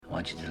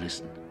want you to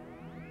listen.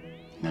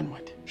 And then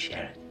what?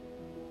 Share it.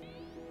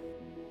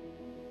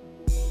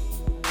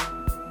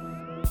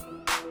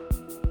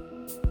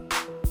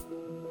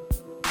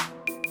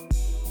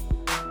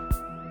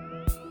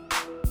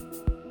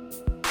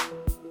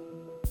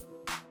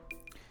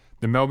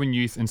 The Melbourne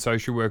Youth and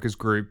Social Workers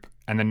Group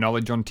and the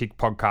Knowledge on Tick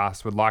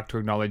podcast would like to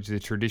acknowledge the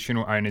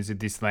traditional owners of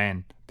this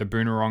land, the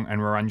Boonwurrung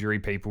and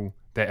Wurundjeri people,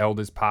 their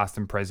elders past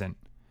and present.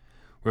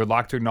 We would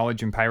like to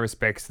acknowledge and pay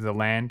respects to the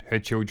land, her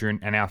children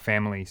and our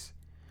families.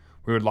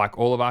 We would like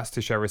all of us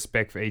to show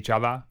respect for each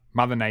other,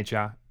 Mother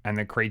Nature and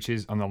the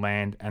creatures on the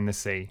land and the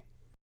sea.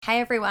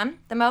 Hey everyone,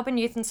 the Melbourne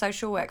Youth and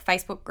Social Work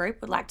Facebook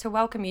group would like to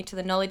welcome you to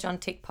the Knowledge on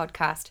Tick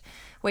podcast.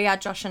 We are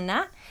Josh and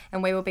Nat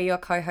and we will be your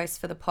co-hosts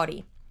for the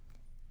potty.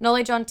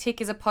 Knowledge on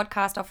Tick is a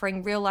podcast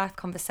offering real-life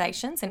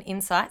conversations and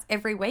insights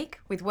every week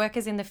with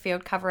workers in the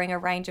field covering a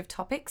range of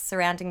topics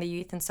surrounding the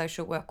youth and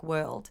social work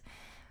world.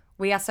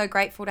 We are so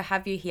grateful to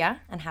have you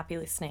here and happy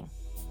listening.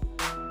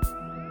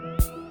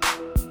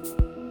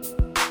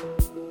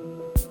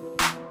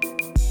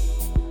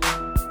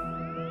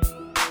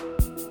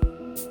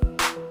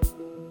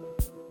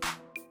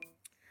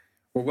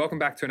 Well, welcome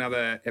back to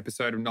another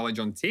episode of Knowledge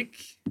on Tick.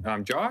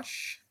 I'm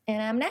Josh.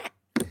 And I'm Nat.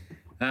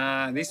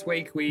 This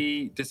week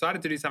we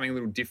decided to do something a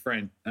little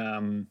different.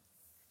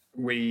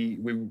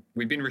 We've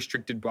been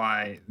restricted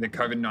by the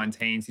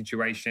COVID-19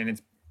 situation.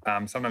 It's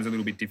sometimes a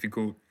little bit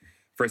difficult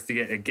for us to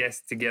get a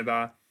guest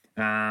together.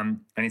 And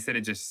instead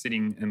of just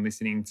sitting and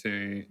listening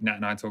to Nat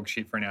and I talk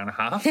shit for an hour and a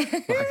half,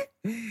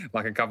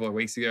 like a couple of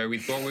weeks ago, we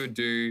thought we would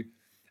do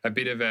a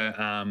bit of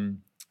a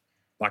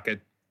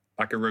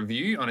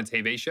review on a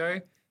TV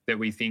show that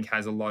we think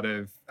has a lot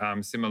of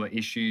similar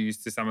issues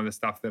to some of the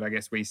stuff that I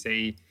guess we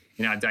see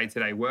in our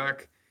day-to-day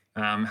work,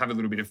 have a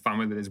little bit of fun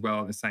with it as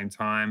well at the same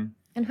time.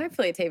 And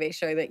hopefully a TV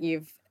show that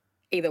you've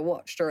either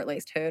watched or at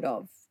least heard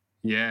of.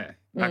 Yeah.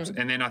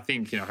 And then I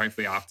think,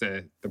 hopefully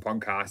after the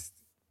podcast,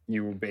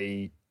 you will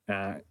be...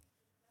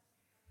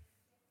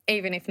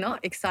 even if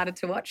not, excited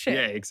to watch it.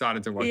 Yeah,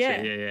 excited to watch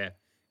it.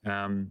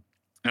 Yeah. And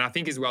I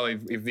think as well,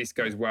 if this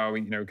goes well,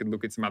 we could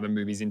look at some other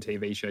movies and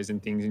TV shows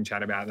and things and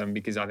chat about them,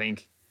 because I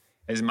think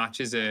as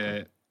much as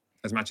a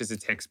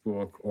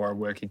textbook or a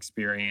work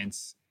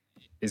experience,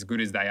 as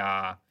good as they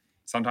are,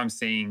 sometimes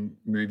seeing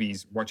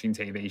movies, watching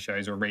TV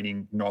shows or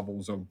reading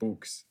novels or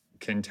books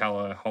can tell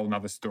a whole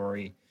nother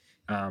story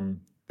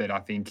that I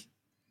think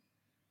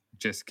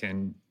just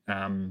can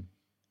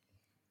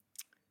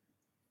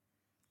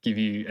give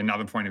you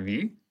another point of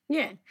view.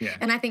 Yeah.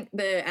 And I think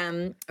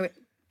we're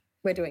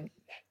doing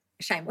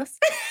Shameless.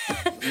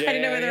 I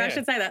didn't know whether I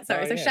should say that.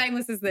 Sorry.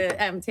 Shameless is the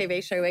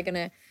TV show we're going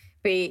to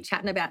be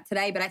chatting about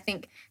today, but I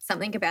think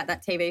something about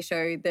that TV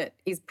show that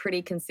is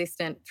pretty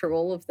consistent through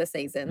all of the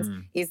seasons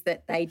is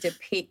that they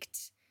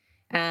depict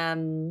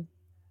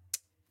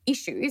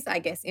issues, I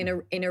guess,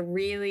 in a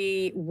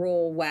really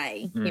raw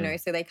way.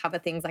 So they cover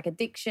things like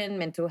addiction,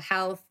 mental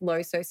health, low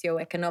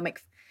socioeconomic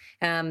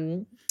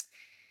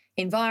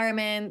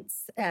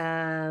environments,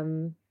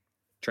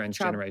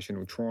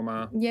 transgenerational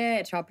trauma.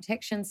 Yeah, child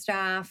protection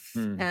stuff,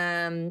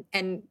 and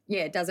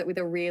it does it with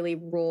a really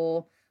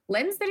raw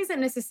lens that isn't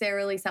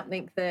necessarily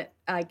something that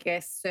I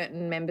guess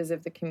certain members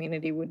of the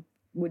community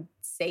would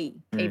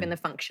see, even the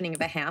functioning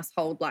of a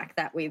household like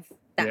that with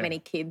that many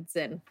kids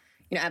and,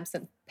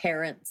 absent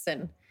parents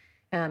and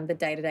the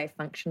day-to-day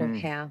function of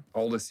how...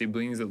 older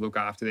siblings that look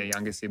after their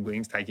younger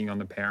siblings, taking on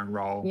the parent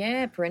role.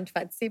 Yeah,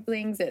 parentified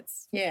siblings.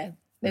 It's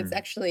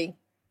actually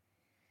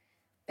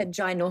a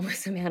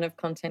ginormous amount of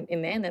content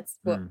in there, and that's,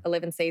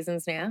 11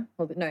 seasons now?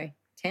 Or no,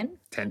 10?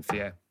 10th,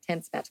 yeah.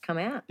 10th's about to come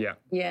out. Yeah.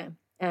 Yeah.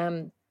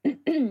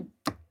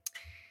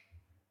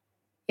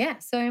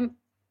 So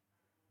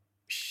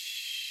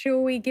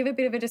shall we give a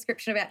bit of a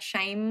description about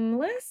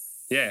Shameless?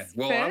 Yeah,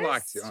 well,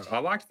 first? I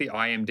liked the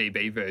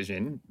IMDb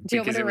version. Do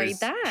you want me to read was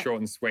that? Short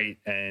and sweet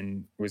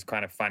and was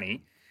kind of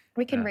funny.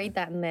 We can read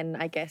that and then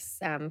I guess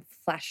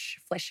flesh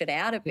it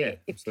out a bit. Yeah,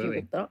 if absolutely.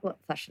 you would not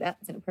flesh it out,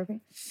 it's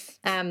inappropriate.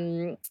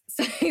 So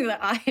the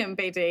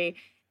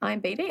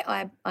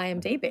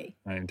IMDb.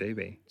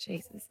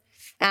 Jesus.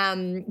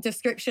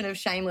 Description of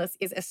Shameless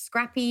is a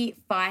scrappy,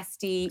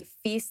 feisty,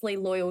 fiercely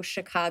loyal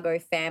Chicago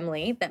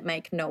family that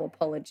make no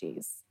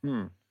apologies.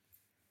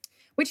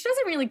 Which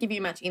doesn't really give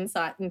you much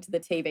insight into the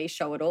TV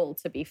show at all,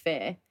 to be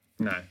fair.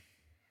 No.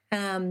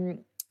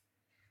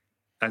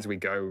 As we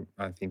go,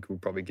 I think we'll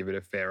probably give it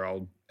a fair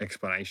old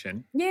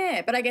explanation.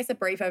 Yeah, but I guess a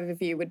brief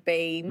overview would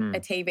be a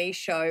TV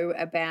show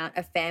about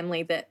a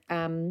family that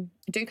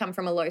do come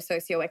from a low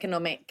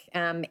socioeconomic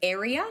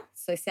area,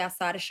 so south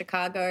side of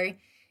Chicago.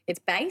 They're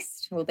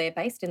based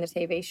in the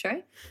TV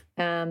show,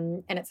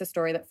 and it's a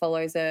story that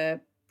follows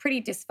a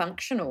pretty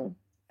dysfunctional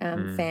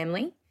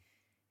family,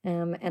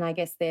 and I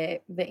guess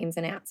the ins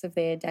and outs of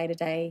their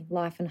day-to-day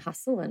life and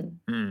hustle and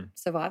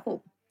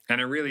survival. And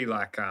a really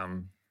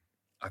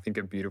I think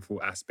a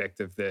beautiful aspect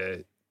of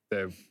the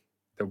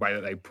way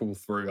that they pull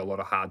through a lot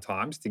of hard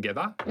times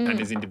together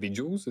and as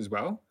individuals as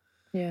well.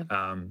 Yeah.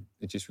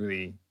 It just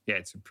really,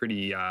 it's a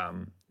pretty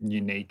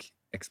unique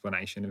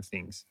explanation of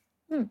things.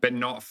 but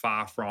not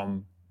far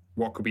from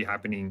what could be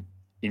happening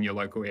in your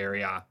local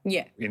area,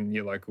 Yeah. in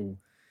your local,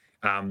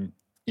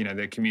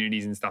 the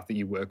communities and stuff that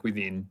you work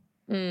within.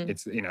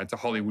 It's it's a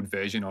Hollywood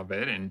version of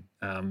it, and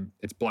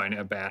it's blown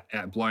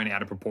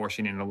out of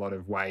proportion in a lot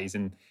of ways.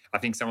 And I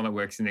think someone that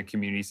works in the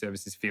community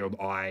services field,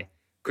 I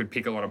could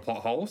pick a lot of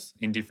plot holes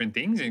in different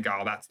things and go,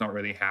 oh, that's not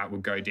really how it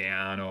would go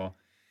down, or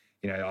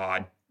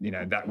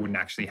that wouldn't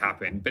actually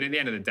happen. But at the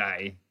end of the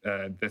day,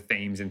 the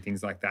themes and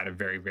things like that are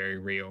very, very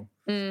real.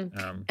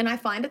 And I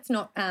find it's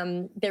not.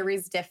 There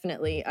is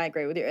definitely, I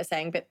agree with what you're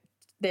saying, but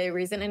there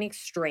isn't an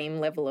extreme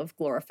level of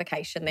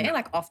glorification there. No.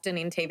 Like often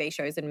in TV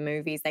shows and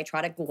movies, they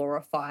try to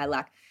glorify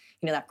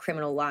that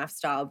criminal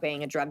lifestyle,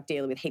 being a drug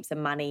dealer with heaps of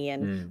money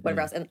and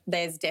whatever else. And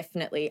there's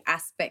definitely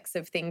aspects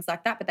of things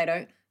like that, but they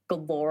don't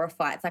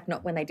glorify. It's like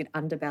not when they did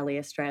Underbelly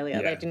Australia.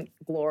 Yeah. They didn't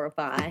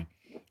glorify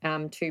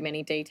too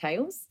many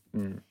details.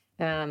 It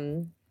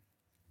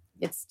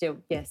still,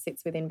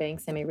 sits within being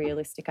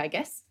semi-realistic, I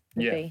guess,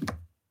 would be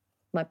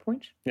my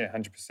point. Yeah,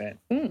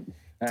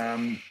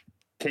 100%.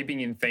 Keeping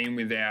in theme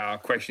with our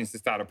questions to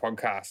start a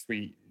podcast,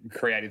 we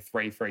created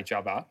 3 for each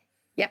other.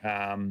 Yep.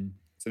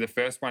 So the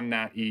first one,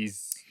 Nat,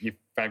 is your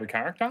favourite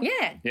character?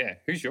 Yeah. Yeah.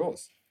 Who's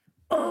yours?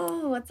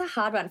 Oh, it's a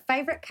hard one.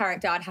 Favourite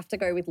character, I'd have to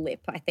go with Lip,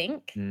 I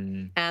think.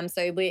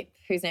 So Lip,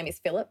 whose name is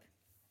Philip,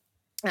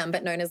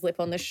 but known as Lip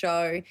on the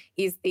show,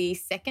 is the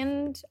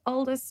second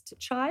oldest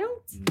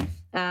child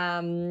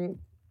in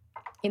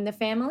the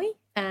family,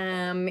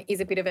 is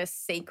a bit of a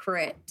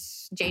secret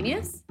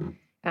genius.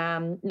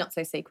 Not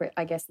so secret,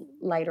 I guess,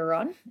 later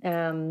on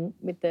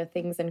with the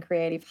things and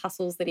creative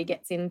hustles that he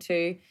gets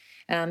into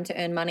to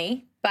earn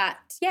money. But,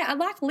 yeah, I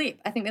like Lip.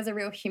 I think there's a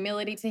real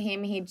humility to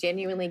him. He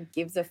genuinely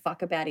gives a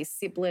fuck about his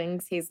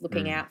siblings. He's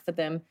looking out for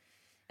them.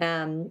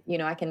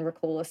 I can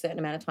recall a certain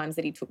amount of times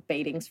that he took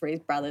beatings for his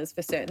brothers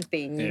for certain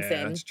things. Yeah,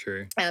 that's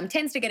true.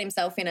 Tends to get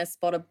himself in a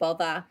spot of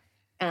bother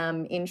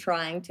in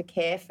trying to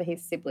care for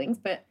his siblings,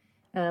 but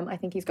I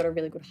think he's got a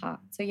really good heart.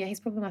 So, yeah, he's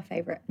probably my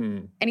favourite.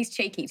 And he's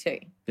cheeky too.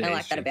 Yeah, I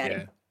like that about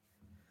him.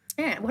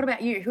 Yeah. What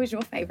about you? Who is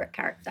your favourite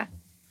character?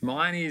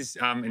 Mine is,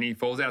 and he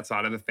falls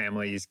outside of the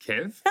family, is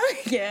Kev,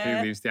 Yeah.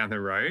 who lives down the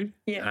road.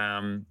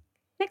 Yeah.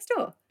 Next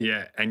door.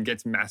 Yeah, and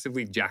gets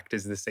massively jacked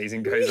as the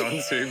season goes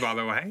on too, by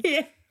the way.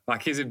 Yeah.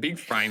 Like, he's a big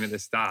frame at the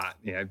start,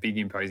 big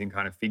imposing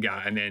kind of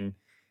figure. And then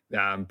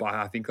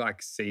by I think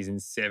like season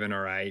 7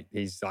 or 8,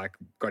 he's like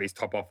got his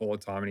top off all the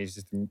time and he's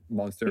just a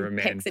monster of a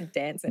man. Pecs and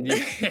dancing.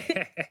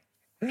 Yeah.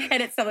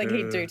 And it's something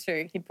he'd do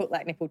too. He'd put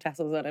like nipple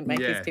tassels on and make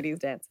his titties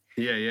dance.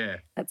 Yeah.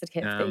 That's a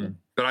Kev thing.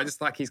 But I just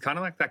like, he's kind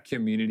of like that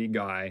community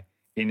guy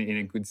in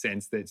a good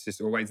sense that's just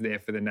always there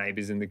for the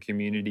neighbours and the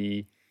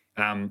community.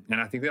 And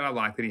I think that I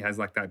like that he has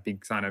like that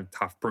big kind of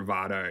tough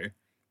bravado,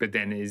 but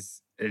then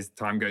as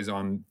time goes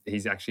on,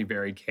 he's actually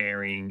very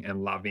caring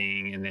and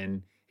loving, and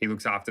then he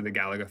looks after the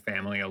Gallagher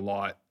family a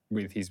lot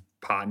with his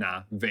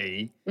partner,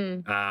 V.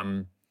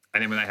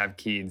 And then when they have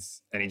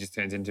kids and he just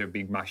turns into a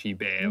big mushy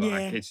bear,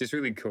 like it's just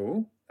really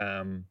cool.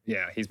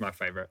 He's my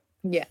favourite.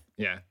 Yeah.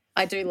 Yeah.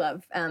 I do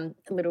love a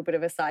little bit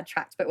of a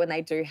sidetracked, but when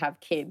they do have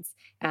kids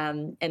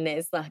and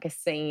there's like a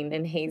scene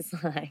and he's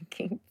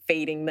like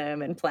feeding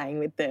them and playing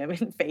with them,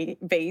 and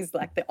V's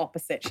like the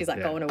opposite. She's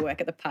like going to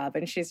work at the pub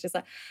and she's just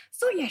like,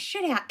 sort your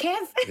shit out,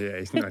 Kev. Yeah,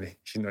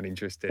 she's not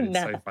interested. It's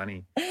so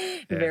funny. Yeah.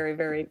 Very,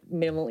 very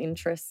minimal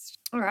interest.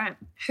 All right.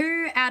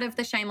 Who out of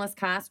the Shameless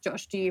cast,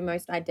 Josh, do you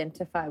most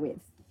identify with?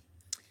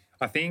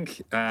 I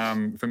think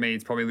for me,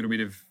 it's probably a little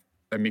bit of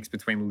a mix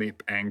between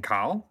Lip and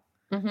Carl.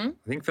 I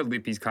think for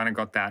Lip, he's kind of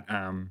got that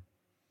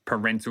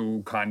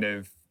parental kind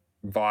of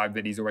vibe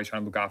that he's always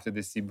trying to look after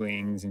the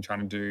siblings and trying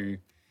to do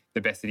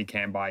the best that he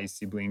can by his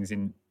siblings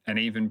and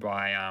even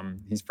by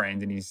his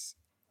friends and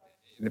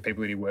the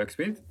people that he works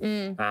with.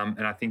 And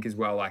I think as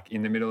well, like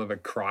in the middle of a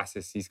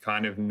crisis, he's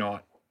kind of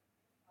not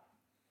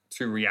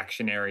too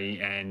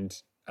reactionary and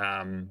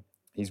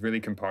he's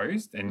really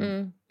composed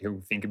and he'll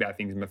think about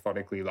things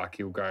methodically. Like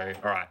he'll go,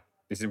 all right,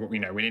 this is what we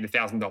know. We need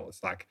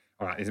 $1,000. Like,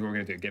 all right, this is what we're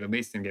going to do. Get a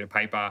list and get a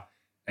paper.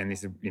 And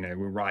this is,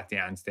 we'll write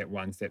down step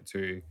 1, step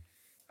 2,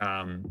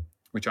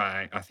 which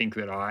I think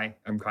that I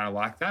am kind of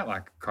like that,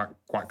 like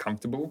quite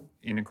comfortable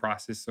in a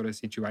crisis sort of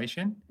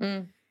situation.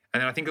 And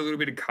then I think a little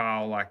bit of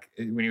Carl, like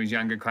when he was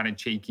younger, kind of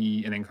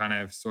cheeky and then kind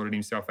of sorted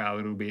himself out a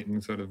little bit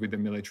and sort of with the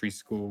military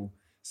school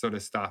sort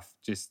of stuff,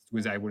 just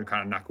was able to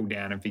kind of knuckle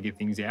down and figure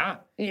things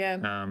out.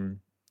 Yeah.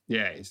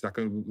 It's like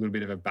a little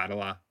bit of a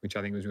battler, which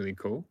I think was really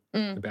cool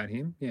about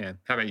him. Yeah.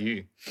 How about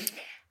you?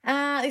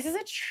 This is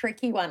a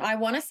tricky one. I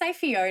want to say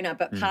Fiona,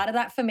 but part of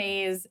that for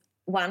me is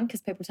 1,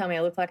 because people tell me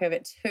I look like her,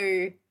 but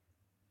 2,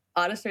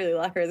 I just really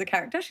like her as a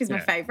character. She's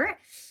my favourite.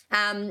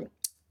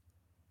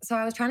 So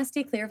I was trying to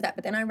steer clear of that,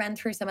 but then I ran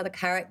through some of the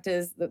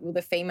characters,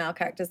 the female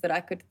characters that I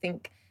could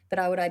think that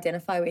I would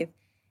identify with,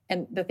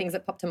 and the things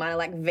that popped to mind are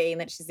like V,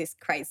 and that she's this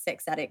crazy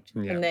sex addict.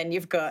 Yeah. And then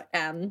you've got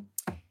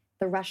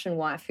the Russian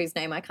wife whose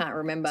name I can't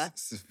remember.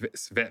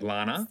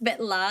 Svetlana.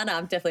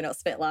 I'm definitely not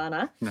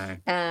Svetlana. No.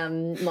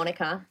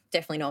 Monica,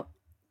 definitely not,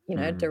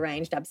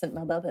 deranged absent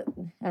mother. But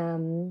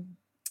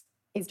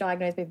is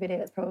diagnosed with VD.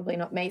 That's probably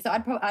not me. So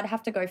I'd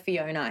have to go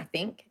Fiona, I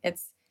think.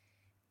 It's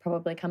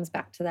probably comes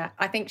back to that.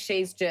 I think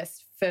she's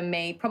just, for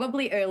me,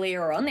 probably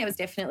earlier on. There was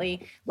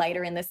definitely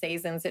later in the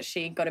seasons that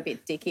she got a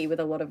bit dicky with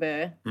a lot of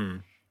her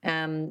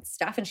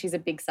stuff, and she's a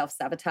big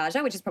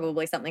self-sabotager, which is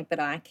probably something that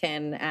I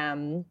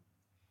can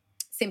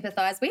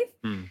sympathise with.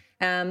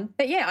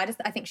 But yeah,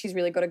 I think she's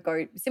really got to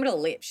go, similar to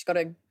Lip, she's got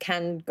a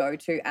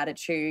go-to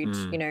attitude.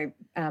 You know,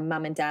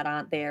 mum and dad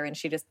aren't there and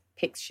she just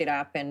picks shit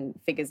up and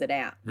figures it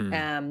out.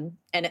 And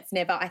it's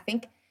never, I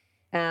think,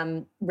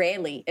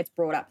 rarely it's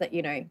brought up that,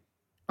 you know,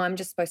 I'm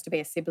just supposed to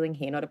be a sibling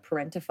here, not a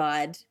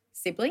parentified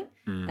sibling.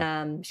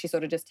 She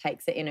sort of just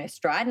takes it in her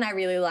stride. And I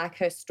really like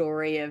her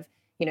story of,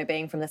 you know,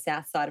 being from the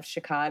south side of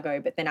Chicago,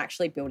 but then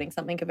actually building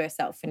something of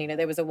herself. And, you know,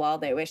 there was a while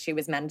there where she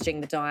was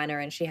managing the diner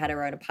and she had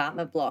her own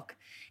apartment block.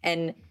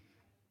 And,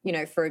 you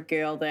know, for a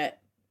girl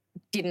that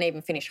didn't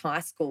even finish high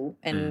school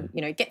and,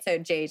 you know, gets her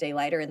GED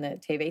later in the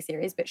TV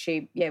series, but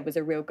she, was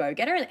a real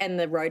go-getter. And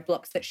the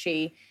roadblocks that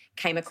she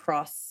came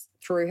across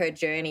through her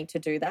journey to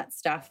do that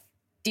stuff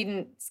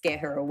didn't scare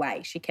her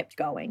away. She kept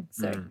going.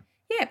 So,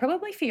 yeah,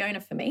 probably Fiona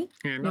for me,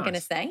 I'm going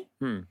to say.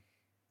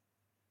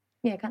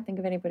 Yeah, I can't think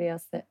of anybody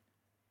else that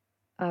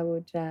I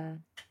would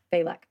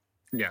be like.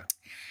 Yeah.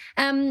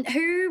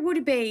 Who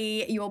would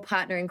be your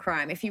partner in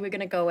crime if you were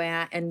going to go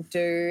out and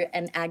do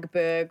an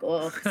Agberg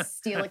or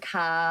steal a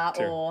car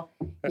or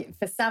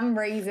for some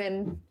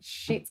reason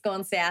shit's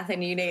gone south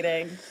and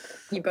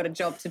you've got a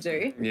job to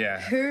do?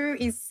 Yeah. Who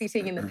is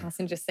sitting in the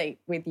passenger seat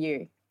with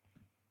you?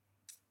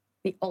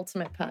 The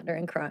ultimate partner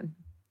in crime.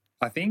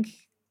 I think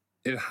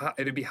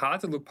it'd be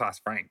hard to look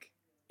past Frank.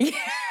 Yeah.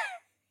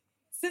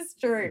 This is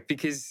true.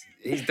 Because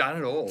he's done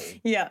it all.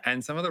 Yeah.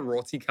 And some of the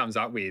rorts he comes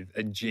up with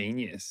are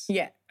genius.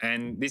 Yeah.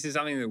 And this is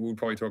something that we'll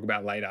probably talk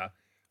about later.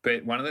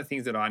 But one of the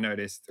things that I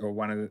noticed, or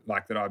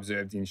that I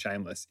observed in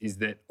Shameless, is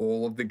that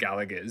all of the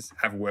Gallaghers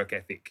have work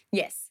ethic.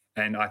 Yes.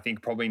 And I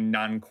think probably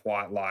none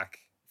quite like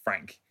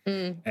Frank.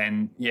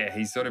 And yeah,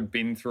 he's sort of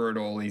been through it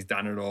all. He's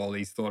done it all.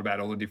 He's thought about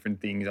all the different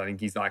things. I think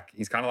he's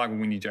kind of like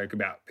when you joke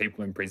about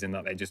people in prison,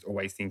 that they're just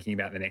always thinking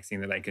about the next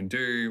thing that they can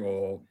do,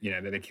 or, you know,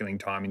 that they're killing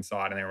time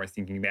inside and they're always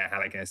thinking about how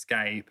they can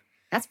escape.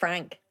 That's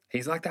Frank.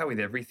 He's like that with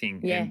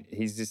everything. Yeah. And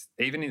he's just,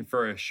 even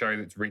for a show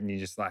that's written, you're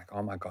just like,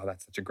 oh my God,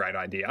 that's such a great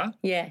idea.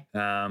 Yeah.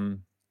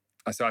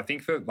 So I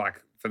think for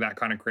that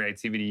kind of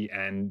creativity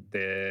and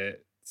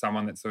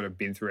someone that's sort of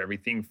been through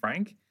everything,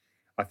 Frank,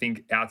 I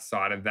think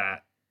outside of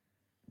that,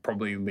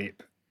 probably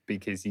Lip,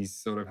 because he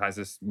sort of has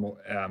this more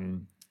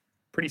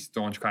pretty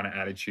staunch kind of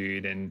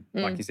attitude. And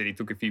like you said, he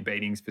took a few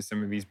beatings for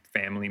some of his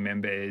family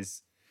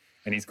members,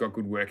 and he's got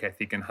good work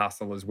ethic and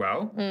hustle as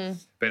well.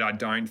 But I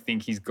don't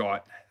think he's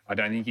got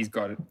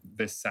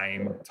the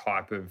same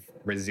type of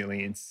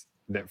resilience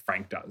that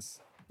Frank does.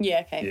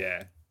 Yeah, okay.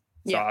 Yeah.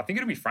 So I think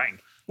it'll be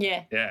Frank.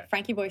 Yeah. Yeah.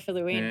 Frankie boy for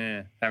the win.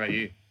 Yeah. How about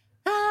you?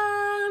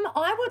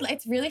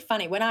 It's really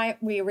funny. When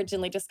we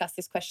originally discussed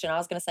this question, I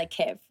was going to say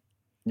Kev.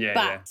 Yeah.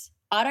 But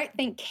I don't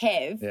think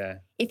Kev, Yeah.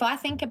 if I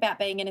think about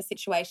being in a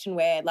situation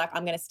where, like,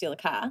 I'm going to steal a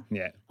car,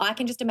 Yeah. I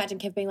can just imagine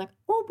Kev being like,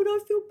 oh, but I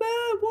feel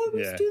bad. Why are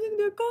we stealing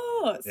their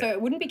car? So it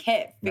wouldn't be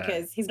Kev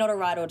because he's not a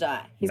ride or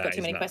die. He's got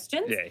too many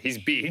questions. Yeah, he's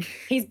big.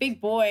 He's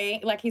big boy.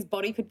 Like, his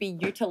body could be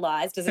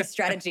utilised as a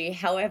strategy.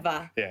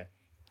 However,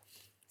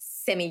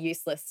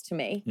 semi-useless to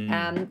me.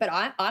 But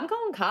I'm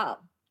going Carl.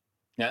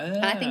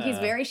 I think he's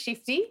very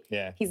shifty.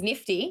 Yeah. He's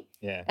nifty.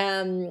 Yeah.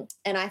 And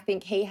I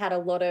think he had a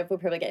lot of, we'll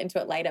probably get into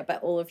it later,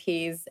 but all of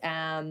his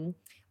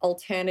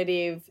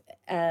alternative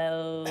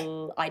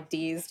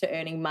ideas to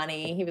earning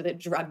money. He was a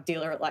drug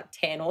dealer at like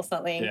 10 or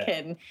something.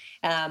 Yeah.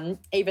 And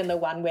even the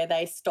one where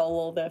they stole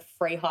all the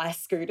free hire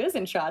scooters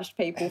and charged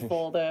people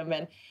for them.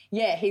 And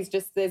yeah,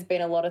 there's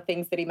been a lot of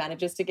things that he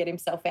manages to get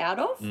himself out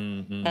of.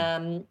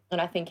 And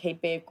I think he'd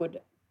be a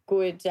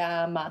good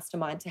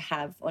mastermind to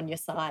have on your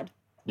side.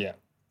 Yeah.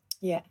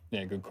 Yeah.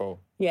 Yeah, good call.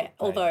 Yeah,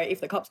 although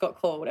if the cops got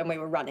called and we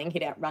were running,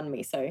 he'd outrun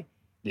me. So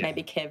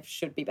maybe Kev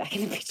should be back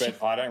in the picture.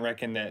 But I don't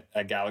reckon that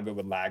a Gallagher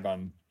would lag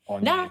on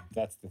Nah. you.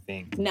 That's the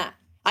thing. Nah.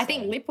 I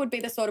think Lip would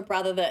be the sort of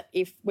brother that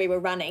if we were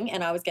running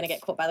and I was going to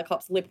get caught by the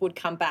cops, Lip would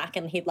come back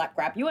and he'd like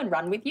grab you and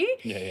run with you.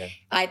 Yeah.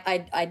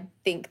 I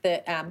think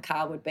that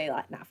Carl would be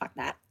like, nah, fuck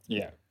that.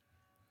 Yeah.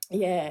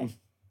 Yeah.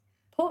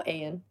 Poor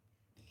Ian.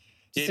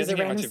 Yeah, Just as a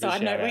random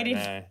side note, we did.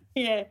 No.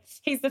 Yeah,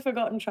 he's the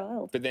forgotten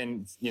child. But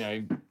then,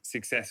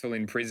 successful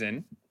in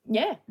prison.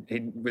 Yeah. He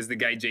was the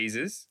gay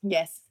Jesus,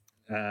 Yes.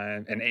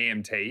 an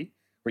EMT,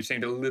 which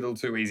seemed a little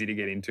too easy to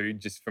get into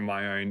just from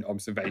my own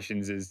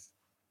observations as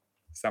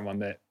someone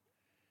that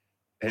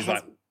has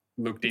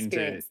looked into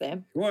experience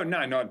there. Well,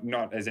 no,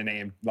 not as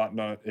an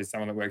not as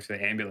someone that works for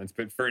the ambulance,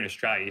 but for in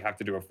Australia, you have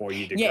to do a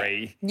 4-year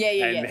degree.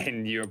 Yeah.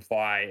 Then you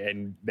apply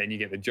and then you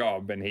get the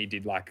job. And he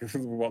did like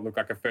what looked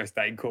like a first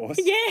aid course.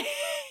 Yeah.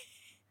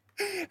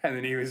 And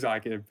then he was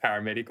like a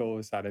paramedic all of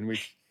a sudden,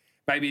 which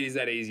maybe it is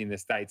that easy in the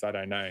States. I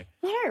don't know.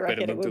 I don't reckon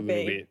but it looked would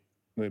a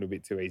little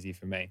bit too easy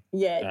for me.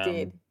 Yeah, it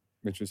did.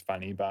 Which was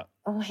funny, but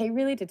Oh, he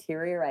really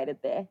deteriorated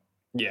there.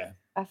 yeah.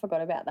 I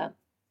forgot about that.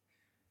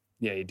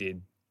 Yeah, he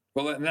did.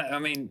 Well,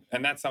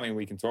 and that's something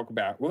we can talk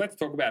about. Well, let's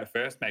talk about it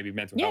first, maybe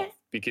mental Yeah. health,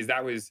 because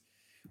that was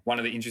one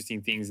of the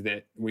interesting things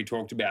that we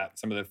talked about,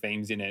 some of the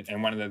themes in it,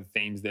 and one of the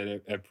themes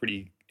that are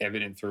pretty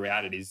evident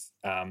throughout it is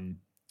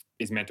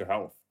mental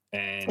health.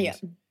 And Yeah.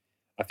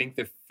 I think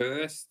the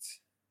first,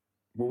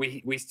 well,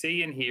 we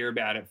see and hear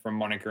about it from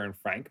Monica and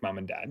Frank, mum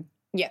and dad.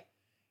 Yeah.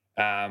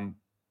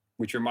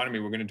 Which reminded me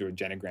we're going to do a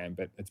genogram,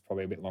 but it's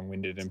probably a bit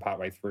long-winded and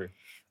partway through.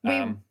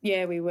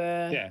 We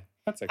were. Yeah,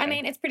 that's okay. I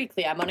mean, it's pretty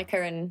clear.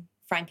 Monica and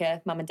Frank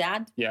are mum and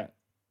dad, yeah,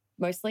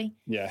 mostly.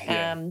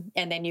 yeah.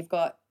 And then you've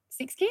got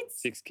 6 kids?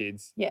 6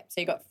 kids. Yeah.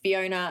 So you've got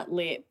Fiona,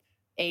 Lip,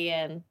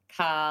 Ian,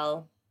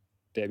 Carl,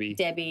 Debbie,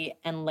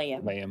 and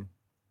Liam.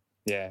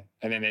 Yeah.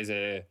 And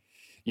then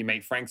you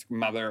meet Frank's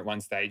mother at one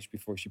stage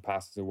before she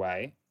passes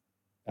away.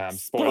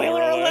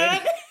 Spoiler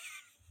alert.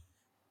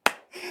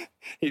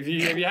 If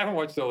you haven't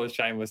watched all of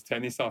Shameless,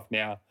 turn this off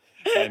now.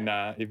 And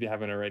if you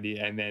haven't already.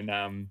 And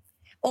then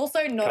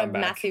also not a come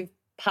back. massive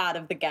part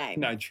of the game.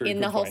 No, true. In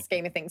good the whole point.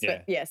 scheme of things. Yeah.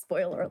 But yeah,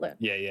 spoiler alert.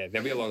 Yeah.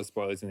 There'll be a lot of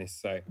spoilers in this,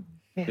 so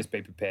Yeah. just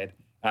be prepared.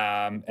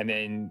 And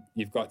then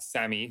you've got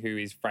Sammy, who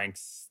is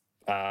Frank's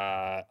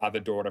other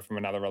daughter from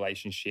another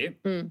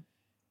relationship. Mm.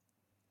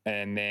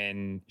 And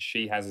then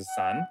she has a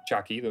son,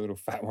 Chucky, the little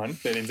fat one,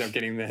 that ends up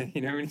getting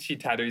when she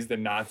tattoos the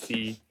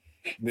Nazi,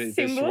 the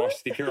Symbol? swash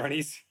sticker on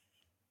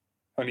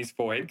his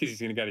forehead because he's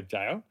going to go to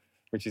jail,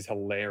 which is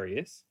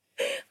hilarious.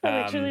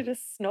 I literally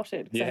just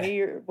snotted because I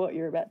knew what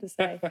you were about to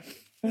say.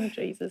 Oh,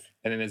 Jesus.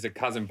 And then there's a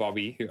cousin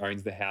Bobby who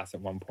owns the house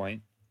at one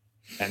point.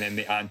 And then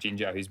the Aunt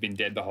Ginger, who's been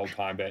dead the whole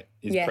time but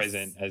is Yes.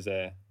 present as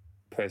a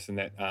person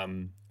that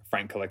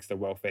Frank collects the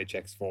welfare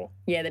checks for.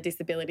 Yeah, the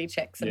disability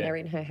checks and Yeah. they're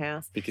in her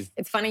house. Because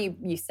It's funny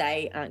you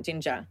say Aunt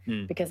Ginger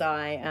because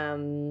I,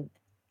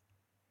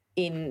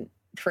 in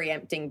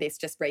preempting this,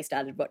 just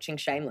restarted watching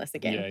Shameless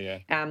again.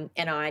 yeah.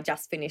 And I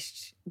just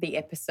finished the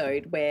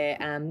episode where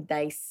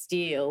they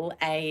steal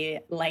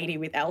a lady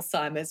with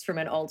Alzheimer's from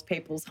an old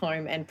people's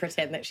home and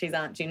pretend that she's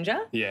Aunt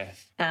Ginger Yeah.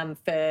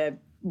 for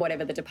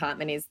whatever the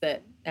department is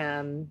that, I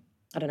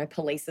don't know,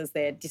 polices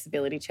their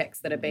disability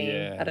checks that are being,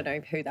 Yeah. I don't know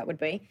who that would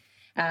be.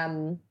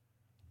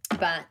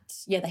 But,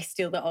 yeah, they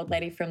steal the old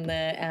lady from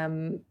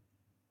the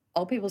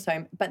old people's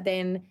home. But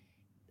then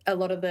a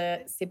lot of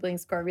the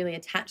siblings grow really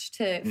attached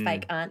to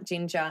fake Aunt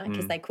Ginger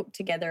because they cook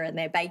together and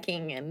they're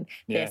baking and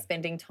they're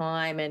spending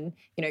time and,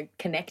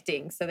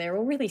 connecting. So they're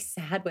all really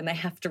sad when they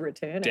have to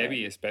return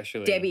Debbie it.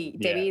 especially. Debbie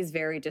Yeah. is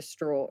very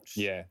distraught.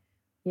 Yeah.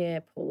 Yeah,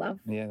 poor love.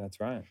 Yeah, that's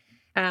right.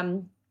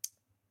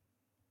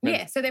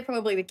 Yeah, so they're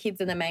probably the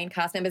kids and the main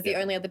cast members. The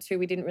only other two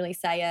we didn't really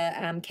say are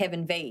Kev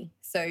and V.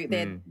 So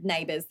they're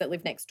neighbours that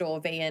live next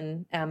door. V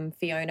and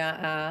Fiona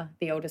are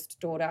the oldest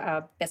daughter,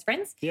 are best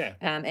friends. Yeah.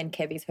 And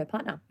Kev is her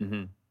partner.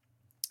 Mm-hmm.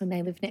 And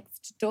they live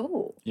next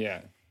door.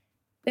 Yeah.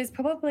 There's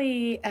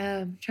probably,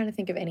 trying to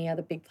think of any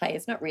other big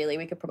players. Not really.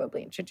 We could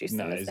probably introduce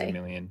No, them as there's a they...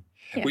 million.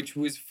 Yeah. Which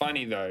was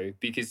funny though,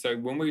 because so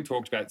when we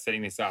talked about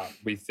setting this up,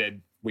 we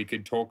said we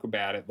could talk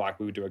about it like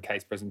we would do a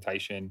case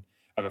presentation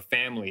of a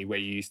family where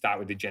you start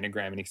with the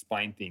genogram and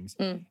explain things.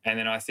 And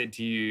then I said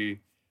to you,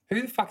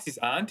 who the fuck's this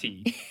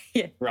auntie?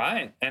 Yeah.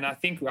 Right? And I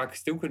think I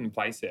still couldn't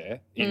place her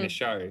in the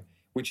show,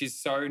 which is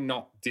so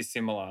not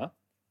dissimilar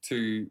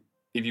to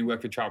if you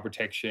work for child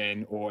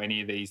protection or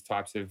any of these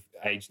types of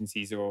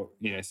agencies or,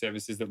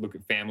 services that look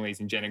at families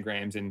and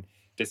genograms and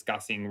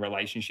discussing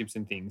relationships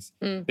and things,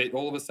 that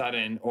all of a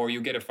sudden, or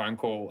you'll get a phone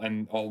call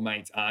and old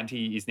mate's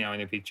auntie is now in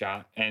the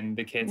picture and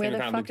the kids Where are the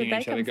kind of fuck looking did at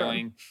they each other come from?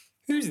 going,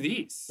 who's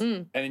this?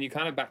 And then you're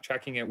kind of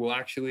backtracking it. Well,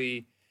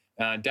 actually,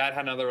 dad had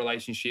another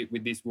relationship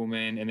with this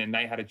woman and then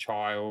they had a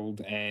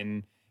child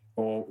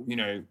or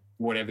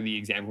whatever the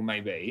example may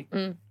be.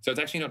 So it's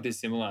actually not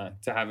dissimilar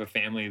to have a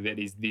family that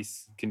is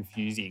this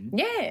confusing.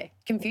 Yeah,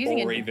 confusing.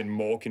 Or and, even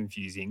more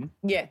confusing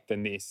yeah.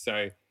 than this. So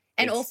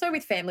And it's- also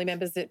with family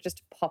members that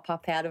just pop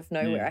up out of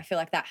nowhere. I feel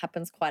like that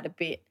happens quite a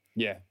bit.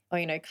 yeah, Or,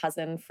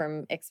 cousin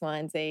from X, Y,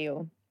 and Z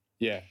or...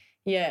 yeah.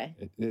 Yeah.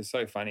 It's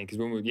so funny because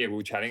when we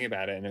were chatting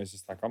about it and it was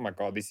just like, oh my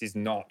God, this is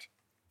not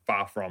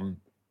far from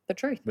The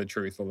truth. the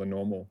truth or the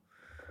normal,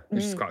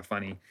 which is quite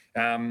funny.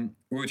 We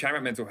were chatting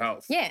about mental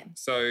health. Yeah.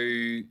 So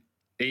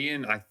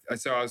Ian,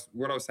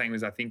 what I was saying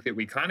was I think that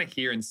we kind of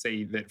hear and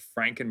see that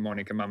Frank and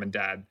Monica, mum and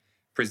dad,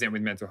 present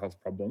with mental health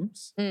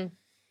problems.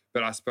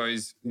 But I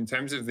suppose in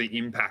terms of the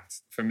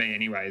impact for me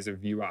anyway as a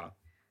viewer,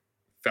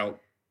 felt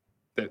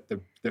that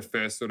the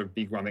first sort of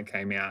big one that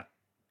came out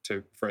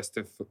for us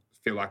to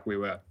feel like we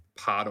were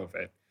part of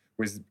it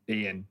was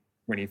Ian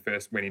when he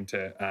first went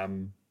into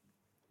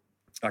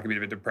like a bit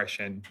of a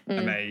depression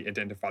and they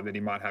identified that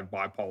he might have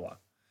bipolar.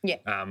 Yeah.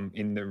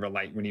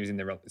 When he was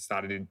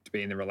started to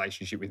be in the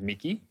relationship with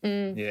Mickey.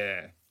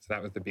 Yeah. So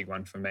that was the big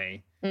one for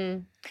me.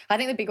 I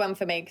think the big one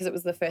for me, because it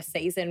was the first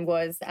season,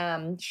 was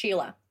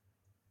Sheila.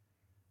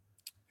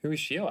 Who is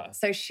Sheila?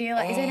 So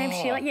Sheila, is her name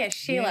Sheila? Yeah,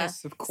 Sheila.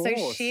 Yes, of course.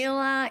 So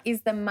Sheila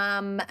is the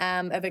mum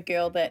of a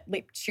girl that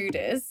Lip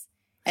tutors.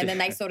 And then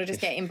they sort of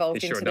just get involved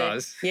It into sure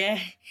the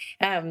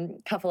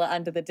does. couple of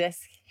under the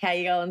desk. How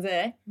you going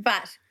there?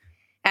 But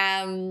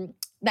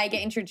they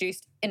get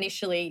introduced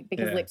initially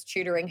because Yeah. Lip's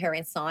tutoring her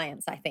in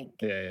science, I think.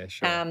 Yeah,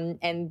 sure.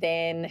 And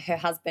then her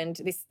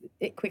husband,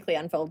 it quickly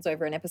unfolds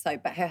over an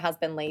episode, but her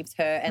husband leaves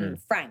her and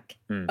Frank,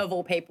 of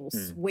all people,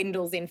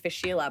 swindles in for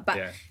Sheila. But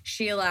Yeah.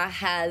 Sheila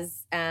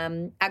has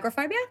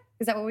agoraphobia.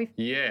 Is that what we've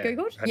Yeah.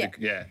 Googled?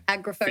 Yeah.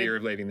 Agoraphobia. Fear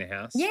of leaving the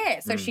house. Yeah,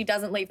 so she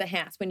doesn't leave the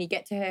house. When you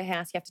get to her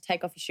house, you have to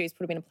take off your shoes,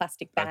 put them in a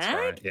plastic bag. That's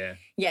right, yeah.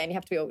 Yeah, and you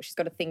have to be. She's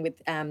got a thing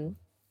with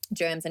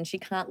germs, and she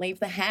can't leave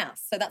the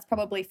house. So that's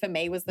probably for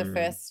me was the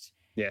first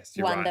Yes,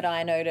 you're one right. that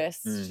I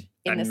noticed in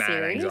and the mad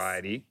series.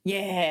 anxiety.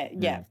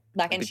 Yeah.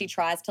 Like, and she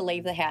tries to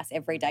leave the house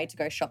every day to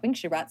go shopping.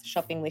 She writes a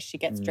shopping list. She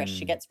gets dressed.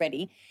 She gets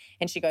ready,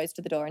 and she goes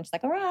to the door, and she's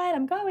like, "All right,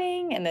 I'm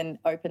going," and then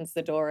opens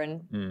the door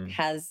and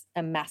has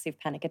a massive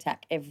panic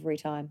attack every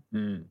time.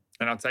 And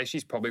I'd say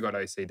she's probably got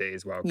OCD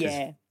as well. 'Cause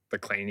Yeah. the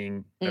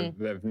cleaning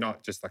of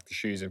not just like the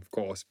shoes, of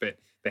course, but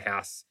the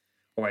house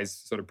always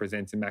sort of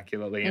presents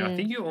immaculately. And I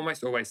think you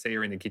almost always see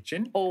her in the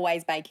kitchen.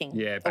 Always baking.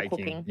 Yeah, or baking.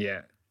 cooking.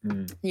 Yeah.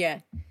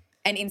 Yeah.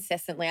 And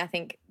incessantly, I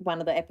think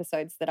one of the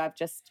episodes that I've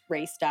just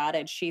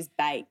restarted, she's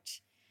baked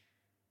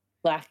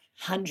like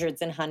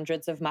hundreds and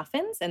hundreds of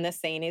muffins, and the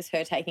scene is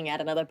her taking out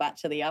another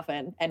batch of the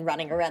oven and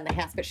running around the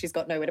house, but she's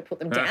got nowhere to put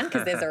them down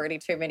because there's already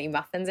too many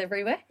muffins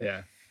everywhere.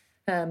 Yeah.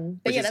 But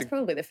Which yeah, is that's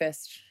probably the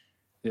first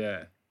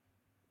Yeah.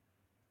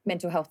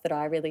 mental health that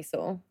I really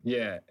saw.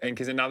 Yeah, and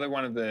because another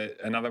one of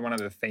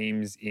the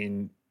themes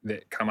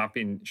that come up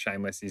in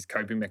Shameless is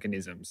coping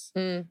mechanisms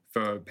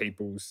for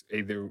people's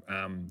either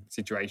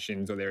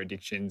situations or their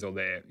addictions or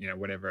their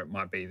whatever it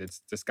might be that's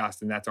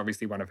discussed, and that's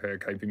obviously one of her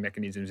coping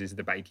mechanisms is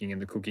the baking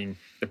and the cooking,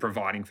 the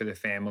providing for the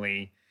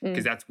family,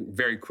 because that's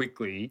very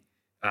quickly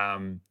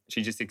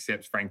she just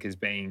accepts Frank as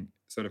being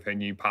sort of her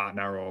new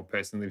partner or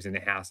person who lives in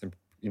the house and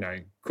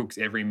cooks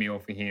every meal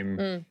for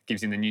him,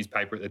 gives him the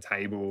newspaper at the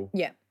table.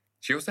 Yeah.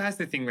 She also has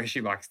the thing where she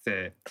likes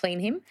to Clean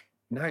him.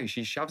 No,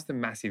 she shoves the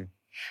massive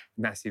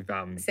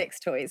Sex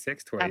toys.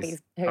 up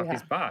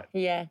his butt,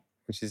 Yeah.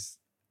 which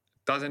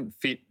doesn't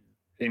fit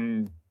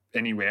in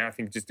anywhere. I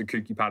think just a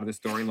kooky part of the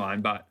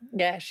storyline, but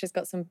Yeah, she's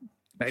got some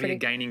maybe pretty- a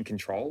gaining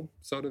control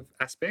sort of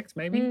aspect,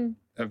 maybe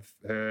of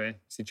her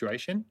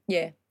situation.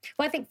 Yeah.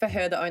 Well, I think for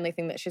her, the only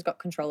thing that she's got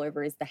control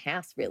over is the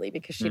house, really,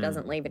 because she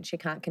doesn't leave and she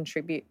can't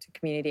contribute to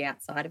community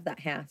outside of that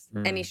house,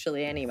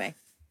 initially anyway.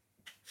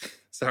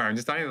 Sorry, I'm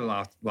just starting to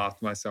laugh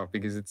to myself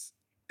because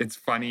it's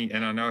funny,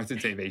 and I know it's a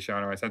TV show,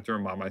 and I always have to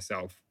remind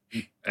myself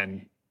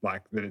and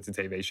like that it's a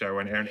TV show,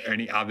 and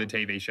any other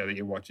TV show that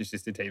you watch is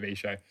just a TV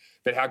show.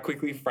 But how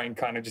quickly Frank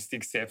kind of just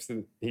accepts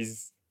that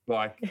he's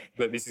like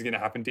that this is going to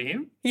happen to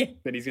him. Yeah.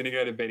 That he's going to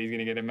go to bed, he's going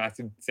to get a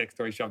massive sex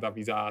toy shoved up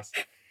his ass,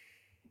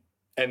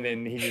 and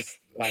then he just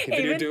like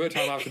he'll do it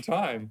time after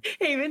time.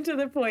 Even to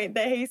the point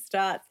that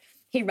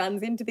he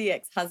runs into the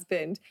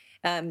ex-husband.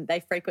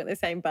 They frequent the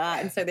same bar,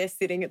 and so they're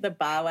sitting at the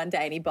bar one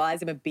day and he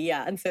buys him a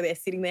beer, and so they're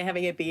sitting there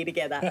having a beer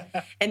together,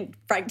 and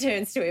Frank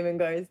turns to him and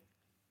goes,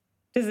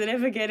 "Does it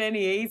ever get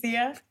any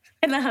easier?"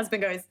 And the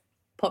husband goes,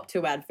 "Pop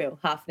 2 Advil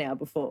half an hour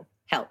before.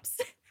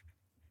 Helps."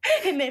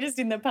 And they're just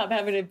in the pub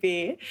having a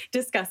beer,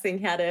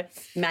 discussing how to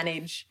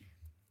manage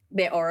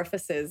their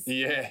orifices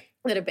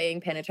that are being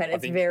penetrated.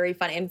 It's very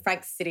funny. And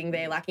Frank's sitting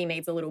there like he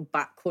needs a little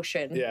butt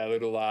cushion. Yeah, a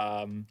little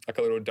like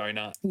a little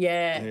donut.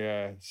 Yeah.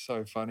 Yeah,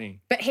 so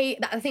funny. But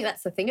I think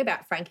that's the thing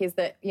about Frank is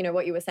that,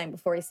 what you were saying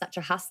before, he's such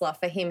a hustler.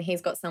 For him,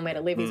 he's got somewhere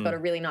to live. He's got a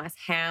really nice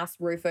house,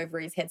 roof over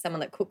his head, someone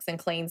that cooks and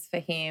cleans for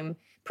him,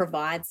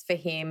 provides for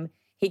him.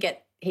 He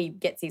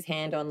gets his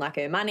hand on like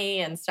her money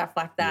and stuff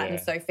like that. Yeah.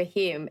 And so for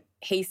him,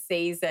 he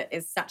sees it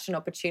as such an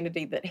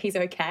opportunity that he's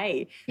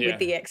okay with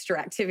the extra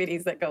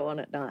activities that go on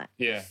at night.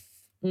 Yeah.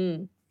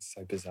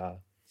 So bizarre.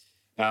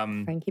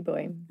 Frankie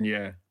boy.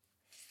 Yeah.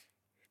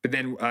 But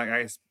then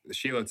I guess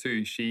Sheila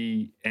too,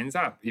 she ends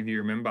up, if you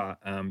remember,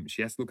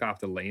 she has to look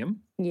after Liam.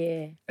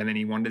 Yeah. And then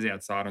he wanders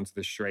outside onto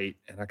the street,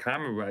 and I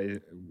can't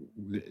remember,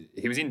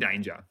 he was in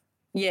danger.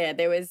 Yeah,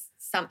 there was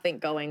something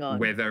going on.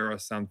 Weather or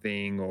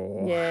something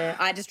or... Yeah,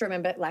 I just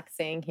remember like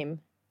seeing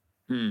him.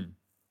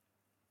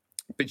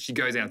 But she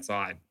goes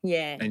outside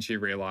Yeah. and she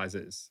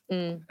realises.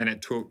 And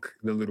it took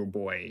the little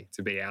boy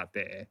to be out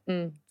there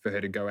for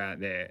her to go out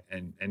there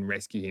and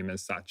rescue him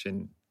as such.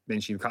 And then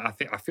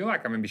I feel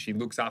like I remember she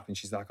looks up and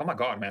she's like, "Oh my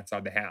God, I'm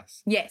outside the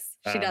house." Yes,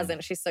 she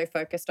doesn't. She's so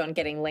focused on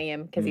getting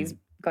Liam because he's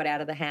got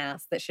out of the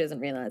house that she doesn't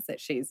realise that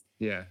she's...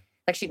 Yeah.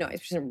 Like she knows,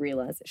 but she doesn't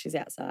realise that she's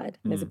outside.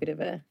 There's a bit of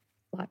a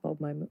light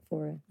bulb moment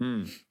for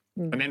her.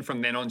 And then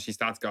from then on, she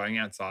starts going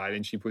outside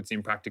and she puts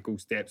in practical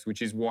steps,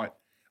 which is what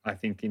I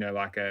think,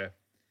 like a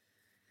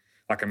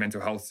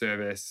mental health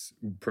service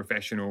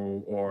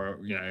professional or,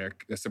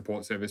 a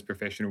support service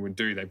professional would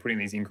do. They put in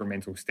these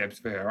incremental steps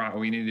for her. All right,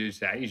 all you need to do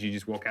today is you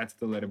just walk out to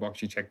the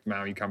letterbox, you check the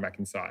mail, you come back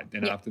inside.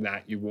 Then after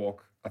that, you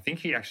walk. I think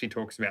he actually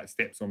talks about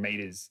steps or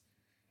meters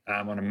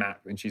on a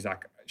map, and she's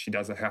like, she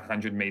does her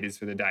 100 meters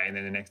for the day, and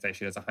then the next day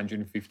she does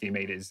 150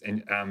 meters,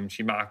 and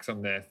she marks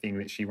on the thing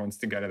that she wants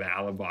to go to the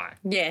Alibi.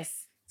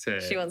 Yes,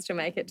 she wants to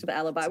make it to the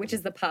Alibi, which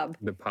is the pub.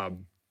 The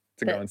pub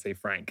to go and see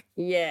Frank.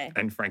 Yeah.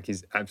 And Frank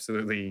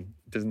absolutely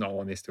does not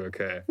want this to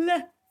occur.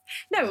 No.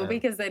 No, well,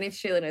 because then if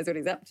Sheila knows what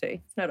he's up to,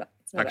 it's not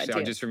Actually, I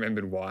ideal. just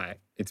remembered why.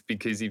 It's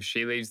because if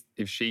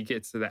she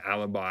gets to the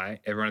alibi,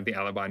 everyone at the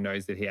alibi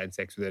knows that he had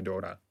sex with her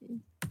daughter.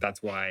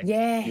 That's why.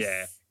 Yes.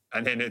 Yeah.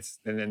 And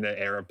then the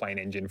aeroplane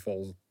engine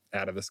falls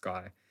out of the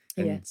sky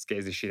and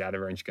scares the shit out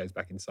of her, and she goes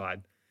back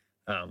inside.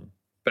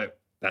 But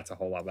that's a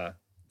whole other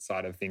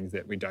side of things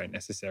that we don't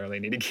necessarily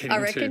need to get into. I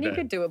reckon you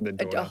could do the a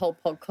daughter. whole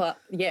podcast,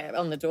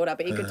 on the daughter,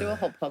 but you could do a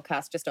whole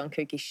podcast just on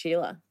kooky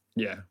Sheila,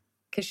 Yeah.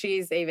 because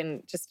she's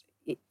even just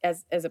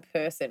as a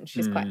person,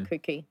 she's quite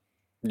kooky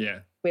Yeah.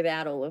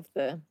 without all of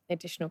the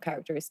additional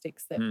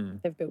characteristics that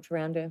they've built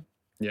around her.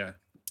 Yeah.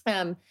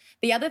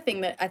 The other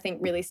thing that I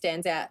think really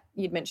stands out,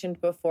 you'd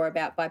mentioned before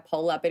about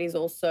bipolar, but is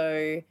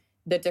also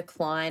the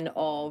decline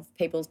of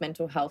people's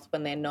mental health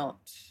when they're not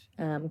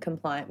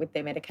compliant with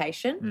their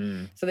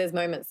medication. So there's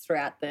moments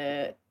throughout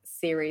the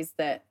series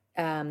that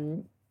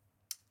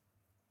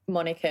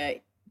Monica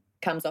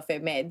comes off her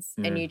meds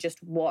and you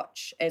just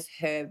watch as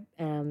her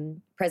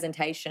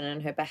presentation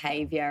and her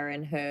behaviour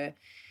and her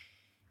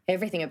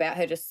everything about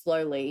her just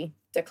slowly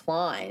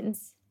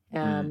declines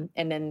and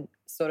then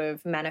sort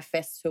of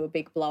manifests to a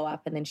big blow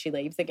up, and then she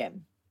leaves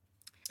again.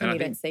 And I you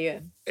don't think see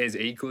her. as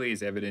equally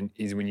as evident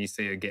is when you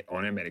see her get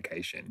on her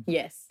medication.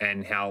 Yes.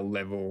 And how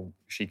level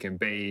she can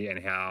be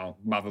and how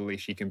motherly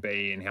she can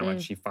be and how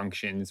much she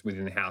functions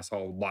within the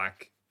household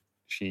like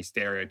she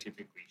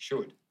stereotypically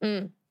should.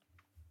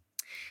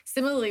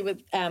 Similarly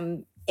with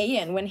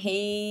Ian, when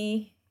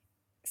he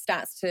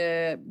starts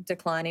to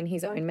decline in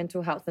his own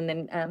mental health and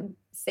then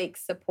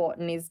seeks support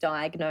and is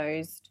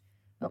diagnosed,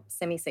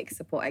 semi-seeks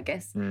support, I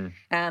guess,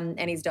 and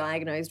he's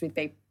diagnosed with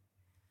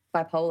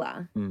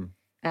bipolar.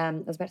 I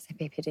was about to say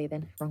BPD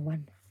then, wrong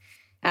one.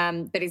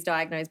 But he's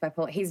diagnosed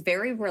bipolar. He's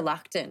very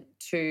reluctant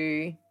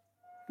to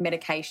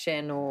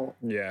medication or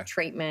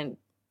treatment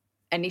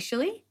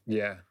initially.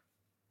 Yeah.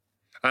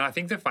 And I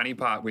think the funny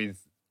part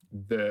with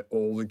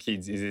all the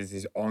kids is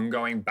this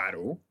ongoing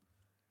battle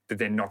that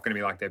they're not going to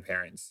be like their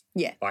parents.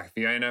 Yeah. Like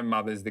Fiona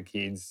mothers the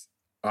kids.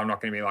 I'm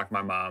not going to be like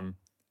my mum.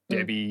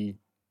 Debbie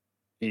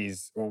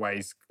is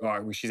always,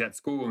 she's at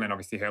school and then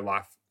obviously her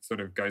life sort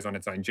of goes on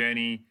its own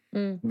journey.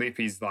 Lip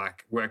is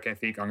like work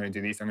ethic. I'm going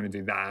to do this. I'm going to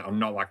do that. I'm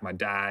not like my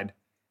dad.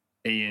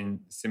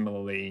 Ian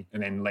similarly.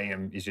 And then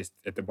Liam is just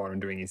at the bottom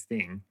doing his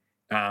thing.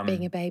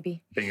 Being a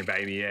baby.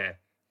 Yeah.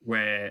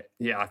 Where,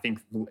 I think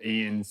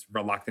Ian's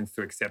reluctance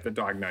to accept the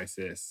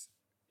diagnosis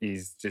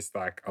is just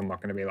like, I'm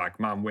not going to be like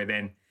mum. Where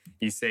then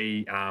you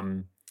see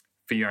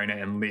Fiona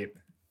and Lip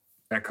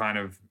are kind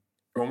of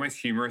almost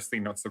humorously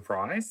not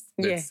surprised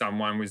that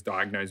someone was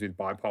diagnosed with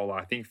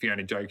bipolar. I think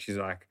Fiona jokes, she's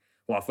like,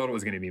 well, I thought it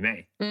was going to be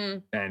me.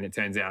 And it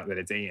turns out that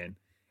it's Ian.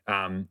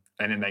 And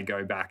then they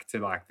go back to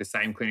like the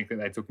same clinic that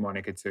they took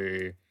Monica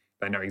to.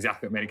 They know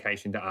exactly what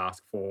medication to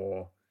ask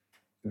for.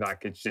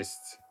 Like it's just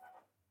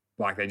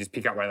like they just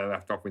pick up where they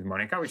left off with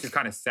Monica, which is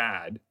kind of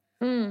sad.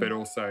 But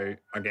also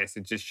I guess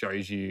it just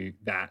shows you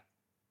that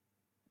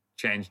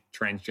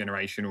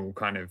transgenerational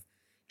kind of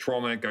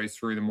trauma that goes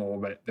through them all,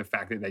 but the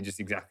fact that they just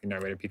exactly know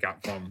where to pick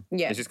up from.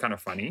 It's just kind of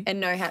funny. And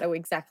know how to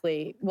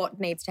exactly what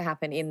needs to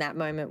happen in that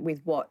moment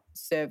with what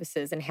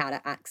services and how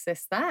to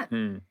access that.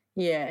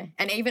 Yeah.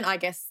 And even, I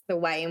guess, the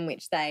way in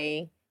which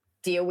they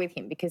deal with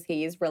him, because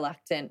he is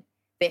reluctant.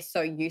 They're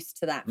so used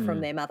to that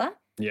from their mother.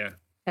 Yeah.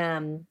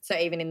 So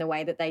even in the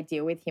way that they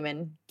deal with him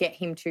and get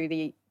him to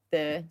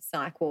the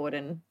psych ward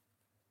and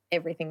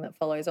everything that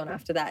follows on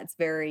after that, it's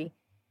very...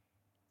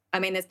 I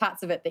mean, there's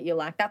parts of it that you're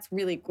like, that's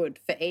really good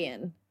for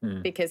Ian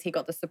because he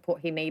got the support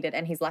he needed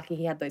and he's lucky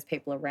he had those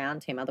people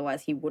around him.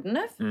 Otherwise, he wouldn't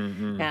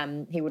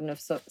have. He wouldn't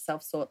have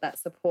self-sought that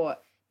support.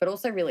 But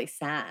also really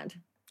sad.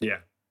 Yeah.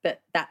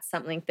 That's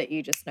something that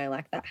you just know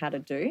like that how to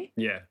do.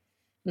 Yeah.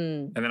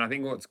 And then I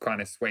think what's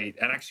kind of sweet,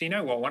 and actually, you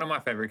know what? One of my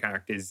favourite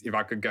characters, if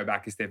I could go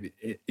back a step,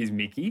 is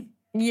Mickey.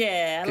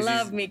 Yeah, I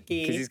love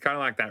Mickey. Because he's kind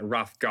of like that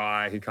rough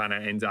guy who kind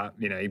of ends up,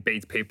 he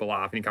beats people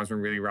up and he comes from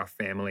a really rough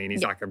family and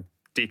he's like a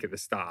dick at the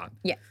start.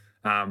 Yeah.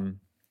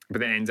 But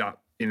then ends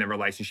up in a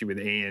relationship with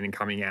Ian and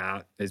coming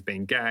out as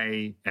being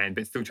gay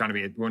but still trying to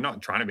be,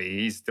 not trying to be,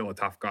 he's still a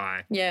tough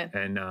guy. Yeah.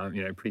 And,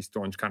 pretty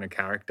staunch kind of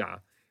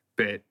character.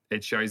 But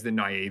it shows the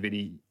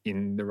naivety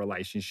in the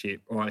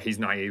relationship or his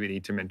naivety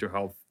to mental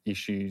health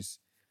issues,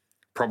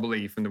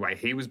 probably from the way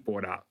he was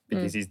brought up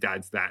because his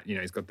dad's that,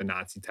 he's got the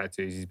Nazi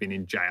tattoos, he's been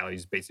in jail, he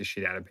just beats the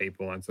shit out of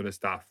people and sort of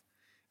stuff.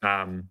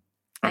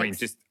 I mean,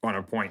 just on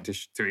a point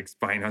to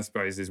explain, I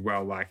suppose, as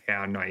well, like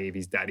how naive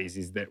his dad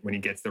is that when he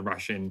gets the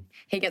Russian...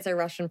 He gets a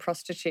Russian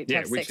prostitute to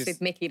have sex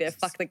with Mickey to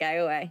fuck the gay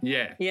away.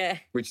 Yeah. Yeah.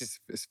 Which is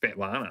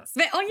Svetlana.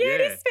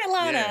 It is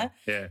Svetlana.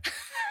 Yeah.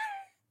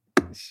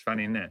 It's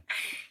funny, isn't it?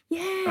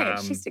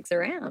 Yeah, she sticks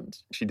around.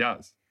 She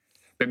does.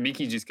 But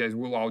Mickey just goes,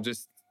 well, I'll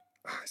just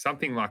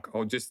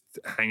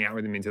hang out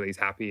with him until he's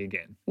happy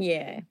again.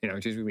 Yeah.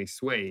 Which is really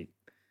sweet.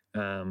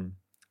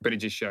 But it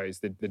just shows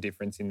the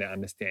difference in the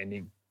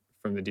understanding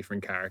from the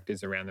different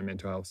characters around the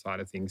mental health side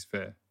of things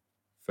for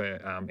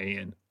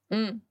Ian.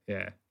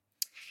 Yeah.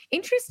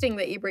 Interesting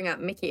that you bring up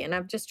Mickey, and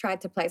I've just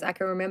tried to place. I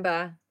can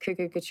remember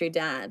Cuckoo Cuckoo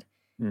Dad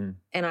and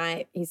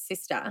his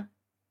sister,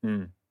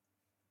 Mm.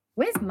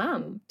 Where's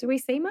Mum? Do we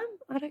see Mum?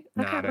 I No,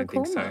 can't I don't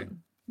recall think so.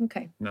 Mum.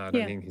 Okay. No, I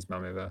don't Yeah. think his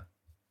mum ever.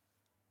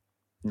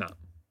 No.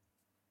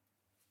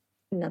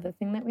 Another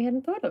thing that we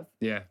hadn't thought of.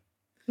 Yeah.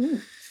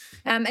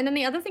 And then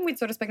the other thing we'd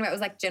sort of spoken about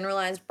was like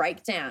generalized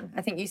breakdown.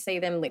 I think you see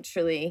them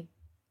literally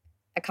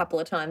a couple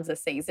of times a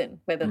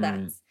season, whether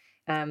that's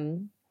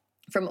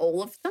from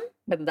all of them,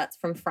 whether that's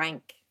from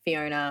Frank,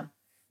 Fiona,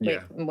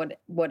 Yeah.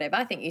 whatever.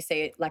 I think you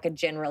see it like a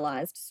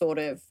generalized sort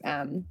of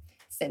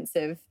sense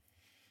of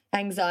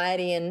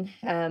anxiety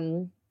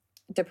and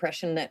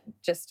depression that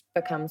just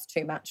becomes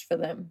too much for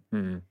them.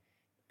 Mm.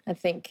 I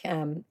think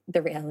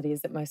the reality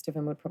is that most of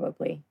them would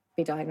probably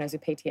be diagnosed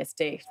with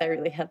PTSD if they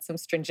really had some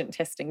stringent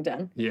testing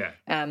done. Yeah.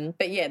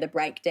 But yeah, the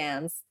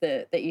breakdowns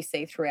that you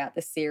see throughout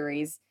the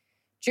series,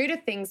 due to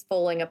things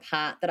falling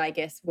apart that I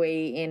guess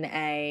we in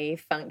a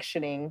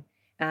functioning,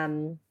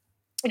 with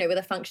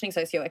a functioning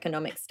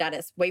socioeconomic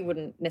status, we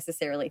wouldn't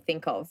necessarily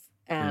think of,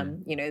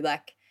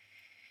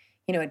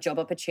 a job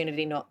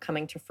opportunity not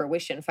coming to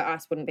fruition for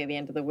us wouldn't be the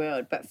end of the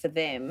world, but for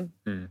them,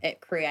 it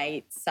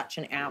creates such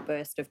an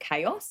outburst of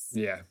chaos.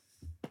 Yeah.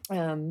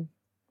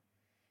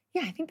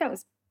 I think that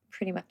was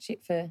pretty much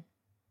it for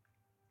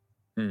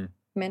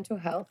mental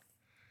health.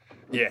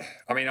 Yeah.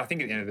 I mean, I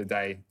think at the end of the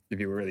day, if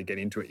you really get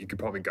into it, you could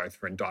probably go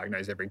through and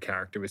diagnose every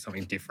character with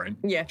something different.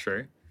 Yeah.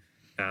 True.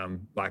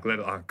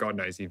 God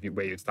knows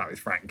where you'd start with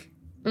Frank.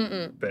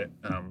 But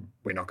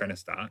we're not going to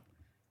start.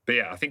 But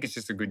yeah, I think it's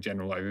just a good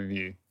general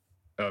overview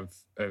of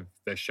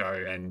the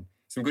show and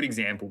some good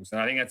examples.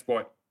 And I think that's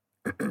what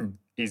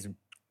is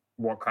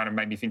what kind of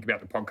made me think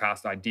about the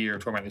podcast idea of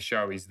talking about the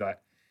show, is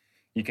that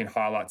you can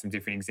highlight some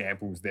different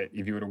examples that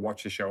if you were to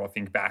watch the show or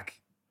think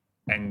back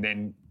and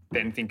then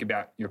think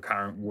about your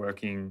current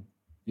working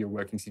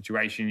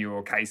situation,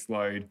 your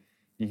caseload,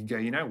 you can go,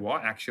 you know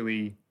what,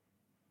 actually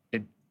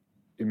it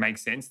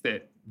makes sense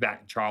that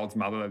child's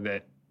mother,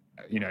 that,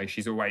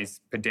 she's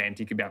always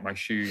pedantic about my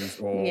shoes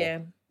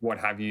or what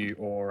have you,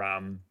 or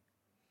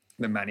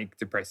the manic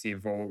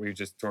depressive, or what we were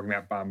just talking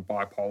about,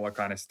 bipolar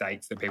kind of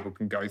states that people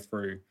can go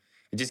through.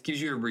 It just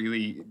gives you a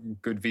really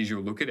good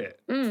visual look at it,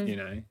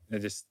 It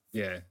just,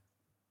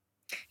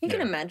 You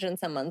can imagine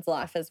someone's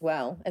life as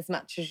well, as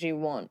much as you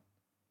want,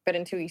 but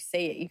until you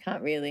see it, you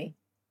can't really,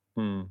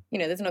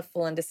 there's no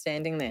full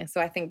understanding there.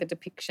 So I think the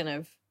depiction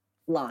of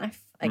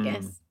life, I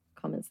guess,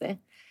 comments there,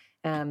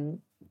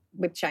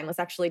 with Shameless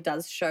actually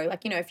does show,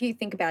 like, if you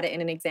think about it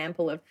in an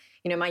example of,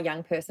 my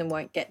young person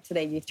won't get to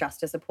their youth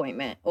justice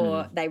appointment,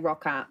 or they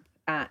rock up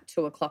at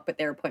 2:00, but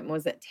their appointment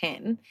was at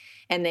 10.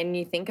 And then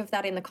you think of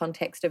that in the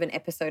context of an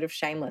episode of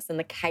Shameless and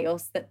the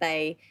chaos that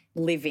they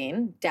live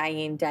in,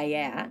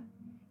 day out,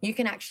 you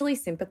can actually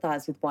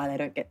sympathise with why they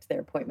don't get to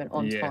their appointment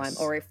on time,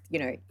 or if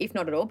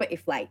not at all, but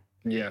if late.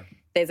 Yeah.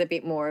 There's a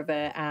bit more of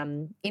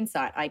a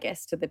insight, I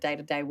guess, to the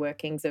day-to-day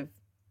workings of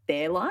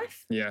their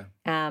life. Yeah.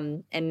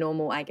 And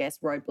normal, I guess,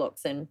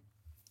 roadblocks and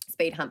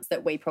speed humps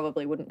that we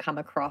probably wouldn't come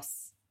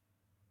across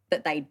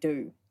that they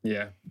do.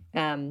 Yeah.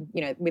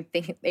 With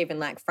even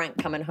like Frank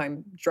coming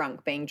home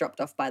drunk, being dropped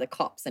off by the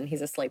cops and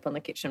he's asleep on the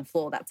kitchen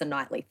floor, that's a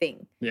nightly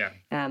thing. Yeah.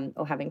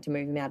 Or having to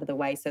move him out of the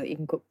way so that you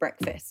can cook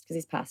breakfast because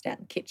he's passed out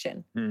in the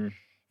kitchen.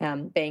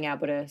 Being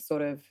able to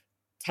sort of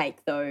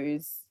take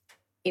those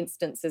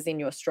instances in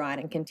your stride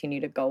and continue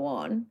to go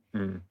on.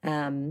 I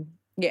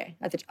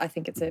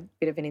think it's a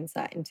bit of an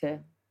insight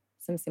into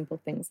some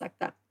simple things like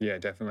that. Yeah,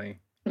 definitely.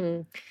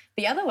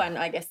 The other one,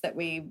 I guess, that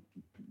we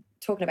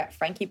talking about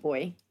Frankie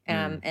Boy,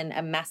 and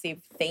a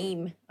massive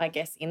theme, I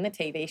guess, in the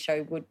TV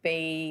show would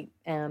be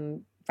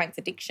Frank's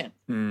addiction.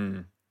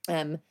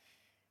 So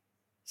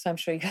I'm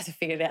sure you guys have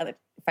figured out that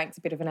Frank's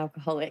a bit of an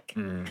alcoholic.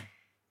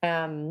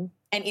 And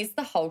is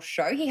the whole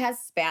show. He has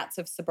spouts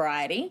of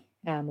sobriety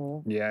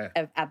or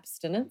of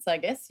abstinence, I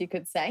guess you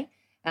could say.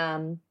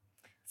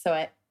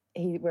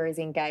 Where he's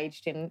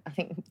engaged in, I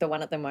think the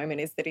one at the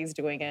moment is that he's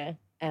doing a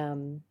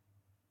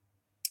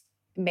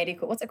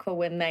medical, what's it called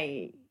when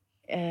they,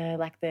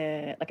 like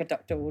a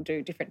doctor will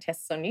do different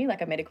tests on you,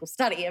 like a medical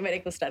study.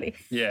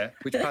 Yeah.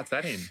 Which part's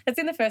that in? It's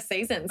in the first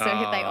season. So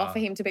they offer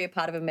him to be a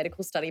part of a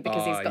medical study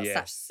because he's got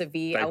such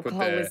severe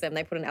alcoholism.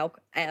 They put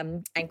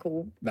an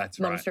ankle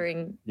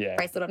monitoring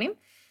bracelet on him.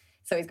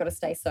 So he's got to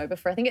stay sober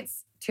for, I think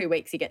it's 2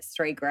 weeks, he gets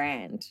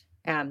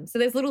 $3,000. So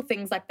there's little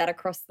things like that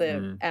across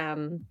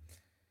the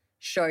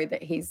show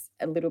that he's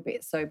a little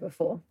bit sober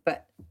for,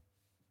 but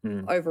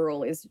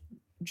overall is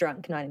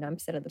drunk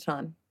 99% of the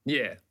time.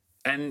 Yeah.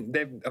 And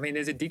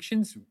there's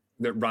addictions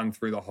that run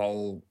through the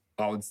whole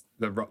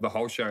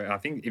show. And I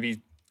think if you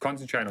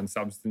concentrate on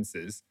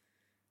substances,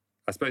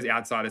 I suppose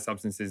outside of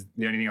substances,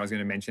 the only thing I was going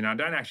to mention, I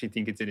don't actually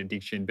think it's an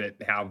addiction, but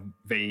how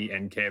V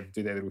and Kev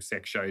do their little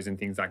sex shows and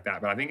things like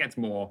that. But I think that's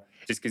more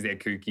just because they're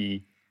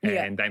kooky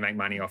and they make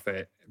money off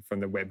it from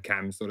the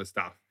webcam sort of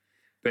stuff.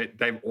 But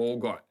they've all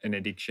got an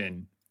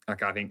addiction.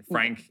 Like I think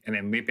Frank and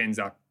then Lip ends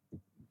up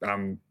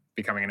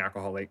becoming an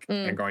alcoholic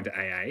and going to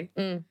AA.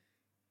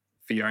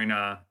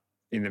 Fiona,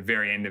 in the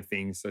very end of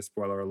things, so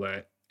spoiler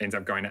alert, ends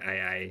up going to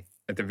AA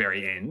at the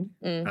very end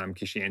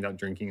because she ends up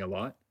drinking a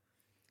lot.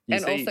 You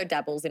and see- also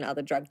dabbles in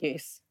other drug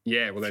use.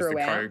 Yeah, well, there's the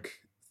throughout. coke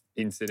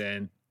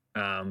incident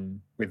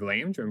with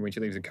Liam when she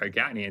leaves the coke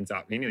out and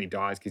he nearly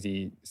dies because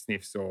he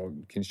sniffs or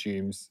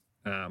consumes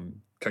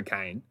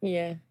cocaine.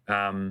 Yeah.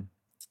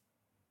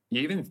 You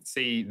even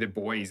see the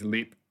boys,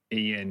 Lip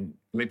and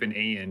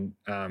Ian,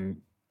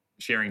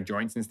 sharing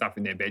joints and stuff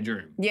in their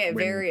bedroom. Yeah,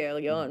 very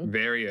early on.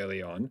 Very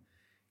early on.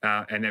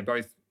 And they're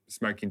both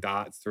smoking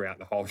darts throughout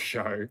the whole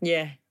show.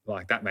 Yeah.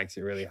 Like, that makes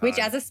it really hard. Which,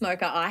 as a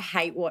smoker, I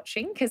hate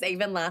watching, because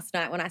even last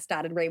night when I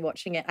started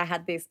rewatching it, I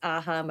had this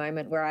aha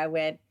moment where I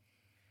went,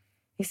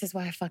 this is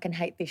why I fucking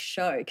hate this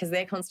show, because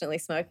they're constantly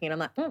smoking and I'm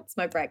like,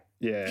 smoke break.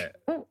 Yeah.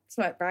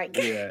 Smoke break.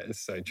 Yeah, it's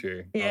so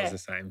true. I Yeah. was the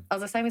same. I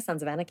was the same with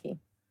Sons of Anarchy.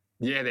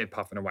 Yeah, they're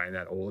puffing away in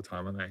that all the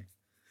time, aren't they?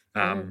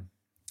 Mm.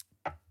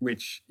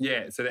 Which,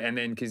 yeah. So, and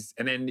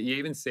then you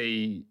even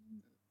see,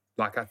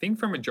 like, I think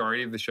for a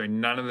majority of the show,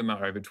 none of them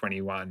are over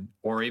 21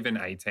 or even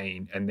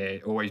 18, and they're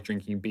always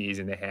drinking beers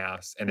in their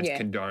house, and it's Yeah.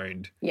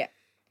 condoned. Yeah.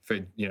 For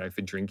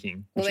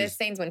drinking. Well, which there's is-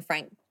 scenes when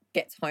Frank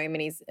gets home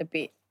and he's a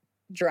bit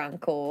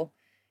drunk, or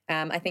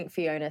I think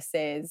Fiona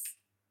says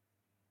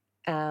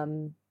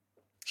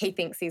he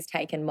thinks he's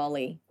taken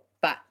Molly,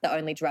 but the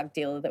only drug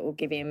dealer that will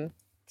give him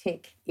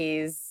tick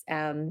is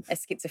a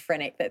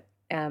schizophrenic that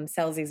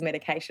sells his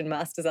medication,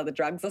 masters other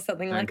drugs or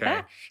something like Okay.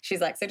 that. She's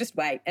like, so just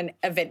wait. And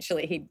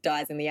eventually he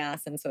dies in the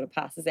ass and sort of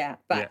passes out.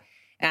 But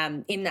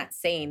in that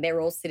scene, they're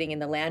all sitting in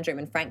the lounge room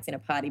and Frank's in a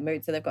party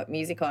mood. So they've got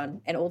music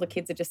on and all the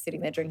kids are just sitting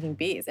there drinking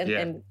beers.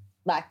 And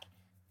like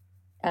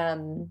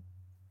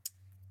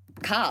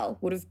Carl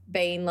would have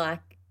been like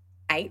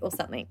 8 or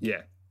something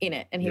Yeah. in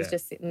it. And he's Yeah.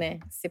 just sitting there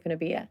sipping a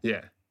beer.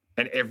 Yeah.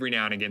 And every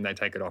now and again they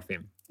take it off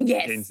him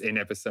Yes. in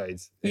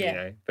episodes. Yeah. You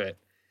know,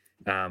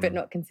 But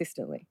not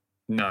consistently.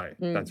 No,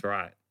 Mm. that's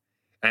right.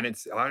 And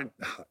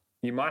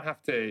you might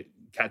have to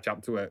catch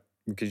up to it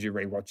because you're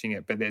rewatching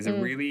it, but there's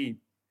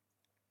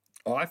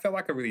I felt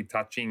like a really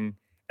touching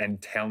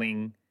and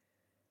telling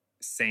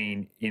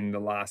scene in the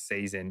last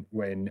season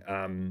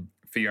when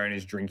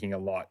Fiona's drinking a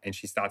lot and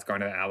she starts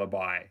going to the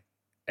Alibi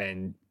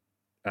and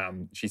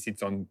she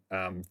sits on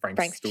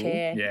Frank's stool.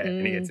 chair. Yeah,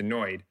 and he gets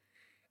annoyed.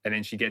 And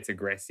then she gets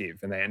aggressive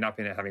and they end up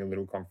having a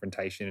little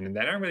confrontation and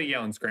they don't really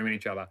yell and scream at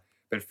each other,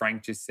 but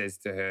Frank just says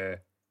to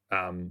her,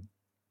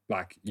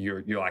 like,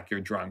 you're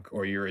drunk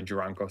or you're a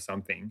drunk or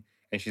something.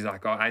 And she's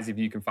like, oh, as if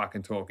you can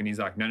fucking talk. And he's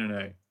like, no.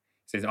 He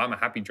says, I'm a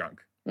happy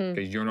drunk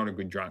because you're not a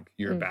good drunk.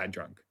 You're a bad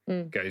drunk.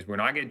 He goes, when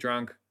I get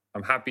drunk,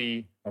 I'm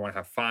happy. I want to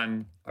have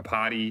fun. I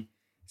party.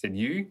 He said,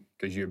 you,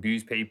 because you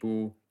abuse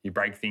people, you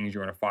break things, you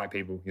want to fight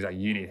people. He's like,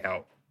 you need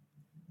help.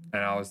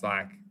 And I was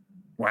like,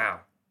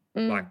 wow.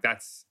 Like,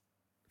 that's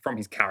from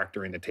his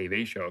character in the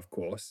TV show, of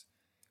course.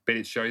 But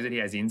it shows that he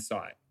has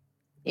insight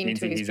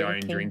into his own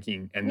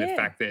drinking and the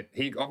fact that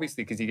he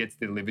obviously, because he gets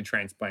the liver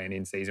transplant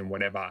in season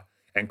whatever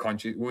and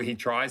he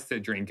tries to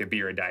drink a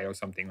beer a day or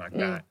something like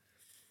that.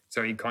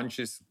 So he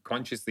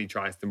consciously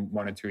tries to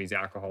monitor his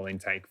alcohol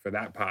intake for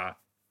that part.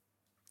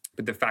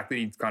 But the fact that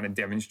he kind of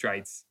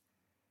demonstrates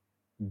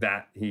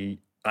that he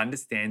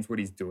understands what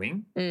he's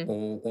doing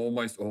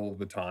almost all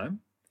the time.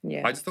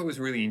 Yeah. I just thought it was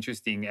really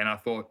interesting, and I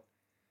thought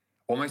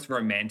almost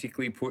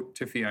romantically put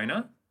to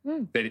Fiona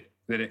that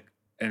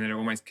it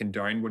almost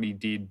condoned what he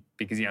did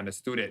because he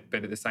understood it.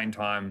 But at the same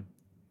time,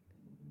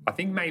 I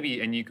think maybe,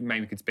 and you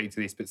maybe could speak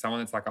to this, but someone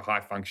that's like a high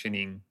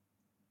functioning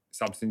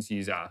substance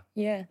user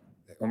Yeah.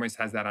 almost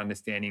has that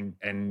understanding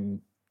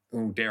and,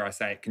 dare I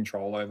say it,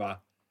 control over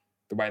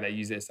the way they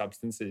use their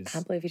substances. I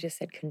can't believe you just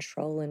said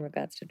control in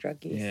regards to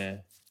drug use. Yeah.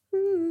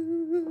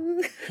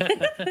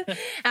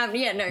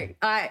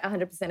 I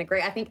 100%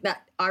 agree. I think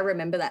that I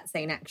remember that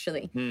scene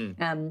actually.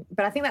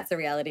 But I think that's the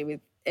reality with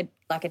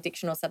like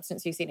addiction or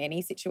substance use in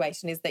any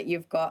situation is that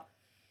you've got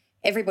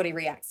everybody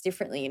reacts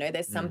differently. You know,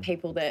 there's some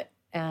people that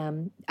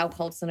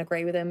alcohol doesn't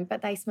agree with them,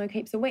 but they smoke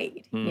heaps of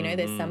weed. You know,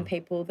 there's some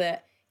people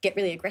that get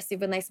really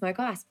aggressive when they smoke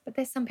ice, but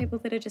there's some people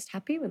that are just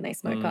happy when they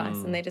smoke ice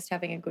and they're just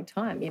having a good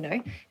time, you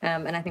know.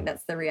 And I think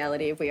that's the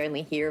reality of we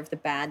only hear of the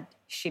bad,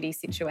 shitty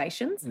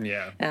situations.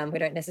 Yeah. We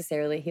don't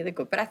necessarily hear the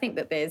good. But I think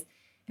that there's,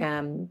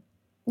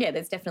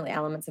 there's definitely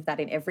elements of that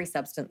in every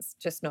substance,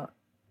 just not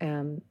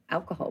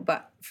alcohol.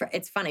 But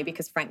it's funny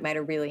because Frank made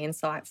a really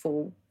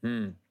insightful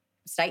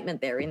statement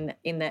there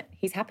in that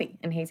he's happy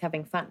and he's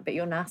having fun, but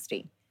you're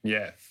nasty.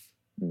 Yeah.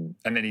 And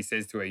then he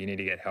says to her, you need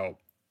to get help.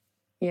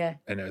 Yeah.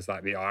 And it was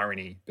like the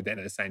irony, but then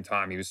at the same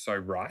time, he was so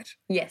right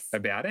Yes.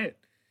 about it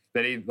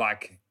that he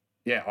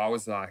I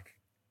was like,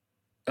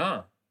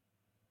 oh,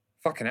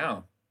 fucking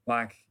hell.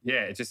 Like,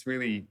 yeah, it was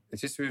really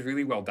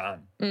well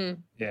done.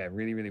 Yeah,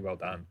 really, really well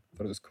done.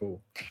 Thought it was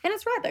cool. And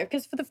it's right though,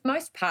 because for the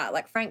most part,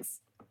 like Frank's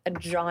a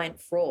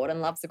giant fraud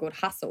and loves a good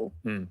hustle,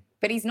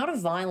 but he's not a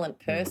violent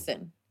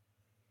person.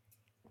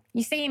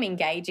 You see him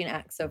engage in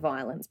acts of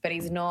violence, but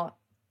he's not.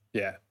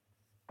 Yeah.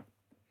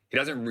 He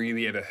doesn't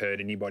really ever hurt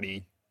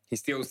anybody. He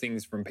steals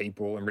things from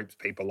people and rips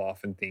people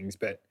off and things,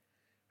 but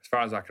as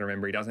far as I can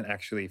remember, he doesn't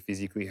actually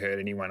physically hurt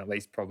anyone, at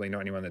least probably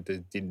not anyone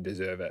that didn't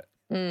deserve it.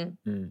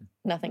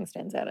 Nothing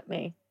stands out at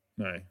me.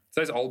 No. It's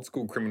those old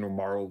school criminal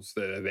morals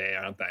that are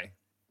there, aren't they?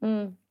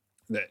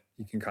 that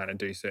you can kind of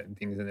do certain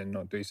things and then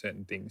not do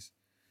certain things.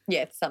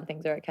 Yeah, some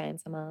things are okay and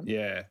some aren't.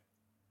 Yeah.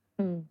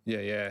 Mm.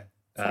 Yeah.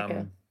 It's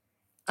like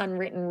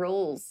unwritten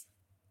rules.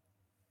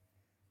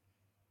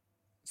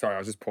 Sorry, I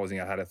was just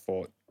pausing. I had a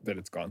thought that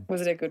it's gone.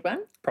 Was it a good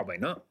one? Probably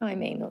not. I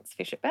mean, let's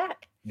fish it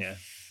back. Yeah.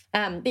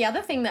 The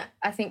other thing that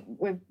I think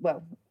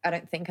I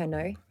don't think I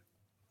know,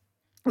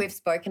 we've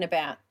spoken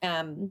about,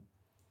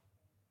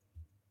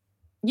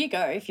 you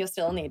go if you're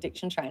still on the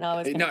addiction train.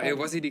 It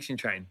was the addiction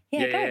train.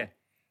 Yeah.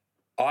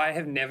 I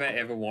have never,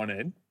 ever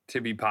wanted to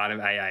be part of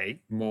AA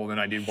more than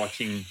I did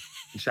watching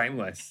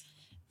Shameless.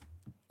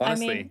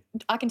 Honestly. I mean,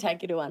 I can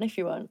take you to one if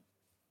you want.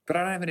 But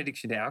I don't have an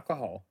addiction to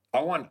alcohol.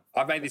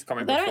 I've made this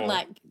comment They before. don't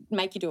like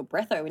make you do a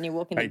breatho when you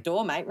walk in the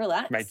door, mate.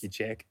 Relax. Make you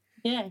check.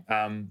 Yeah.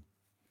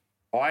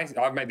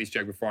 I've made this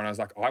joke before, and I was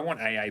like, I want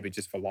AA, but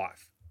just for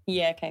life.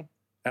 Yeah. Okay.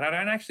 And I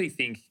don't actually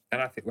think,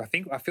 and I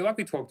feel like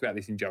we talked about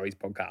this in Joey's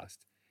podcast.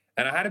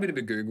 And I had a bit of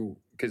a Google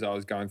because I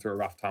was going through a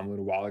rough time a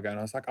little while ago, and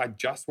I was like, I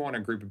just want a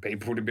group of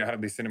people to be able to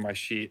listen to my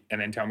shit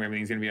and then tell me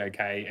everything's going to be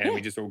okay, and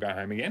we just all go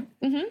home again.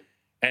 Mm-hmm.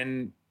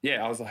 And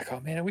yeah, I was like, oh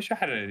man, I wish I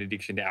had an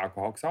addiction to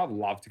alcohol because I'd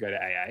love to go to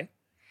AA.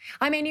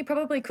 I mean, you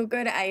probably could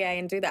go to AA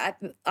and do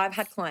that. I've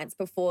had clients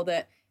before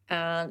that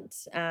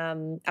aren't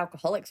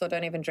alcoholics or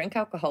don't even drink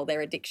alcohol.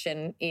 Their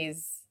addiction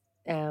is,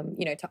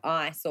 to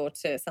ice or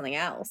to something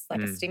else,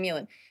 like a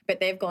stimulant. But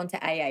they've gone to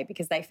AA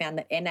because they found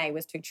that NA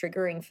was too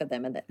triggering for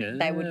them and that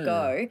they would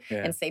go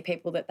and see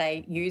people that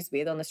they use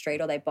with on the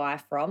street or they buy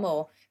from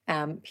or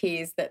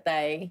peers that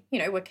they,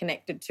 were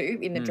connected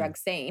to in the drug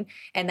scene.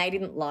 And they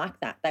didn't like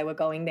that. They were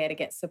going there to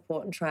get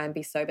support and try and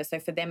be sober. So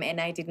for them,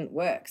 NA didn't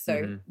work.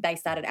 So they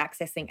started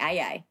accessing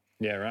AA.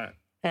 Yeah, right.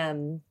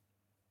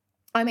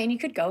 I mean, you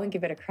could go and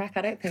give it a crack.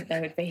 I don't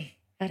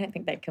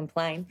think they'd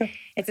complain.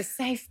 It's a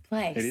safe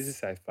place. It is a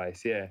safe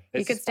place, yeah.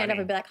 You could stand up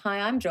and be like, hi,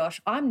 I'm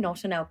Josh. I'm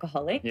not an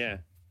alcoholic. Yeah.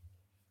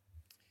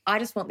 I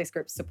just want this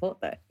group's support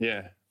though.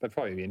 Yeah, they'd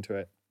probably be into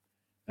it.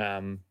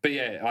 But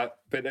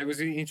it was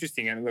really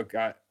interesting. And look,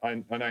 I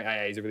know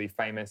AA is a really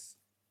famous,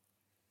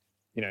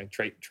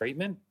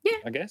 treatment,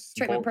 I guess.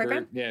 Treatment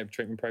program. Group. Yeah,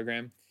 treatment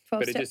program.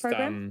 12-step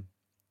program.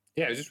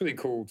 It was just really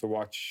cool to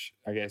watch,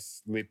 I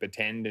guess, Lip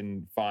attend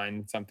and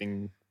find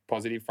something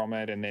positive from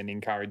it, and then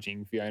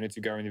encouraging Fiona to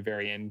go in the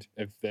very end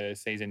of the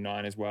season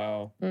 9 as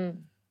well.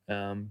 And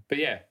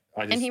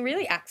he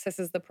really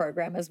accesses the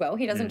program as well.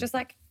 He doesn't just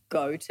like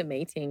go to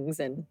meetings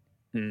and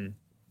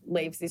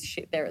leaves his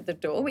shit there at the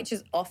door, which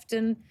is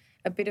often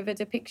a bit of a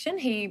depiction.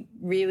 He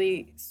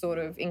really sort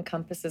of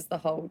encompasses the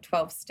whole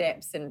 12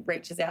 steps and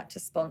reaches out to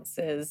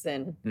sponsors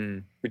and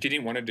which he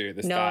didn't want to do at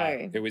the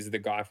start. It was the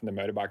guy from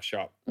the motorbike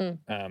shop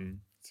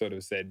sort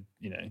of said,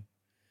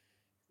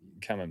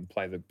 come and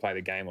play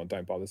the game or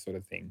don't bother sort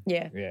of thing.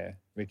 Yeah. Yeah.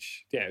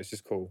 Which, it was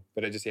just cool.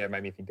 But it just,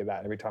 made me think of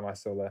that. Every time I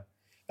saw the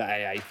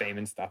AA theme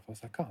and stuff, I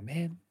was like, oh,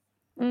 man.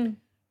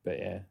 But,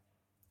 yeah.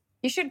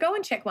 You should go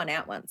and check one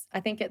out once.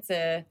 I think it's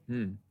a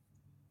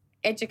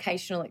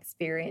educational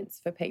experience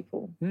for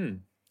people. I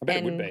bet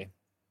it would be.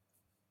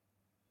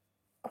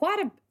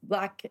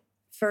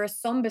 For a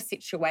somber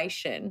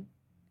situation,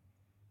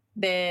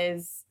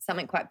 there's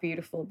something quite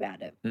beautiful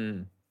about it.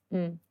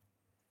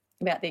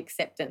 About the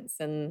acceptance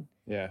and,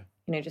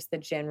 just the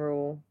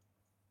general,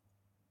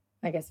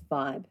 I guess,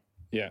 vibe.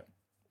 Yeah.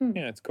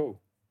 Yeah, it's cool.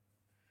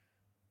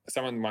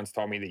 Someone once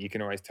told me that you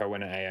can always tell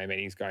when an AA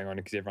meeting's going on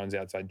because everyone's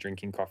outside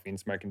drinking coffee and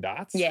smoking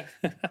darts. Yeah,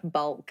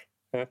 bulk.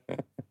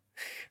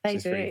 They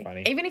do. Pretty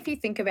funny. Even if you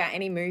think about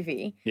any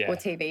movie or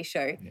TV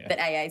show that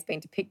AA has been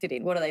depicted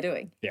in, what are they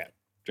doing? Yeah,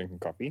 drinking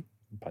coffee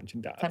and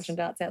punching darts. Punching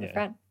darts out the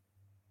front.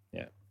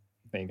 Yeah,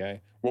 there you go.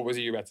 What was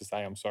you about to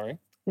say? I'm sorry.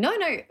 No,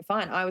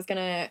 fine. I was going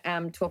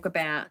to talk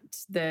about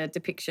the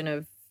depiction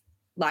of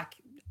like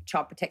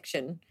child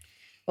protection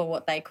or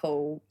what they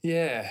call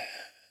DCFS.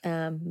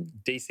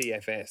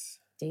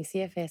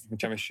 DCFS.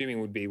 Which I'm assuming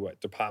would be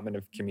what? Department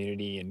of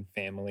Community and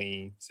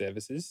Family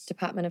Services?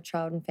 Department of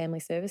Child and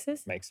Family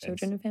Services. Makes sense.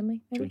 Children and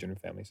Family. Maybe? Children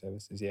and Family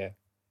Services, yeah.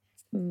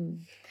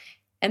 And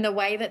the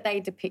way that they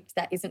depict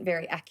that isn't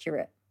very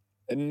accurate.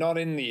 Not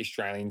in the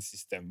Australian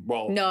system.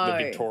 Well, no. The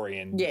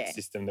Victorian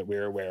system that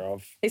we're aware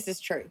of. This is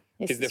true.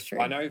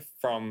 I know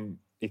from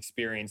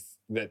experience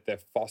that the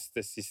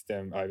foster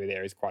system over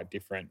there is quite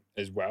different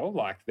as well.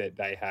 Like that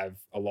they have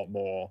a lot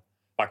more,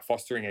 like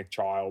fostering a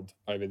child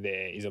over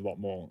there is a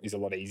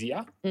lot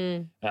easier.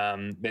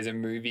 There's a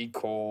movie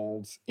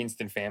called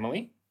Instant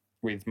Family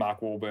with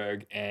Mark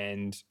Wahlberg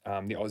and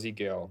the Aussie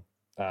girl,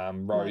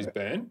 Rose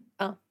Byrne.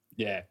 Oh.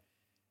 Yeah.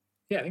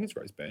 Yeah, I think it's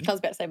Rose Byrne. I was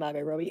about to say Margot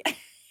Robbie.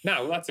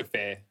 No, well, that's a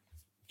fair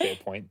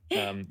point.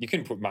 You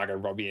couldn't put Margot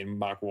Robbie and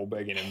Mark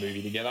Wahlberg in a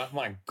movie together.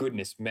 My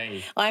goodness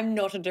me. I'm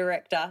not a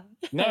director.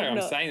 No, I'm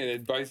saying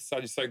that they're both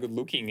so good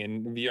looking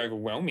and it'd be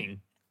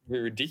overwhelming. It'd be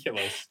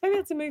ridiculous. Maybe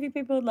it's a movie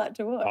people would like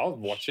to watch. I'll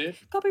watch it.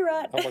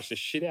 Copyright. I'll watch the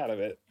shit out of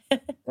it.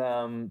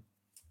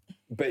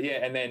 But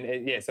yeah, and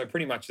then so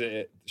pretty much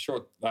the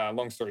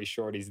long story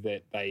short is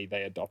that they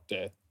adopt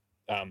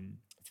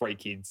 3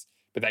 kids,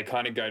 but they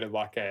kind of go to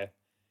like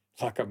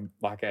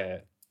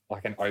a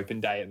like an open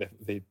day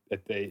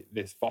at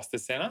this foster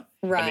center,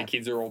 and Right. the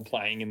kids are all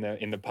playing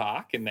in the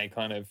park, and they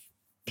kind of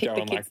Pick go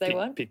the and kids they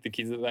want. pick the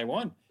kids that they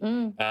want.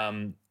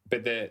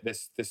 But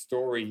the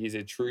story is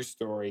a true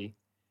story,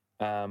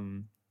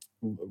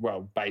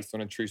 based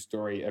on a true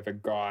story of a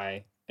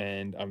guy,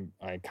 and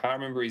I can't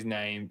remember his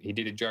name. He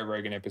did a Joe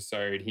Rogan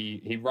episode.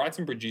 He writes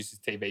and produces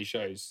TV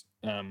shows.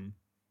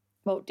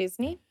 Walt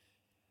Disney.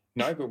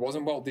 No, but it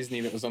wasn't Walt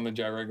Disney that was on the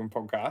Joe Rogan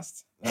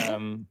podcast.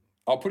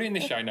 I'll put it in the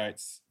show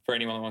notes for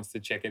anyone who wants to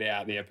check it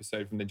out, the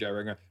episode from the Joe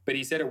Rogan. But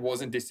he said it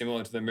wasn't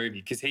dissimilar to the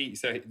movie because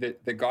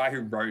the guy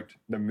who wrote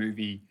the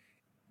movie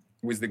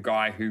was the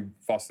guy who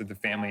fostered the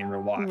family in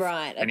real life.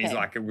 Right, And he's okay.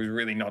 like, it was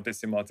really not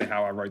dissimilar to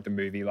how I wrote the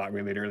movie. Like,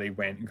 we literally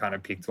went and kind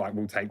of picked, like,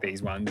 we'll take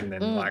these ones. And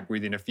then, like,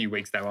 within a few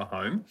weeks, they were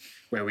home,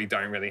 where we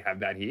don't really have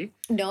that here.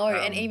 No,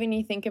 and even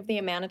you think of the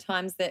amount of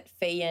times that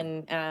V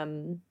and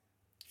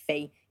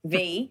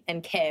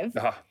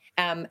Kev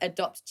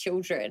adopt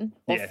children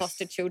or Yes.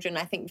 foster children.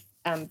 I think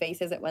V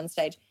says at one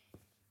stage,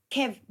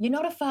 Kev, you're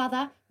not a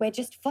father. We're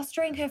just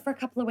fostering her for a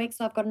couple of weeks,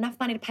 so I've got enough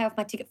money to pay off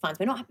my ticket fines.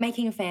 We're not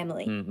making a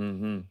family.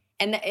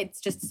 And it's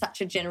just such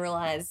a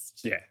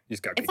generalised. Yeah, you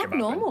just go It's pick like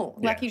them up. normal.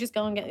 And, Like you just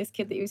go and get this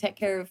kid that you take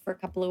care of for a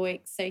couple of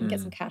weeks so you can get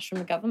some cash from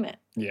the government.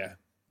 Yeah,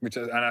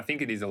 and I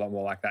think it is a lot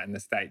more like that in the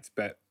States.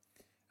 But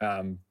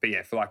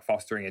yeah, for like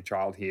fostering a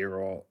child here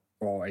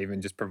or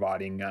even just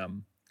providing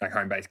like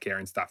home-based care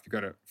and stuff, you've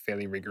got a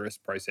fairly rigorous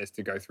process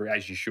to go through,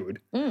 as you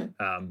should.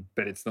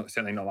 But it's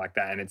certainly not like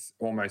that, and it's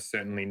almost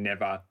certainly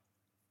never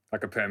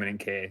like a permanent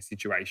care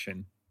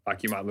situation.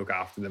 Like, you might look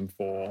after them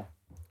for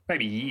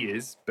maybe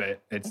years,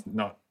 but it's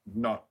not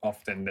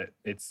often that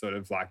it's sort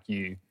of like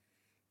you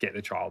get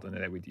the child and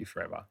they're with you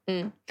forever.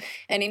 An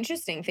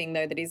interesting thing,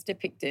 though, that is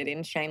depicted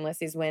in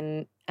Shameless is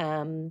when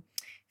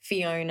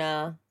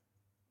Fiona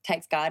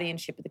takes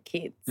guardianship of the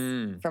kids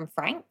from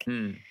Frank.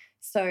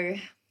 So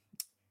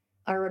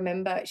I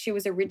remember she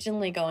was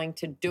originally going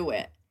to do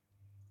it,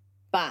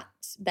 but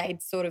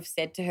they'd sort of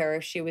said to her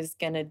if she was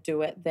going to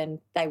do it, then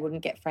they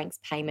wouldn't get Frank's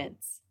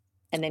payments.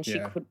 And then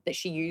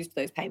she used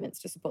those payments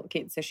to support the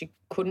kids, so she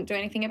couldn't do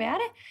anything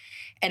about it.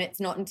 And it's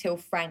not until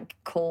Frank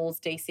calls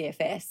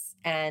DCFS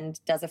and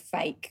does a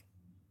fake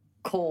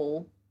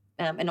call,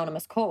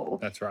 anonymous call.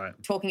 That's right.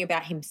 Talking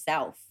about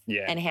himself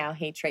Yeah. and how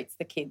he treats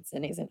the kids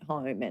and isn't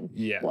home and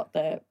Yeah. what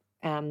the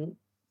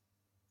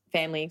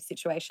family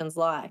situation's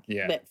like.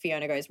 Yeah. That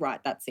Fiona goes, right,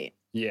 that's it.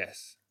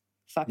 Yes.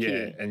 Fuck Yeah.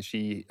 you. And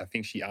I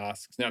think she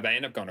asks, no, they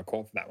end up going to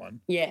court for that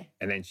one. Yeah.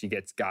 And then she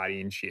gets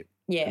guardianship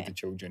Yeah. of the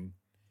children,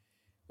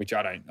 which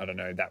I don't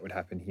know that would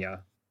happen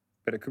here,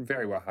 but it could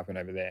very well happen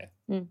over there.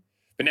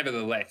 But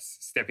nevertheless,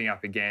 stepping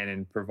up again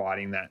and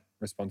providing that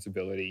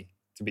responsibility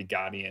to be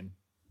guardian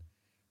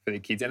for the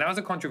kids. And that was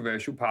a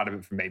controversial part of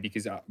it for me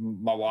because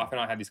my wife and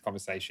I had this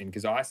conversation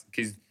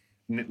because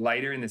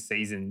later in the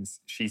seasons,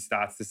 she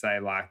starts to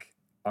say, like,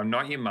 I'm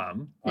not your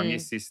mum, I'm your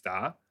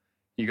sister.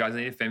 You guys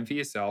need to fend for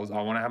yourselves. I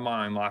want to have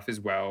my own life as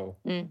well.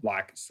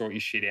 Like, sort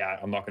your shit out.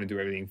 I'm not going to do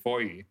everything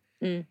for you.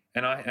 And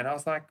I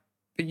was like,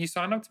 but you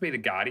signed up to be the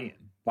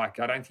guardian. Like,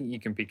 I don't think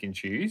you can pick and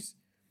choose.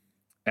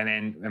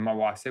 And my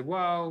wife said,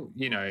 well,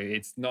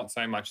 it's not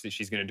so much that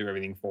she's going to do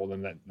everything for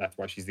them. That's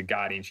why she's the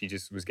guardian. She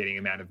just was getting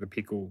them out of the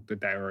pickle that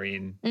they were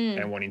in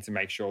and wanting to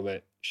make sure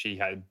that she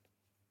had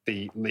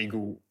the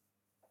legal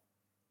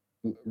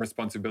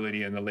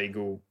responsibility and the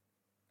legal,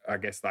 I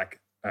guess, like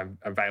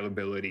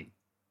availability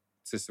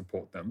to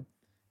support them.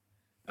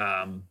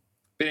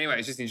 But anyway,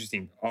 it's just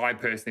interesting. I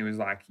personally was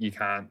like, you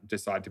can't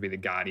decide to be the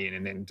guardian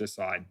and then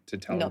decide to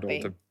tell them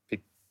all to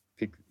pick,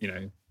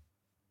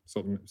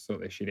 sort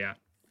their shit out.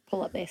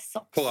 Pull up their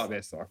socks. Pull up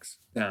their socks.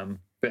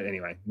 But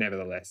anyway,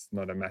 nevertheless,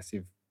 not a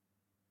massive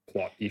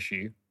plot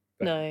issue.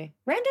 But No.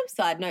 Random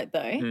side note,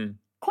 though.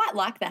 Quite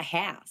like the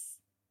house.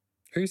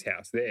 Whose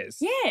house? Theirs.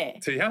 Yeah.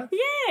 To you?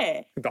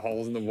 Yeah. With the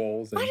holes in the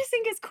walls. And, I just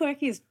think it's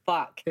quirky as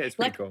fuck. Yeah, it's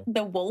pretty like cool.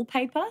 the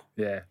wallpaper.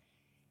 Yeah.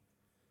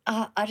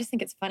 I just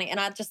think it's funny. And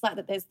I just like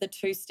that there's the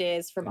two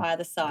stairs from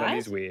either side That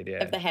is weird,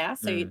 yeah. of the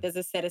house. So there's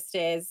a set of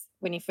stairs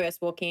when you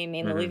first walk in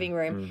the living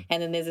room,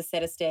 and then there's a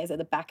set of stairs at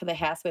the back of the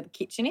house where the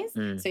kitchen is.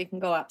 So you can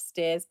go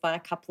upstairs by a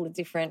couple of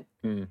different.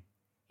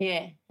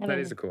 Yeah. That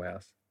is a cool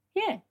house.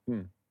 Yeah.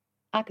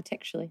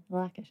 Architecturally, I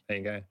like it. There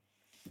you go.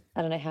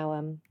 I don't know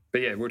how.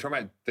 But yeah, we're talking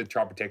about the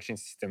child protection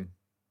system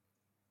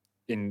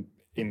in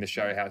the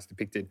show, how it's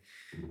depicted.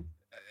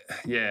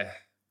 Yeah.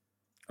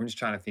 I'm just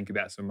trying to think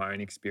about some of my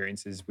own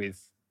experiences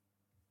with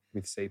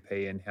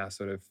CP and how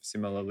sort of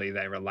similarly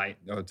they relate,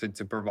 or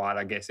to provide,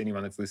 I guess,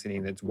 anyone that's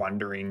listening that's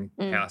wondering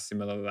how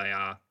similar they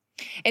are.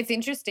 It's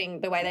interesting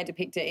the way they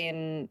depict it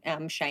in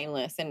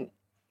Shameless, and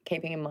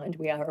keeping in mind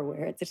we are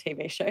aware it's a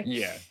TV show.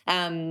 Yeah.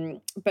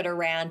 But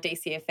around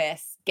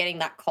DCFS, getting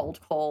that cold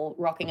call,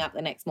 rocking up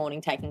the next morning,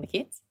 taking the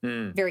kids,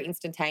 very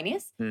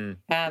instantaneous.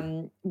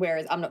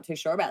 Whereas I'm not too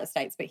sure about the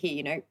States, but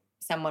here,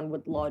 someone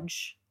would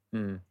lodge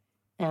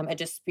a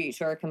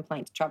dispute or a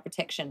complaint to child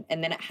protection,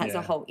 and then it has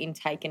a whole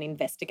intake and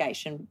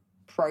investigation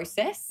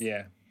process.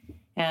 Yeah.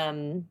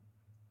 You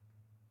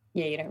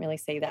don't really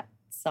see that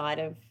side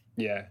of.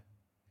 Yeah.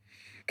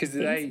 Because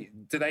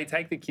do they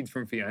take the kids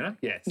from Fiona?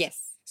 Yes.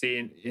 Yes.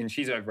 See, and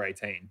she's over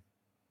 18.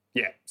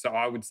 Yeah. So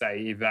I would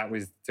say if that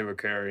was to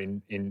occur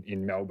in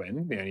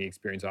Melbourne, the only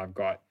experience I've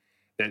got,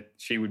 that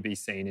she would be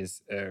seen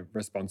as a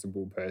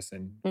responsible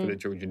person for the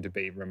children to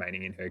be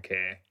remaining in her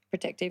care.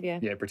 Protective, yeah.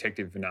 Yeah,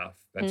 protective enough.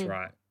 That's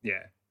right.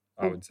 Yeah,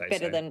 I would say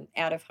better so. than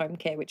out-of-home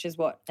care, which is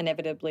what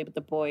inevitably the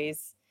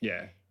boys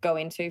go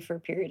into for a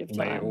period of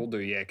time. They all do,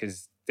 yeah,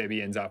 because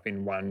Debbie ends up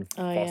in one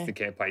foster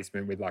care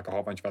placement with like a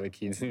whole bunch of other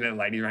kids, and the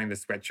lady running the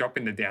sweatshop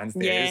in the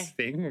downstairs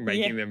thing,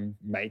 making them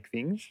make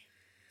things.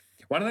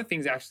 One of the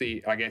things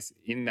actually, I guess,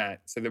 in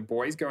that, so the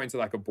boys go into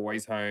like a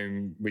boys'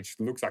 home, which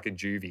looks like a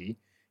juvie,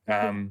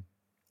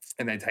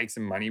 and they take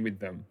some money with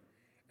them,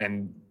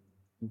 and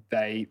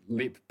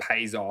Lip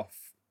pays off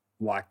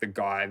like the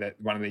guy that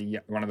one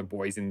of the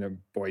boys in the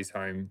boys'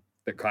 home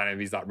that kind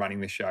of is like running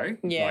the show,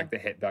 like the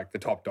head, like the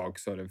top dog,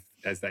 sort of,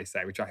 as they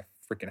say, which I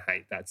freaking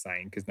hate that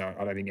saying because I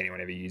don't think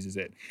anyone ever uses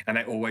it, and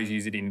they always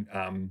use it in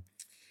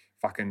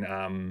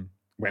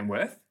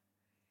Wentworth.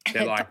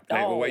 They're like they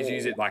always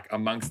use it like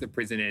amongst the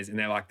prisoners, and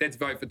they're like, let's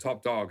vote for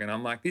top dog, and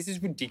I'm like, this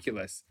is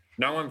ridiculous.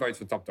 No one votes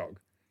for top dog.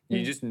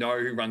 You just know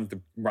who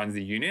runs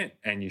the unit,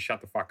 and you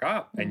shut the fuck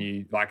up, and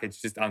you like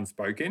it's just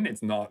unspoken.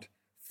 It's not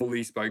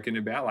fully spoken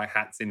about, like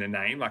hats in the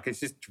name. Like it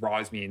just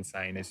drives me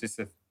insane. It's just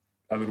a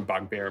little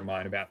bugbear of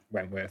mine about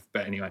Wentworth.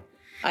 But anyway,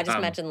 I just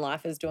imagine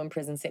lifers doing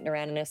prison, sitting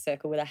around in a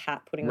circle with a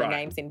hat, putting their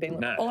names in, being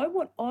like, I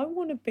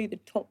want to be the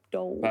top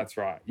dog. That's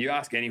right. You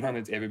ask anyone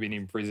that's ever been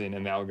in prison,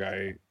 and they'll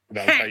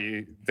tell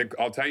you.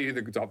 I'll tell you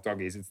who the top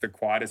dog is. It's the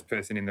quietest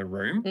person in the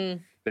room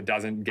that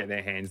doesn't get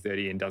their hands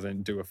dirty and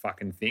doesn't do a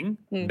fucking thing.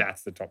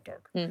 That's the top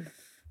dog.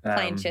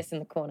 Playing chess in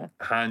the corner.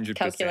 100%.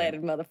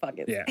 Calculated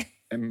motherfuckers. Yeah.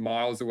 And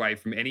miles away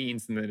from any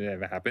incident that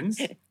ever happens,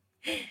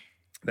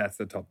 that's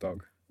the top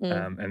dog.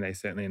 And they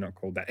certainly are not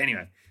called that.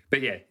 Anyway,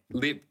 but yeah,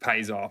 Lip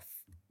pays off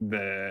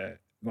the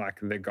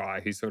guy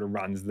who sort of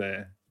runs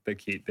the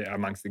kid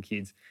amongst the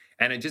kids.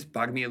 And it just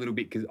bugged me a little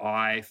bit because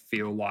I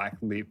feel like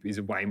Lip is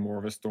way more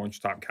of a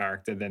staunch type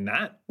character than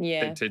that.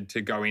 Yeah.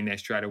 To go in there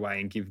straight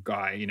away and give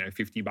Guy,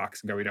 $50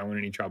 and go, we don't want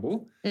any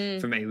trouble.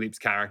 For me, Lip's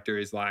character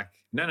is like,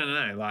 no.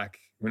 Like,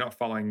 we're not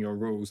following your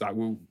rules. Like,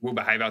 we'll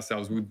behave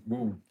ourselves.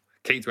 We'll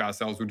keep to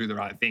ourselves. We'll do the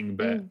right thing.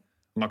 But I'm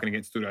not going to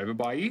get stood over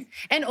by you.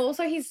 And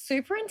also he's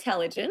super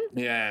intelligent.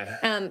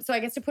 Yeah. So I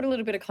guess to put a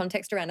little bit of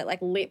context around it,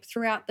 like Lip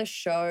throughout the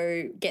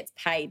show gets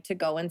paid to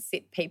go and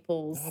sit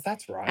people's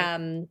that's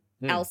right.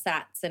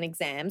 LSATs and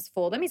exams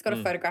for them. He's got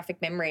a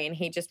photographic memory and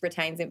he just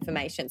retains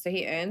information. So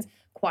he earns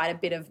quite a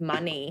bit of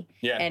money.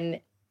 Yeah.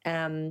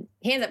 And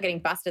he ends up getting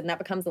busted, and that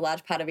becomes a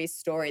large part of his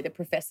story, the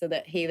professor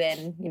that he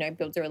then,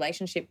 builds a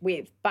relationship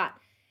with. But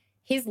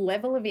his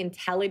level of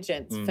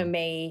intelligence for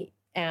me,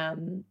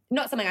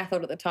 not something I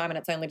thought at the time, and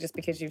it's only just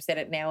because you've said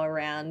it now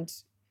around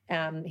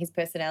his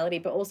personality,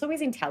 but also his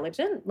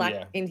intelligence,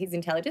 in his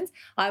intelligence.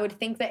 I would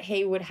think that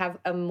he would have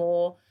a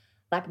more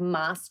like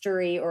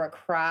mastery or a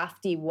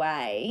crafty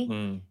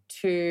way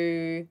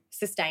to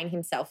sustain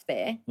himself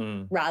there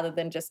rather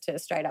than just to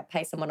straight up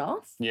pay someone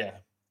off. Yeah.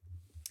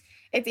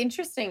 It's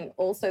interesting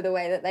also the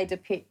way that they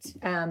depict,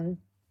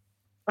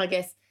 I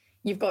guess,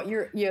 you've got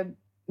your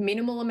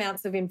minimal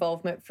amounts of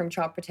involvement from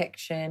Child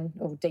Protection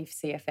or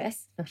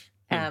DCFS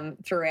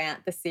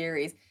throughout the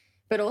series,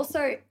 but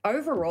also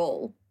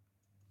overall,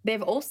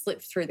 they've all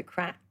slipped through the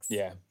cracks.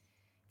 Yeah.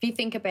 If you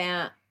think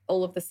about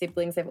all of the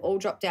siblings, they've all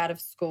dropped out of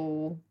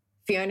school.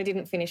 Fiona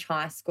didn't finish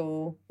high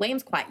school.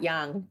 Liam's quite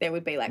young. There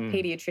would be like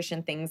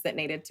paediatrician things that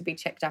needed to be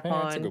checked up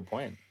on. That's a good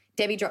point.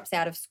 Debbie drops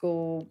out of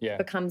school,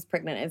 becomes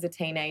pregnant as a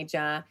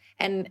teenager,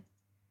 and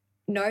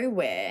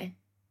nowhere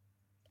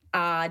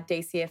are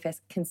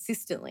DCFS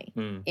consistently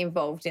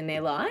involved in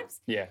their lives.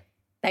 Yeah.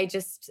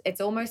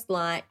 It's almost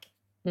like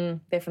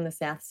they're from the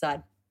South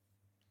Side.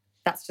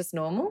 That's just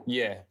normal.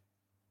 Yeah.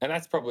 And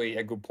that's probably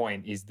a good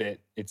point, is that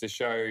it's a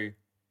show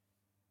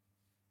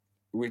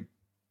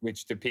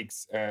which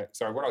depicts,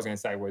 sorry, what I was going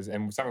to say was,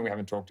 and something we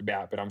haven't talked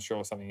about, but I'm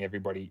sure something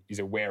everybody is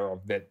aware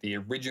of, that the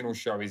original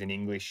show is an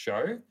English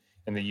show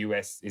and the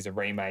US is a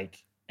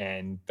remake,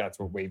 and that's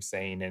what we've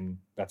seen and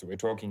that's what we're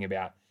talking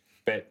about.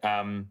 But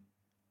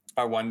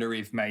I wonder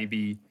if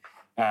maybe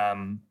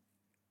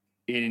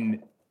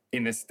in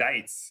the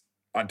States,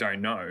 I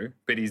don't know,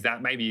 but is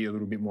that maybe a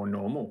little bit more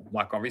normal?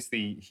 Like,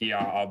 obviously here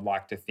I'd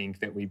like to think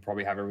that we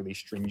probably have a really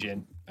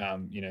stringent,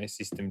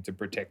 system to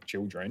protect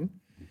children.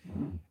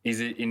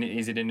 Is it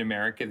in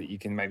America that you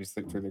can maybe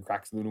slip through the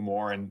cracks a little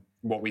more, and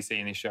what we see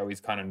in this show is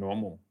kind of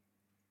normal?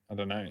 I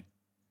don't know.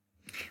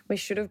 We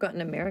should have got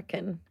an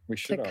American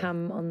to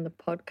come on the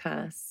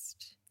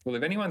podcast. Well,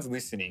 if anyone's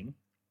listening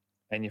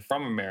and you're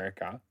from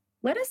America,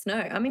 let us know.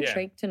 I'm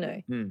intrigued to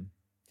know.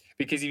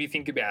 Because if you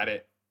think about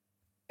it,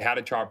 how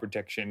do child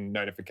protection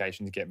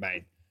notifications get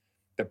made?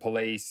 The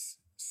police,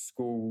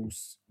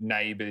 schools,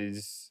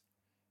 neighbours,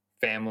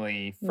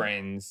 family,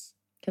 friends.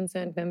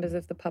 Concerned members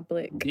of the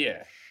public.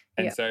 Yeah.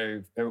 And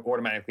so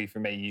automatically for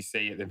me, you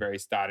see at the very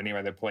start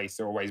anyway, the police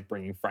are always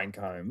bringing Frank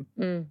home,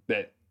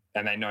 that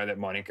and they know that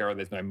Monica or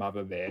there's no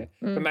mother there.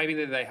 But maybe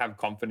that they have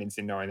confidence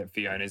in knowing that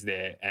Fiona's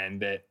there,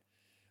 and that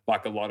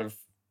like a lot of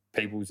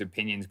people's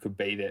opinions could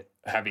be that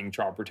having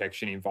child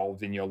protection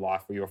involved in your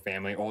life or your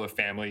family or the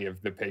family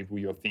of the people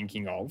you're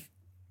thinking of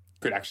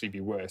could actually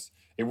be worse.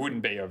 It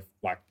wouldn't be of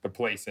like the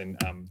police and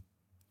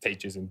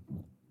teachers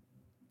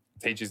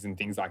and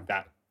things like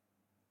that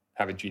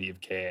have a duty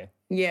of care.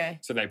 Yeah.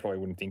 So they probably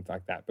wouldn't think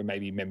like that, but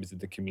maybe members of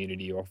the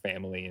community or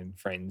family and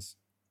friends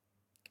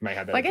may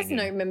have that I guess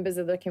opinion. no members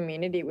of the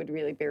community would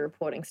really be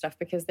reporting stuff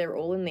because they're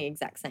all in the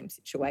exact same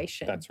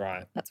situation. That's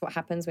right. That's what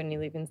happens when you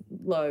live in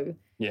low,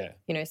 Yeah.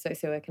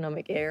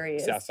 socioeconomic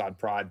areas. Southside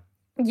pride.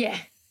 Yeah.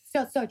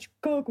 Southside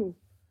Chicago.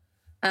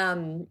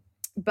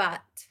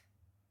 But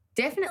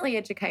definitely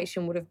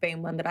education would have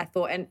been one that I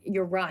thought, and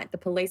you're right, the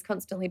police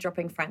constantly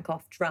dropping Frank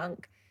off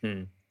drunk.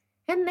 And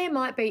there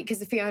might be,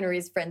 because Fiona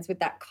is friends with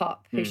that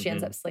cop who she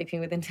ends up sleeping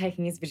with and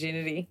taking his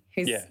virginity,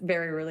 who's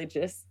very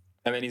religious.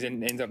 And then he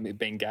ends up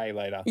being gay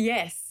later.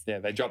 Yes. Yeah,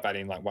 they drop that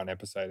in like one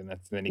episode and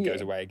then he goes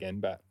away again.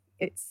 But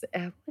it's,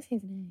 what's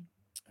his name?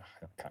 I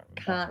can't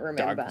remember. Can't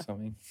remember. Doug or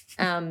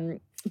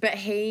something. But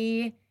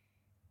he,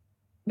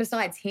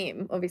 besides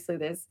him, obviously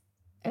there's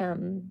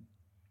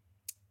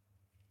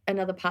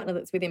another partner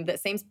that's with him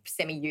that seems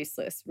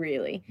semi-useless,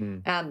 really.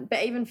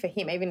 But even for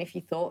him, even if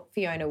you thought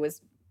Fiona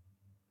was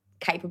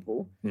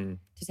capable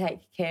to take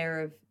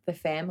care of the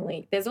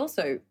family, there's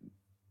also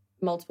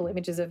multiple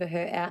images of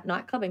her out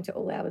nightclubbing to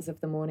all hours of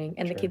the morning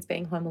and the kids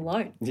being home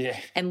alone. Yeah.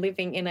 And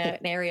living in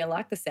an area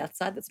like the South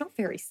Side that's not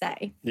very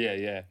safe.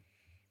 Yeah.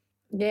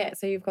 Yeah,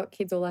 so you've got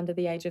kids all under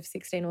the age of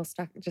 16 all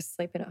stuck just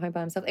sleeping at home by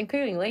himself,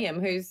 including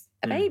Liam, who's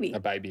a baby. A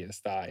baby at the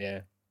start,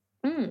 yeah.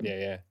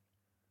 Yeah.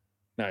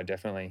 No,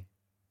 definitely.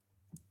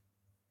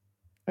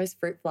 Those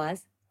fruit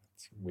flies.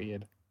 It's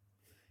weird.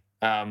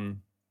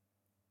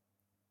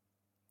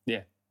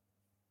 Yeah.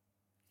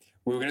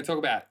 We were going to talk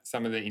about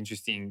some of the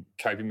interesting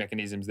coping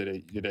mechanisms that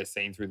are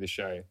seen through the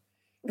show.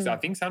 Because I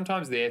think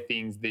sometimes they're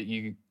things that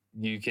you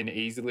can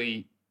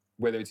easily,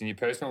 whether it's in your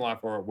personal life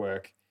or at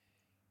work,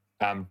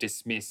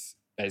 dismiss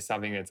as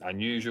something that's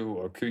unusual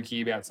or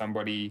kooky about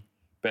somebody.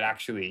 But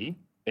actually,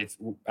 it's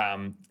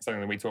something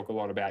that we talk a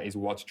lot about is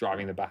what's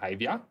driving the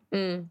behaviour.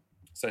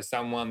 So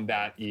someone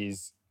that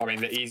is,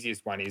 the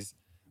easiest one is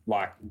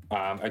like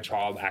a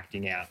child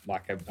acting out,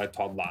 like a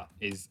toddler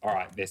is, all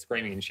right, they're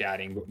screaming and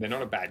shouting, but they're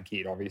not a bad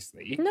kid,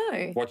 obviously.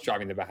 No. What's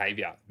driving the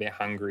behaviour? They're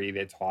hungry,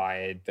 they're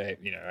tired,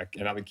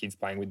 another kid's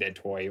playing with their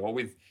toy, or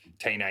with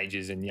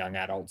teenagers and young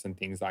adults and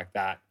things like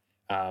that.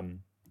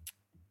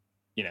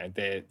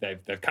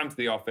 They've come to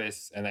the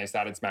office and they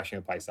started smashing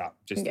the place up,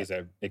 just as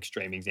an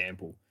extreme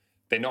example.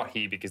 They're not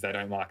here because they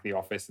don't like the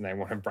office and they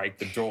want to break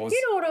the doors.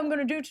 You know what I'm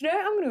going to do today?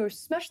 I'm going to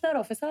smash that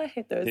office. I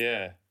hate those.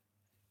 Yeah.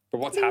 But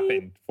what's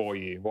happened for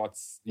you?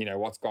 What's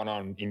gone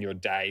on in your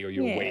day or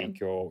your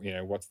week, or,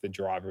 what's the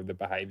driver of the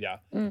behaviour?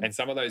 And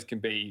some of those can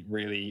be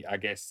really, I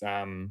guess,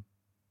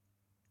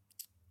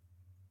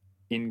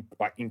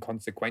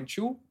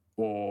 inconsequential,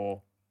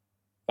 or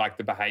like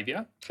the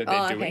behaviour that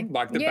they're doing. Okay.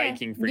 Like the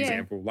baking, for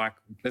example. Like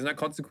there's no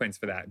consequence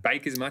for that.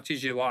 Bake as much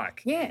as you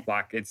like. Yeah.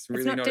 Like it's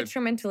really not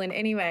detrimental in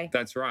any way.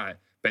 That's right.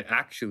 But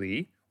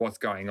actually what's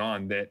going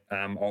on, that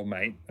old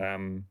mate,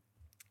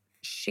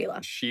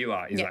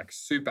 Sheila is like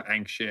super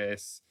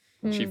anxious.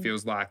 She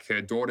feels like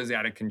her daughter's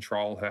out of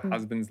control. Her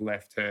husband's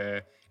left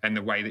her. And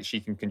the way that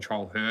she can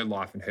control her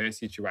life and her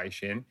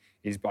situation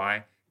is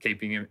by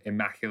keeping an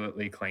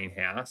immaculately clean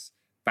house,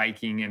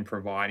 baking and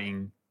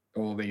providing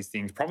all these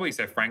things, probably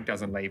so Frank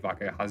doesn't leave like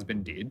her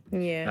husband did.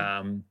 Yeah.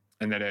 And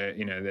that,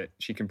 that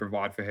she can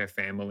provide for her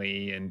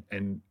family,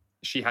 and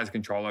she has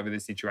control over the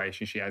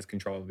situation. She has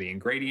control of the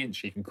ingredients.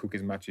 She can cook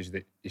as much as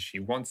she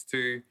wants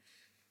to.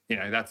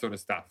 That sort of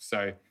stuff.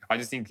 So I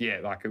just think,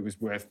 like it was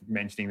worth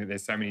mentioning that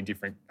there's so many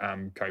different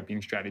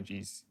coping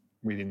strategies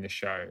within the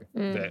show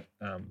that...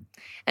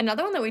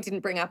 Another one that we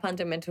didn't bring up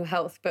under mental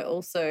health, but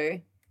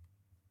also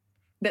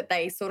that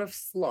they sort of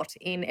slot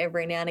in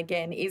every now and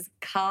again, is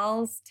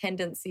Carl's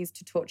tendencies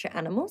to torture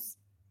animals.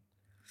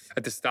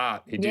 At the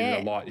start, he did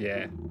it a lot.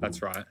 Yeah,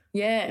 that's right.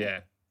 Yeah. Yeah.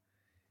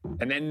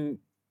 But then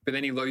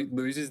he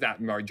loses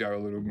that mojo a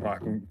little,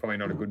 probably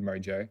not a good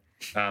mojo,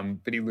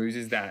 but he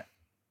loses that,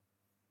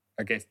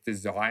 I guess,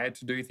 desire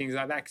to do things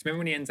like that. Because remember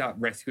when he ends up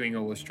rescuing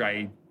all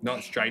the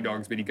not stray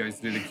dogs, but he goes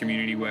to do the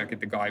community work at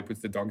the guy who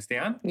puts the dogs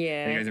down?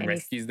 Yeah. And he goes and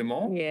rescues them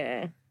all?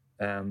 Yeah.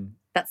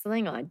 That's the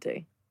thing I'd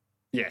do.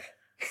 Yeah.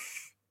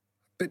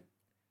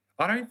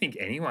 But I don't think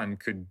anyone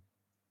could.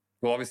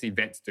 Well, obviously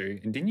vets do.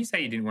 And didn't you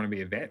say you didn't want to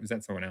be a vet? Was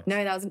that someone else?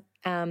 No, that was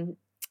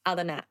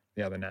other Nat.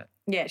 The other Nat.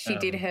 Yeah, she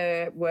did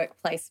her work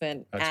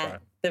placement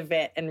at the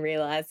vet and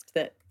realised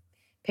that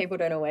people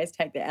don't always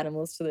take their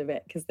animals to the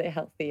vet because they're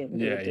healthy and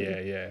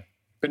yeah.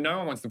 But no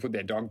one wants to put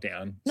their dog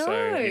down. No. So,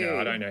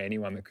 I don't know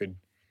anyone that could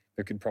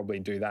probably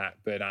do that.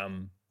 But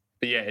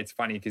yeah, it's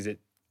funny because it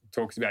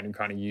talks about him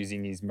kind of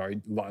using his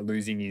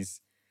losing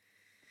his,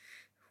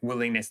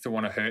 willingness to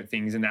want to hurt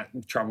things, and that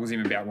troubles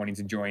him about wanting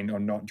to join or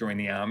not join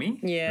the army.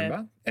 Yeah.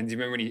 Remember? And do you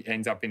remember when he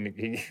ends up in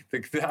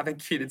the other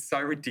kid? It's so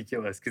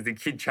ridiculous because the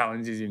kid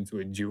challenges him to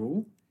a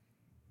duel.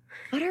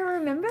 I don't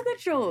remember the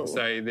duel.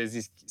 So there's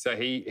this. So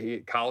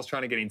Carl's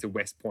trying to get into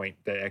West Point,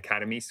 the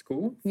academy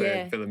school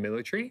for the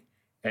military,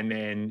 and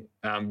then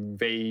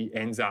V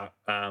ends up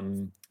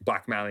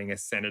blackmailing a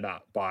senator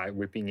by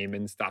whipping him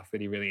and stuff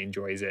that he really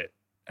enjoys it.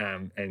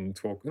 And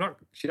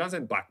she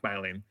doesn't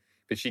blackmail him,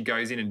 but she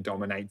goes in and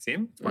dominates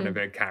him. It's one of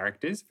her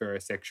characters for her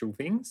sexual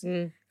things.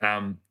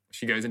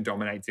 She goes and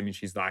dominates him, and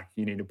she's like,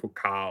 "You need to put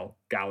Carl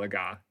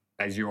Gallagher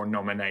as your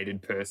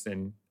nominated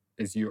person."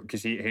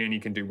 Because he only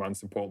can do one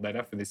support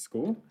letter for this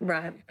school.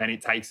 Right. And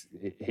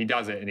he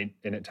does it,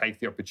 and it takes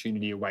the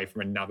opportunity away from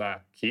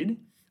another kid.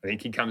 I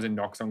think he comes and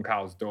knocks on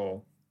Carl's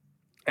door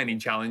and he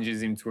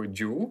challenges him to a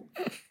duel.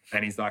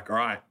 And he's like, all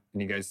right.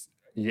 And he goes,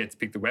 you get to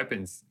pick the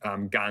weapons,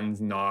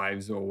 guns,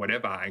 knives, or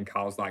whatever. And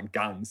Carl's like,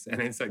 guns. And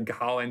then so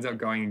Carl ends up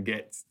going and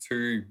gets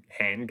 2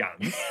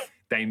 handguns.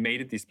 They meet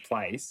at this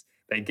place.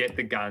 They get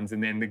the guns,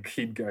 and then the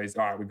kid goes,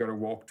 all right, we've got to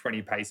walk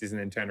 20 paces and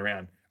then turn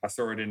around. I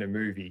saw it in a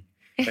movie.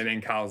 And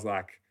then Carl's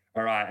like,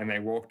 all right. And they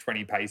walk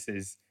 20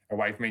 paces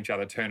away from each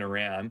other, turn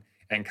around,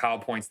 and Carl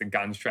points the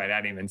gun straight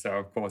at him. And so,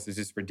 of course, it's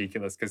just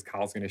ridiculous because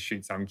Carl's going to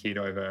shoot some kid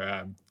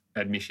over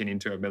admission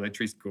into a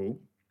military school.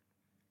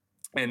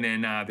 And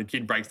then the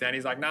kid breaks down.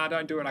 He's like, no,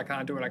 don't do it. I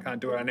can't do it. I can't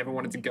do it. I never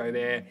wanted to go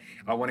there.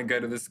 I want to go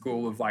to the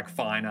school of like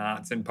fine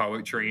arts and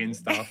poetry and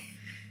stuff.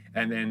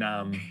 And then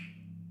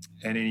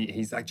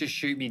he's like, just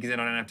shoot me because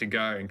then I don't have to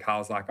go. And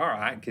Carl's like, all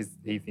right, because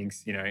he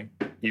thinks, you know,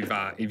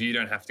 if you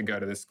don't have to go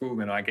to the school,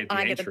 then I get the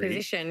entry. I get the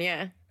position,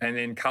 yeah. And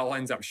then Carl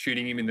ends up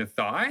shooting him in the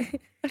thigh.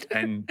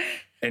 and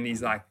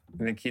he's like,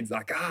 and the kid's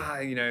like,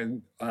 you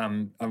know,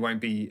 I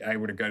won't be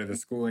able to go to the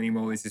school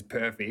anymore. This is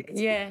perfect.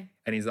 Yeah.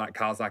 And he's like,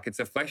 Carl's like, it's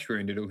a flesh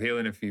wound. It'll heal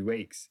in a few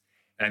weeks.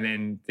 And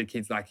then the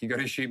kid's like, you got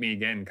to shoot me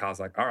again. And Carl's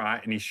like, all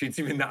right. And he shoots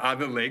him in the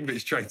other leg, but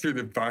straight through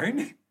the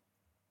bone.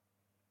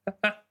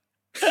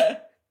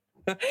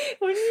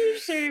 Wouldn't you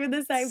shoot him in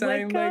the same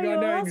leg? I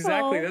know,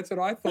 exactly. That's what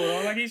I thought. I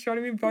was like, he shot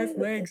him in both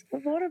legs.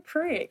 What a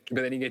prick.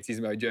 But then he gets his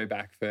mojo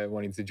back for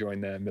wanting to join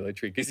the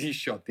military because he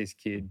shot this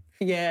kid.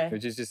 Yeah.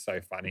 Which is just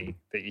so funny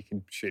that you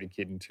can shoot a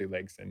kid in 2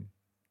 legs and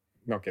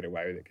not get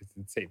away with it because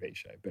it's a TV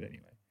show. But anyway.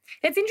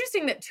 It's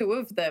interesting that 2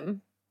 of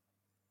them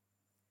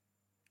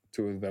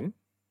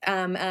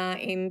are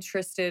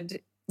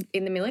interested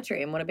in the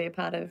military and want to be a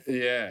part of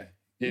that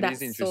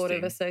is interesting. Sort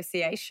of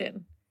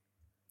association.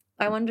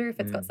 I wonder if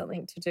it's got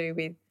something to do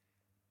with,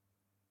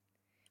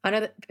 I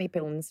know that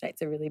people in the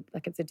States are really,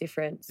 like it's a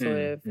different sort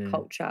of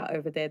culture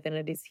over there than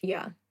it is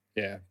here.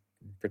 Yeah,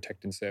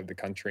 protect and serve the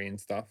country and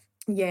stuff.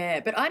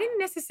 Yeah, but I didn't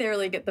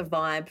necessarily get the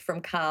vibe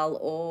from Carl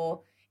or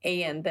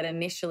Ian that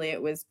initially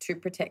it was to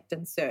protect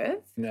and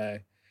serve. No.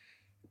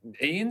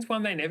 Ian's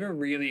one they never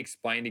really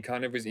explained. He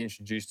kind of was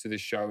introduced to the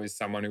show as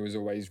someone who was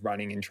always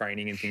running and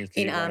training and things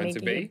because he wanted to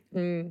be.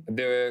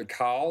 The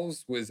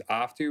Carl's was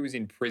after he was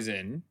in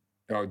prison,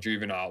 or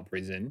juvenile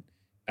prison,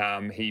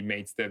 he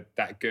meets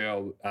that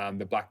girl,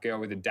 the black girl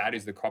with the dad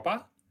who's the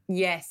copper.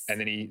 Yes. And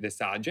then the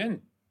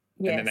sergeant.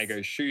 Yes. And then they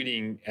go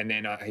shooting, and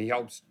then he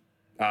helps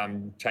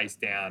chase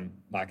down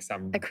like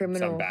a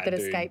criminal that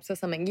escapes or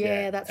something.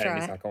 Yeah, that's right. And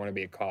he's like, I want to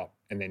be a cop.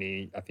 And then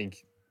he, I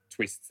think,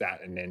 twists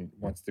that and then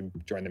wants to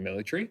join the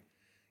military.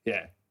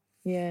 Yeah.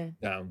 Yeah.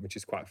 Which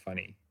is quite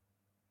funny.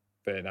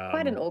 But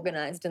quite an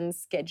organised and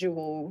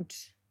scheduled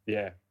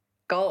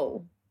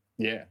goal.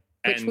 Yeah.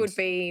 Which would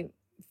be,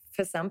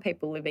 for some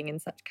people living in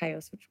such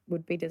chaos, which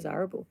would be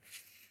desirable.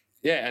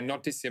 Yeah, and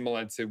not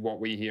dissimilar to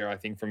what we hear, I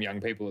think, from young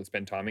people that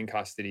spend time in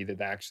custody, that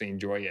they actually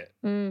enjoy it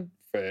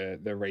for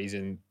the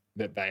reason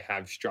that they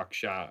have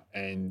structure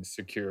and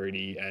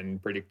security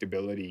and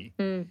predictability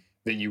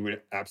that you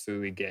would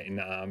absolutely get in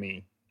the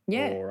army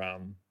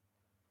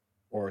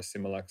or a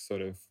similar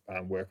sort of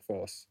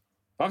workforce.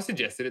 I've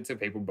suggested it to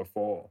people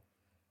before,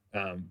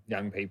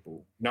 young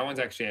people. No one's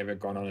actually ever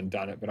gone on and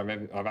done it, but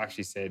I've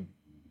actually said,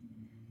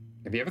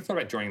 have you ever thought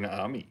about joining the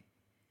army?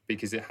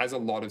 Because it has a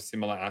lot of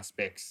similar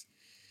aspects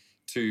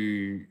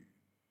to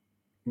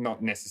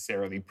not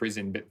necessarily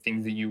prison, but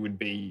things that you would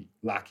be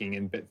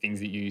lacking but things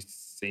that you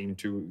seem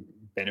to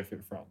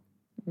benefit from.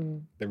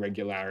 The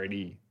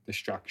regularity, the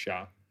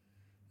structure,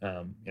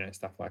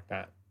 stuff like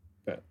that.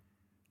 But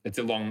it's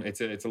a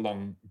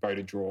long bow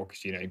to draw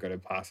because, you've got to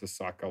pass a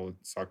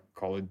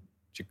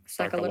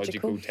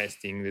psychological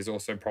testing. There's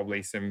also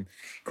probably some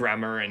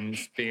grammar and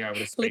being able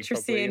to speak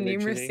literacy and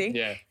numeracy.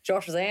 Yeah.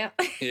 Josh is out.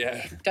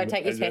 Yeah. Don't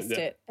take your test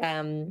at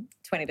 20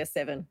 to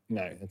 7.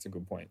 No, that's a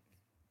good point.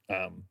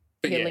 But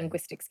your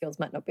linguistic skills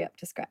might not be up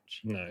to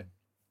scratch. No.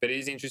 But it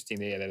is interesting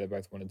that they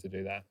both wanted to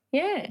do that.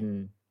 Yeah.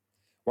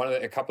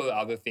 A couple of the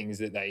other things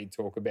that they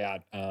talk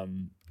about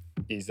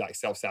is like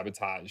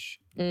self-sabotage,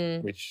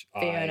 which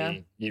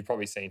you've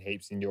probably seen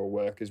heaps in your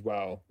work as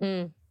well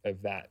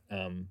of that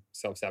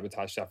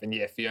self-sabotage stuff. And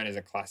Fiona's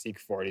a classic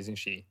for it, isn't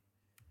she?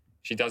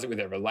 She does it with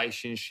her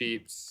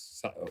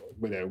relationships,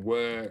 with her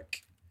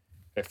work,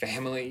 her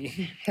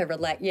family.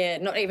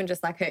 Not even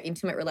just like her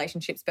intimate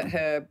relationships, but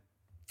her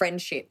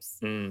friendships,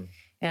 Mm.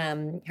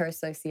 her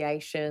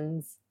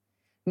associations.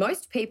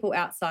 Most people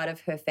outside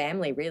of her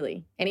family,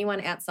 really,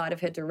 anyone outside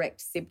of her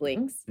direct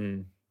siblings,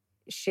 Mm.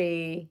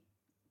 she,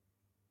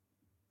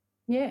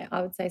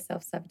 I would say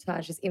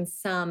self-sabotages in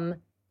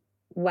some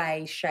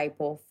way, shape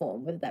or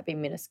form, whether that be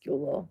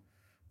minuscule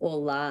or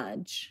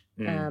large.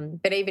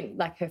 But even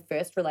like her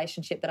first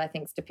relationship that I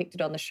think is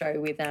depicted on the show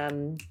with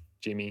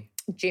Jimmy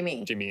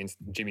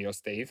or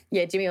Steve.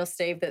 Yeah, Jimmy or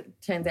Steve,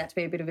 that turns out to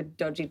be a bit of a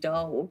dodgy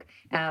dog.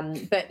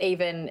 But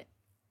even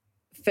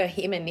for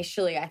him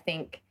initially, I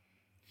think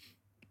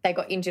they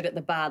got injured at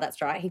the bar.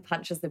 That's right. He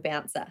punches the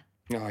bouncer.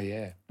 Oh,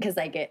 yeah. Because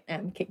they get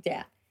kicked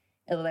out,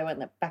 or they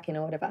went back in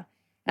or whatever.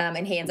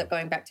 And he ends up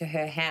going back to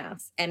her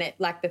house. And it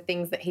like the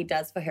things that he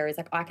does for her is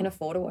like, I can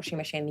afford a washing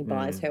machine, and he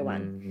buys her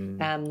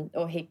one.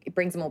 Or he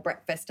brings them all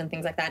breakfast and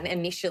things like that. And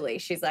initially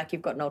she's like,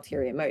 you've got an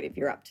ulterior motive.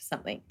 You're up to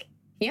something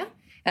here.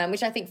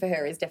 Which I think for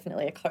her is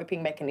definitely a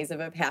coping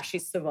mechanism of how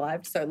she's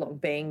survived so long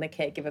being the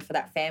caregiver for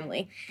that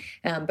family.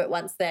 But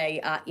once they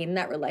are in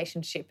that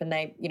relationship and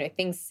they,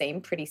 things seem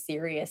pretty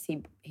serious,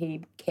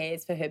 he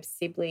cares for her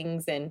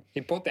siblings and... He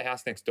bought the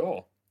house next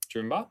door. Do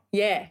you remember?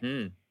 Yeah.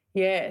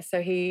 Yeah, so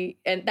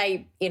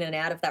they in and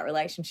out of that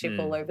relationship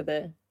all over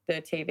the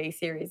TV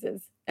series.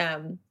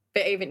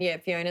 But even,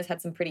 Fiona's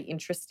had some pretty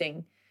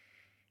interesting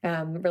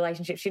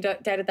relationships. She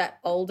dated that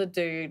older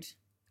dude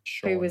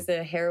Sean. who was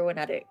a heroin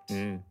addict.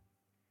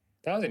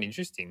 That was an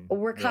interesting... A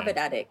recovered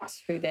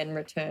addict who then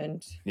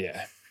returned.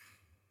 Yeah.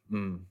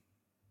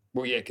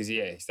 Well, yeah, because,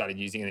 he started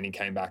using it and then he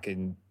came back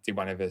and did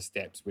one of her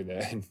steps with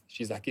her. And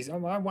she's like,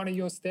 am I one of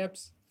your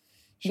steps?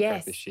 She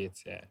cracked the shit,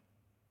 yeah.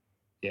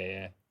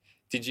 Yeah.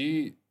 Did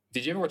you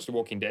ever watch The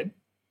Walking Dead?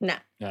 No.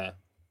 No.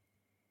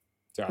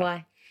 It's all right.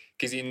 Why?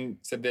 Because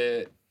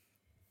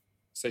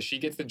so she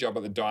gets the job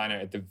at the diner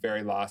at the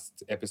very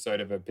last episode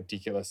of a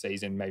particular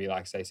season, maybe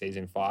like, say,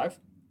 season 5.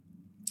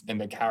 And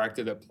the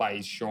character that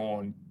plays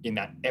Sean in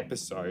that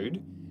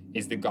episode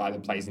is the guy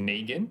that plays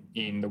Negan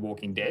in The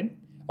Walking Dead.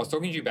 I was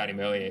talking to you about him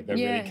earlier, the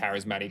really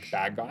charismatic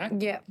bad guy.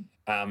 Yeah.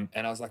 And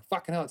I was like,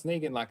 fucking hell, it's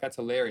Negan. Like, that's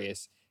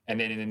hilarious. And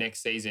then in the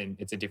next season,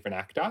 it's a different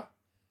actor.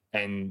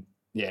 And,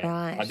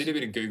 I did a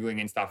bit of Googling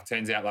and stuff. It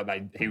turns out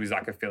like he was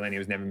like a fill-in. He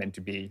was never meant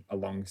to be a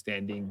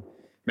long-standing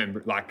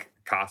member, like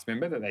cast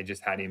member, that they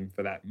just had him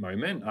for that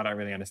moment. I don't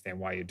really understand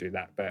why you do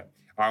that. But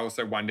I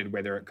also wondered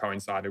whether it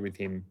coincided with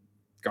him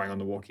going on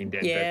The Walking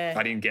Dead. Yeah. But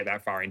I didn't get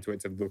that far into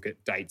it to look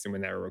at dates and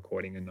when they were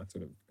recording and that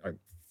sort of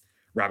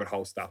rabbit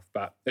hole stuff.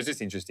 But it's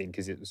just interesting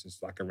because it was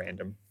just like a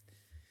random...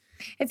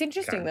 It's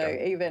interesting though,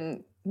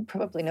 even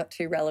probably not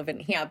too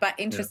relevant here, but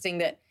interesting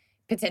that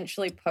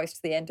potentially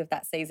post the end of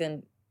that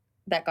season,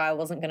 that guy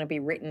wasn't going to be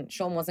written,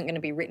 Sean wasn't going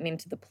to be written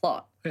into the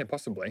plot. Yeah,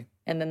 possibly.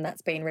 And then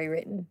that's been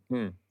rewritten.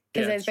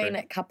 Because there's been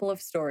a couple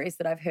of stories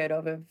that I've heard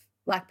of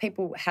like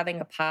people having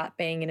a part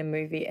being in a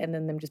movie and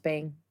then them just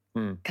being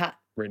cut.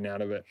 Written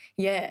out of it.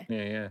 Yeah.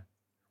 Yeah.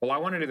 Well, I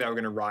wondered if they were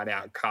going to write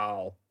out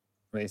Carl.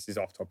 I mean, this is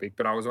off topic,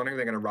 but I was wondering if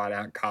they're going to write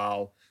out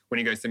Carl when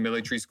he goes to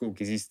military school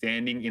because he's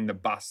standing in the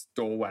bus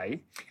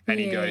doorway and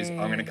he goes,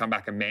 I'm going to come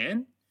back a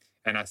man.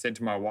 And I said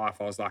to my wife,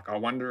 I was like, I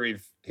wonder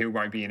if he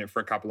won't be in it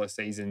for a couple of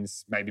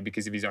seasons, maybe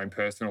because of his own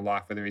personal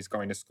life, whether he's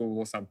going to school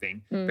or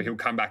something. But he'll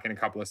come back in a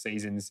couple of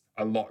seasons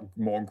a lot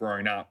more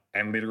grown up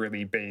and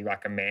literally be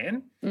like a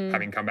man,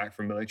 having come back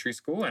from military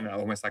school, and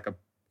almost like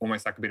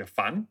a bit of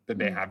fun that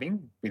they're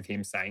having with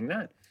him saying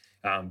that.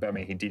 But I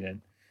mean, he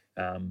didn't.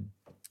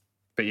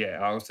 But yeah,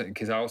 I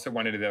also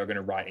wondered if they were going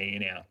to write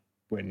Ian out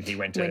when he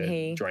went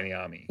to join the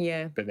army.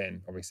 Yeah. But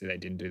then obviously they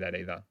didn't do that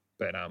either.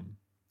 But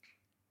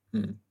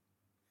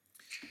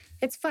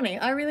It's funny.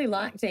 I really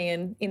liked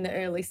Ian in the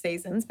early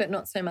seasons, but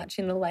not so much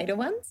in the later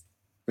ones.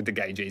 With the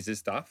gay Jesus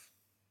stuff?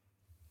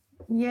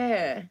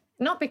 Yeah.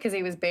 Not because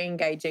he was being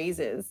gay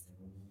Jesus.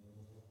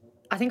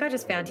 I think I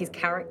just found his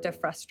character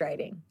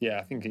frustrating. Yeah,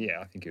 I think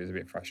it was a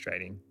bit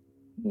frustrating.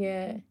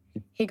 Yeah.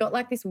 He got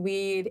like this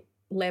weird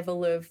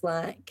level of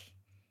like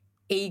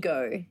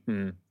ego.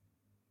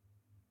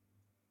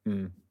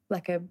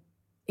 Like a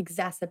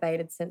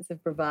exacerbated sense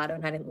of bravado,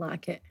 and I didn't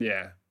like it.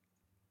 Yeah.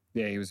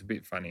 Yeah, he was a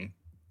bit funny.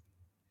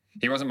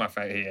 He wasn't my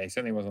favorite. Yeah, he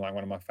certainly wasn't like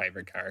one of my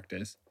favorite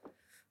characters.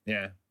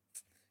 Yeah.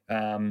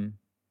 I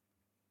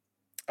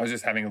was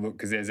just having a look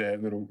because there's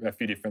a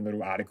few different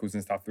little articles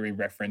and stuff that we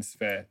referenced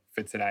for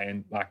today,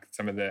 and like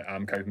some of the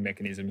coping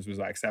mechanisms was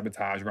like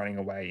sabotage, running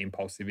away,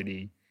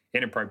 impulsivity,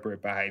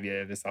 inappropriate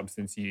behaviour, the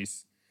substance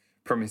use,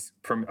 I can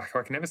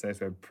never say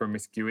this word,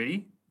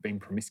 promiscuity, being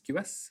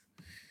promiscuous.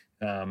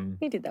 You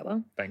did that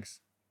well. Thanks.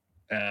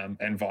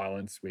 And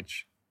violence,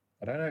 which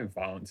I don't know if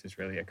violence is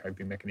really a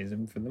coping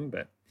mechanism for them,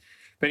 but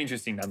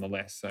interesting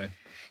nonetheless. So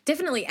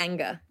definitely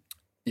anger.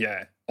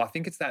 Yeah, I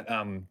think it's that.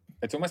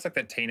 It's almost like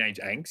that teenage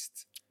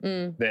angst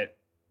that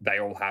they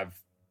all have,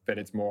 but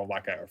it's more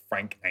like a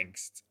frank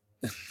angst.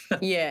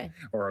 Yeah.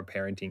 Or a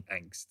parenting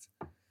angst,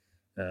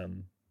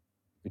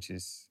 which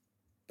is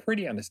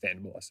pretty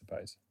understandable, I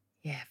suppose.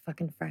 Yeah,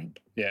 fucking Frank.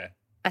 Yeah.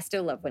 I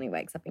still love when he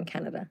wakes up in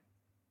Canada.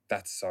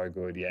 That's so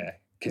good, yeah.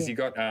 Because he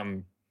got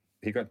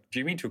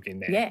Jimmy took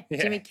in there. Yeah,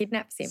 Jimmy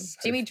kidnaps him. So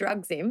Jimmy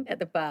drugs him at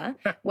the bar,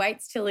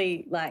 waits till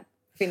he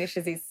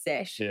finishes his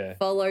sesh, Yeah.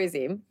 follows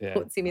him, Yeah.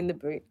 puts him in the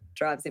boot,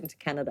 drives him to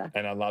Canada.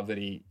 And I love that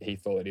he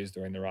thought he was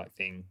doing the right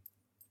thing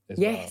as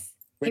well. Yes.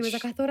 He was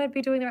like, I thought I'd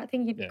be doing the right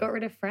thing. You Yeah. got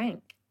rid of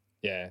Frank.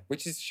 Yeah,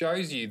 which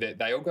shows you that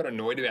they all got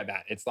annoyed about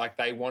that. It's like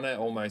they want to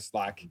almost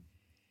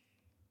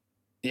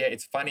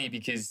it's funny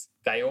because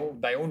they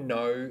all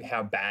know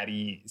how bad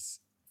he is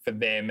for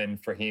them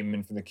and for him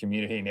and for the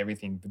community and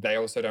everything, but they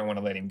also don't want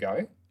to let him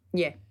go.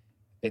 Yeah.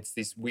 It's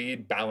this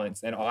weird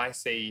balance. And I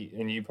see,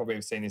 and you probably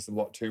have seen this a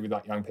lot too with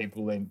young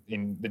people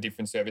in the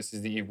different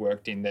services that you've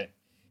worked in, that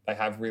they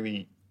have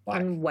really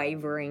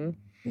unwavering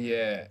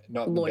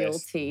not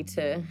loyalty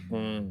to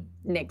Mm.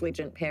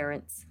 negligent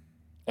parents.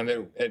 And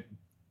that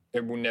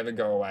it will never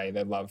go away,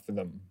 their love for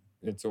them.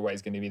 It's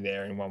always going to be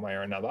there in one way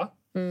or another.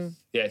 Mm.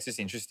 Yeah, it's just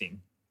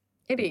interesting.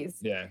 It is.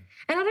 Yeah.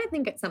 And I don't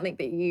think it's something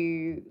that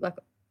you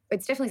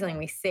it's definitely something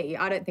we see.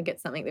 I don't think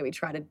it's something that we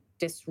try to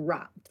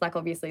disrupt.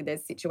 Obviously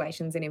there's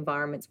situations and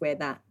environments where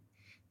that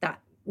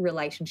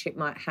relationship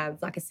might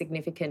have a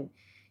significant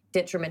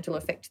detrimental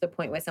effect to the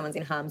point where someone's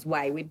in harm's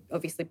way. We'd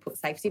obviously put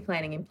safety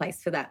planning in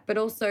place for that. But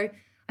also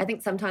I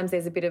think sometimes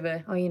there's a bit of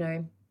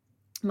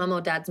mum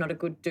or dad's not a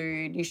good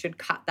dude, you should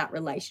cut that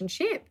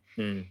relationship.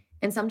 Mm.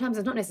 And sometimes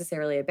it's not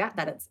necessarily about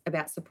that. It's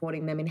about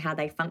supporting them in how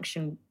they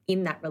function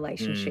in that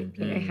relationship,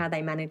 how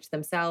they manage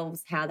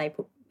themselves, how they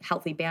put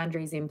healthy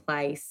boundaries in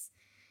place,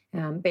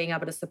 being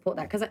able to support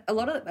that. Because a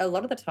lot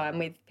of the time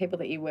with people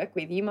that you work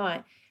with,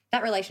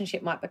 that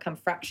relationship might become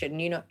fractured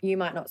and you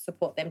might not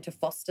support them to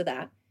foster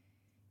that.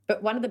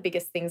 But one of the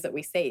biggest things that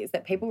we see is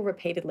that people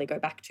repeatedly go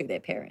back to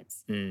their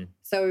parents. Mm.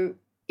 So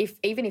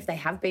even if they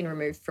have been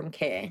removed from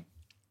care,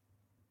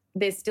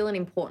 there's still an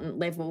important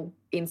level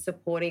in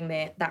supporting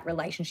that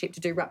relationship to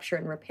do rupture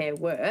and repair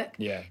work.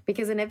 Yeah.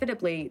 Because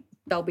inevitably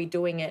they'll be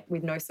doing it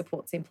with no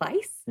supports in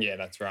place. Yeah,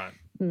 that's right.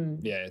 Mm.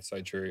 Yeah, it's so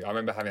true. I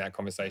remember having that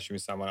conversation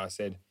with someone. I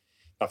said,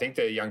 I think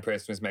the young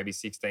person was maybe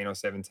 16 or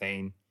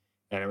 17,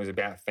 and it was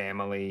about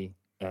family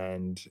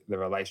and the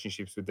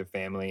relationships with the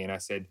family. And I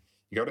said,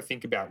 you got to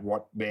think about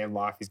what their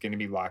life is going to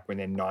be like when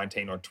they're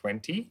 19 or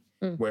 20.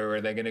 Where are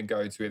they going to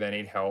go to if they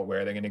need help?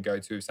 Where are they going to go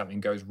to if something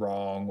goes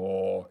wrong,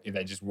 or if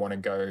they just want to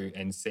go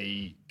and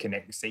seek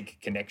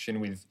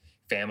connection with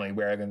family?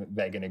 Where are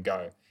they going to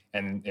go?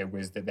 And it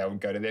was that they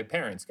would go to their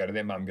parents, go to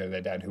their mum, go to their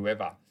dad,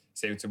 whoever.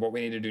 So what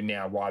we need to do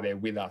now while they're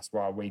with us,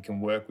 while we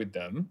can work with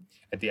them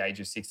at the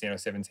age of 16 or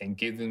 17,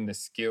 give them the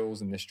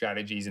skills and the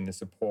strategies and the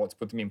supports,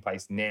 put them in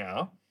place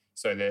now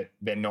so that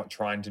they're not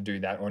trying to do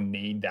that or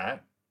need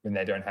that when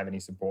they don't have any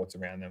supports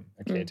around them,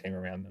 a care team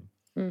around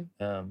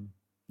them.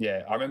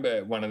 Yeah, I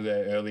remember one of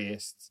the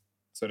earliest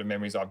sort of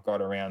memories I've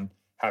got around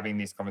having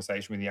this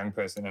conversation with a young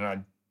person, and I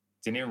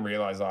didn't even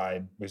realise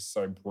I was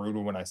so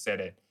brutal when I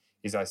said it,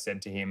 is I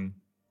said to him,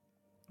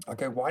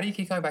 okay, why do you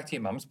keep going back to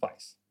your mum's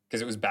place?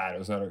 Because it was bad. It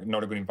was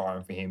not a good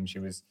environment for him. She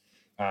was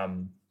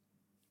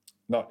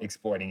not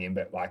exploiting him,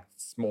 but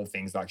small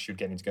things like she'd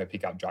get him to go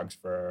pick up drugs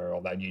for her,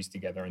 or they'd use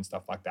together and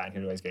stuff like that, and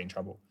he'd always get in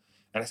trouble.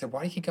 And I said,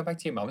 why do you keep going back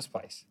to your mum's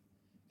place?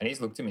 And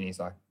he's looked at me and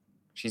he's like,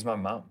 she's my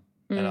mum.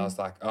 And I was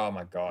like, oh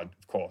my God,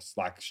 of course,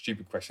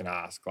 stupid question to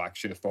ask,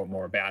 should have thought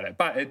more about it.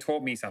 But it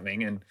taught me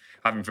something and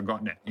I haven't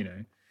forgotten it,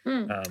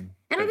 And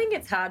I think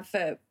it's hard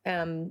for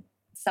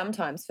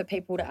sometimes for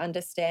people to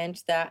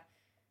understand that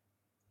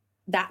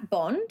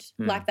bond,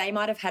 they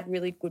might have had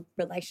really good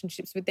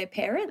relationships with their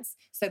parents.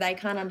 So they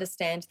can't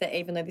understand that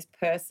even though this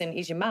person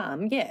is your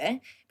mum,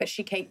 but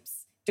she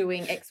keeps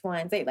doing X, Y,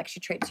 and Z. She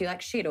treats you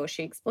like shit, or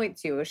she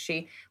exploits you, or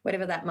she,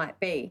 whatever that might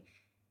be.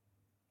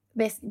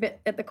 But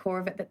at the core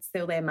of it, that's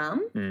still their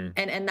mum.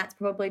 And that's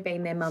probably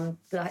been their mum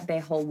their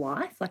whole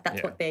life.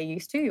 That's what they're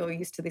used to. You're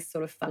used to this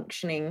sort of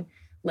functioning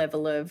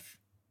level of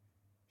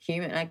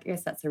human. I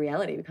guess that's the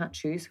reality. We can't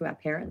choose who our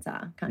parents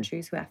are. Can't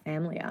choose who our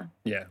family are.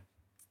 Yeah.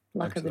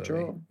 Luck of the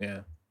draw.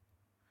 Yeah.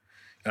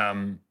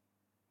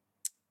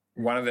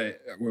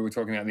 We were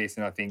talking about this,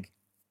 and I think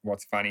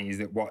what's funny is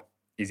that what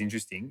is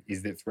interesting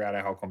is that throughout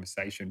our whole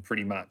conversation,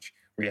 pretty much,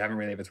 we haven't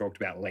really ever talked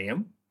about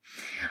Liam.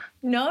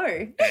 No.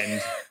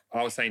 And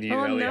I was saying to you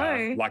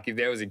earlier, no. If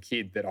there was a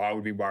kid that I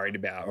would be worried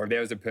about, or if there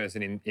was a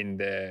person in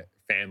the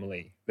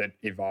family that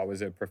if I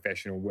was a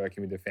professional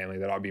working with the family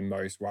that I'd be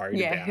most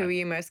worried about. Yeah, who are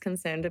you most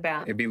concerned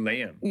about? It'd be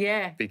Liam.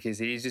 Yeah. Because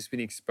he's just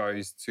been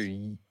exposed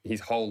to his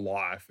whole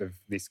life of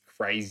this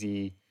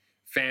crazy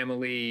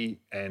family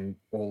and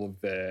all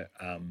of the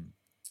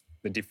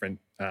different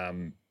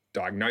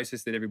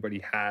diagnosis that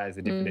everybody has,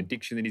 the different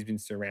addiction that he's been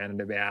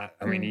surrounded about.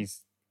 I mean,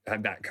 he's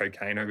had that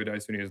cocaine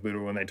overdose when he was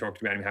little, and they talked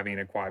about him having an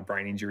acquired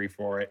brain injury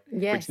for it,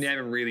 which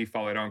never really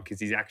followed on because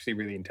he's actually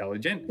really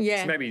intelligent.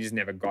 Yeah. So maybe he just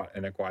never got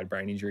an acquired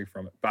brain injury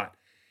from it. But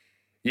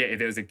yeah, if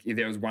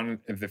there was one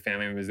of the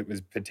family members that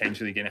was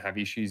potentially going to have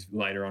issues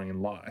later on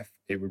in life,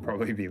 it would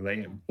probably be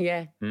Liam.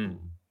 Yeah.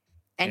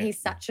 And he's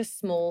such a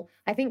small,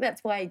 I think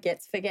that's why he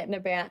gets forgotten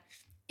about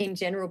in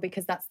general,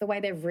 because that's the way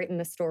they've written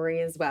the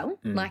story as well.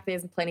 Like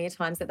there's plenty of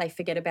times that they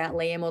forget about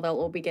Liam, or they'll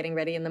all be getting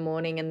ready in the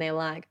morning and they're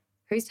like,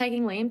 who's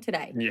taking Liam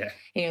today? Yeah.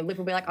 You know, Liv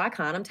will be like, I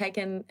can't, I'm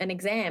taking an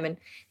exam. And,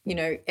 you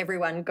know,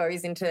 everyone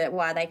goes into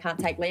why they can't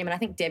take Liam. And I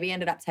think Debbie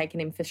ended up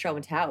taking him for show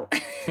and tell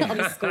on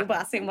the school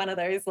bus in one of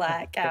those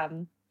like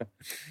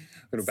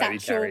Little baby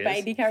carriers.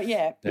 baby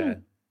carrier. Yeah.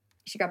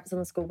 She grabbed us on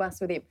the school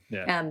bus with him.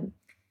 Yeah.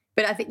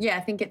 But I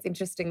think it's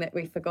interesting that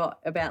we forgot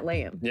about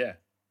Liam. Yeah.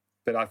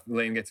 But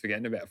Liam gets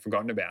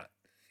forgotten about.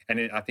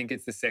 And I think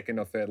it's the second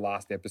or third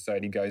last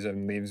episode he goes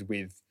and lives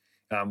with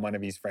one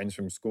of his friends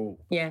from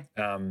school. Yeah.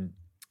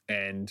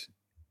 And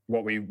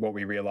what we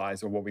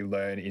realise, or what we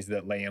learn, is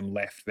that Liam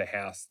left the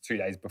house 2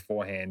 days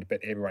beforehand, but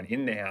everyone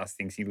in the house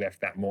thinks he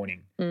left that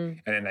morning. And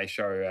then they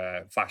show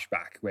a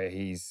flashback where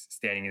he's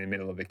standing in the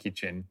middle of the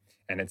kitchen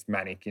and it's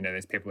manic. You know,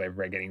 there's people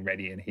everywhere getting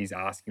ready and he's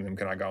asking them,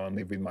 can I go and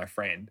live with my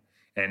friend?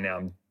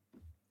 And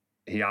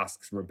he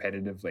asks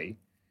repetitively.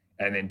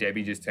 And then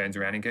Debbie just turns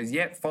around and goes,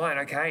 yep, fine,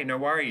 okay, no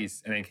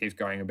worries. And then keeps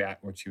going about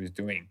what she was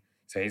doing.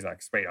 So he's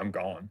like, sweet, I'm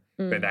gone.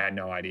 But they had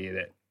no idea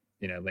that,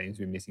 you know, Liam's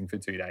been missing for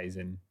 2 days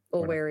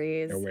or where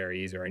he is. Or where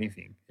he is or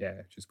anything. Yeah,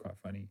 which is quite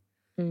funny.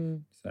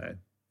 So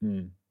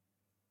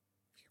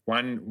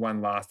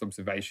one last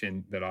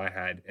observation that I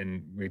had,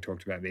 and we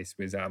talked about this,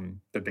 was that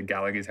the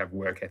Gallaghers have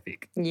work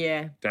ethic.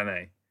 Yeah. Don't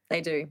they?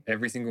 They do.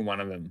 Every single one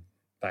of them.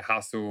 They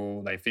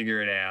hustle, they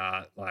figure it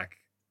out. Like,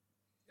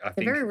 I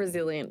think They're very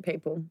resilient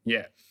people.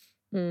 Yeah.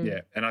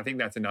 Yeah. And I think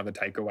that's another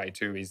takeaway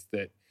too, is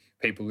that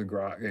people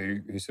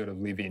who sort of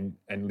live in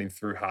and live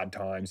through hard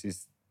times,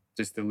 is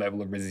just the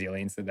level of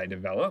resilience that they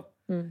develop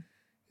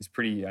is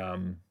pretty,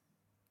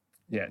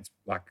 it's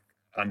like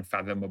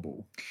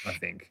unfathomable, I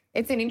think.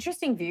 It's an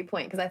interesting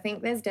viewpoint, because I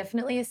think there's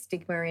definitely a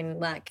stigma in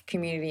like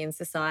community and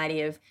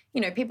society of,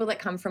 you know, people that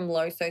come from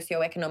low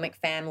socioeconomic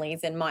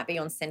families and might be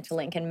on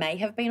Centrelink and may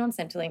have been on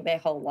Centrelink their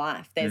whole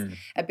life. There's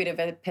a bit of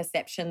a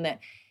perception that,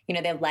 you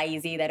know, they're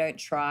lazy, they don't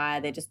try,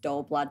 they're just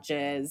dull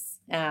bludgers.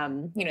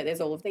 You know, there's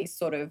all of these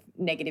sort of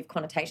negative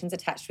connotations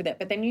attached with it.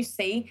 But then you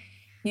see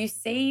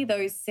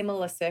those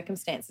similar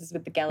circumstances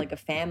with the Gallagher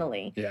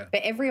family. Yeah.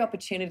 But every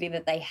opportunity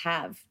that they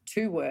have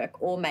to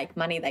work or make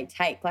money, they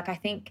take. Like I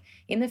think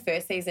in the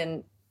first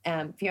season,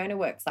 Fiona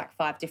works like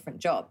 5 different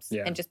jobs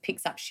and just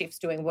picks up shifts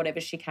doing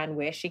whatever she can,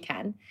 where she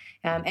can.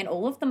 And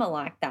all of them are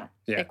like that.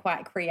 Yeah. They're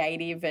quite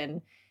creative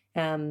and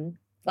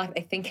like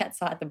they think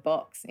outside the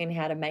box in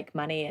how to make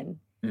money and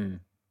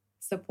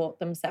support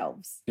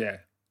themselves. Yeah.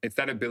 It's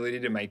that ability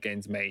to make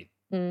ends meet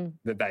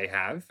that they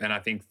have. And I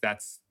think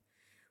that's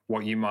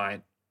what you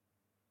might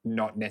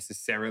not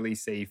necessarily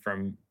see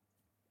from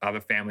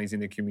other families in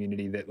the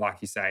community that, like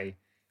you say,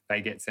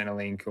 they get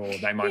Centrelink or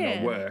they might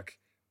not work,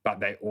 but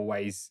they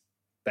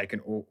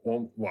can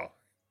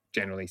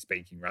generally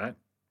speaking, right?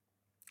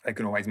 They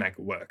can always make it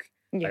work.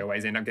 Yeah. They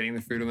always end up getting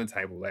the food on the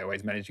table. They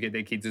always manage to get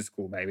their kids to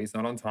school. Maybe it's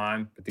not on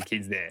time, but the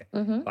kid's there.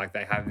 Like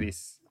they have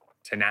this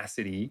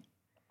tenacity.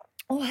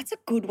 Oh, that's a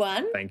good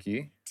one. Thank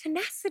you.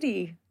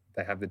 Tenacity.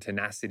 They have the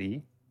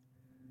tenacity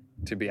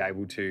to be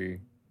able to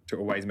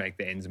always make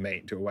the ends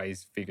meet, to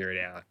always figure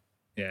it out.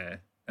 Yeah.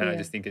 And I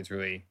just think it's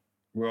really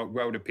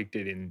well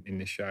depicted in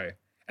this show.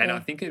 And I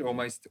think it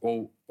almost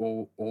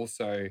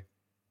also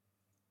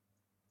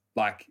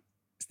like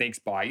sneaks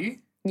by you.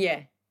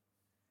 Yeah.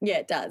 Yeah,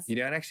 it does. You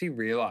don't actually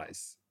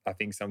realise, I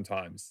think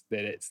sometimes,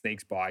 that it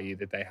sneaks by you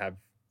that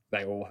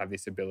they all have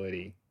this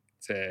ability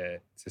to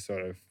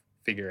sort of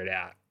figure it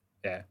out.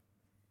 Yeah.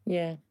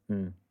 Yeah.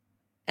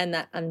 And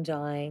that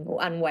undying or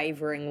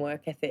unwavering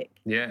work ethic.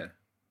 Yeah.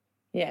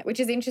 Yeah, which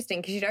is interesting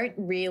because you don't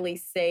really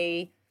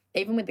see,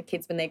 even with the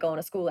kids when they're going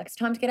to school, like it's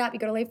time to get up, you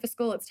got to leave for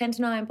school, it's 10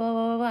 to 9, blah,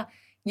 blah, blah, blah.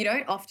 You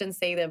don't often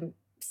see them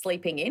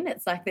sleeping in.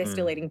 It's like they're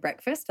still eating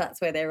breakfast. That's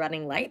where they're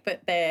running late.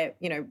 But they're,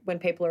 you know, when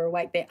people are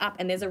awake, they're up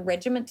and there's a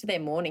regiment to their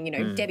morning. You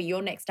know, Debbie,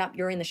 you're next up,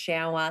 you're in the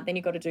shower, then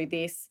you've got to do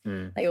this.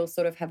 They all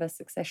sort of have a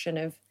succession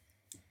of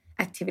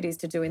activities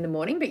to do in the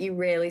morning, but you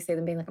rarely see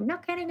them being like, I'm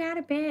not getting out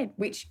of bed,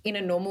 which in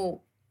a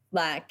normal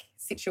like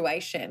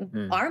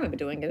situation, I remember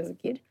doing it as a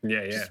kid.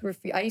 Yeah, yeah.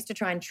 I used to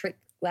try and trick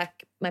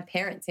like my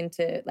parents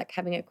into like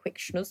having a quick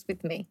schnoz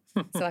with me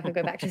so I could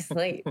go back to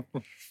sleep.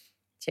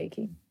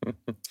 Cheeky.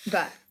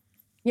 But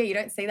yeah, you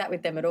don't see that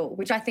with them at all,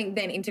 which I think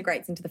then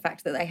integrates into the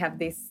fact that they have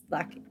this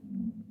like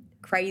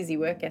crazy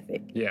work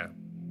ethic. Yeah.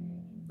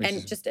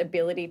 And just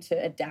ability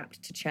to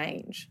adapt to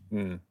change.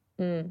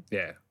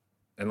 Yeah.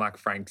 And like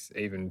Frank's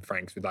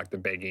with like the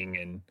begging,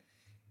 and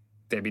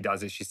Debbie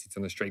does it. She sits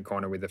on the street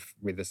corner with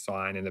a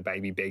sign and the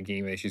baby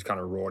begging, and she's kind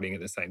of rorting at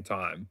the same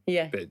time.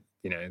 Yeah. But,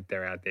 you know,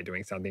 they're out there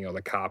doing something, or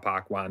the car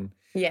park one.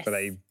 Yes. Where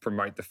they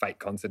promote the fake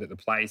concert at the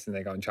place and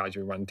they go and charge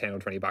everyone $10 or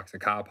 $20 a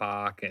car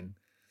park. And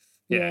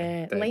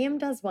Liam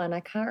does one. I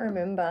can't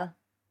remember.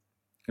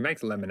 He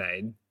makes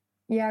lemonade.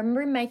 Yeah, I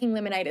remember him making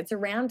lemonade. It's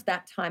around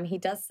that time he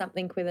does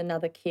something with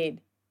another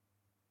kid.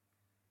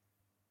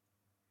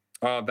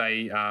 Oh,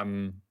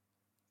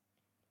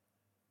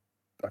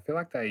 I feel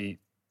like they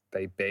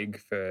beg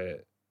for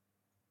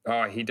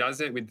Oh, he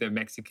does it with the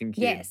Mexican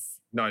kid. Yes.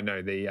 No,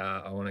 the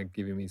I want to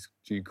give him his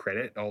due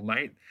credit, old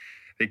mate.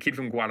 The kid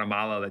from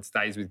Guatemala that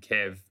stays with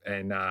Kev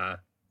and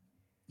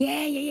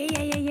Yeah. He's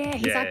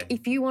Yeah. like,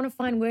 if you want to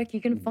find work,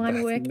 you can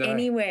find work no,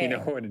 anywhere. You know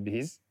what it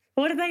is?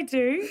 What do they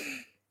do?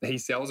 He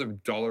sells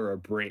 $1 a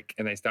brick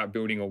and they start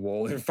building a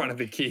wall in front of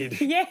the kid.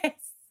 Yes.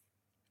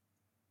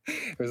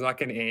 It was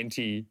like an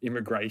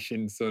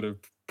anti-immigration sort of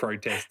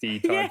protesty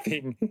type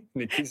thing. And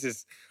the kid's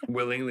just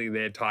willingly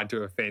there tied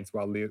to a fence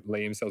while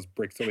Liam sells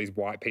bricks to all these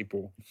white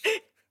people.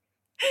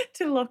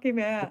 To lock him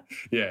out.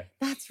 Yeah,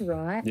 That's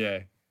right. yeah.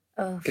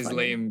 Oh, Because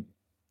funny. Liam,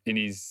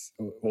 in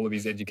all of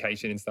his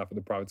education and stuff at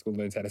the private school,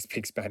 learns how to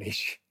speak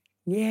Spanish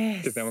Yes.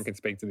 because no one can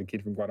speak to the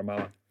kid from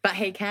Guatemala. But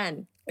he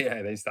can.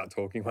 Yeah, they start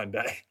talking one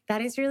day.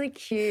 That is really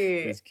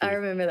cute. It's I cute.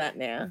 remember that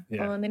now.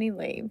 Yeah. Oh, and then he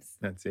leaves.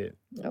 That's it.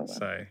 Oh, well.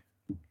 So,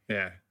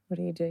 yeah, What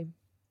do you do?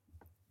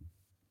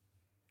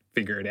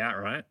 figure it out,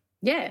 right?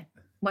 Yeah.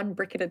 One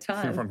brick at a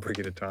time. One brick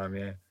at a time,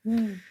 yeah.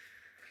 Mm.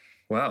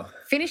 Well,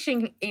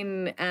 Finishing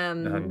in oh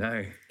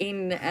no.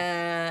 in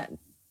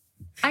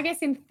I guess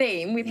in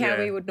theme with how Yeah.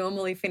 we would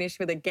normally finish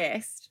with a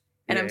guest.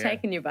 And I'm Yeah.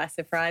 taking you by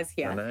surprise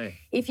I here. know.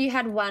 If you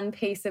had one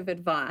piece of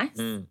advice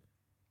Mm,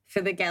 for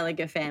the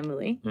Gallagher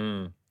family,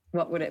 mm.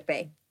 what would it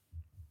be?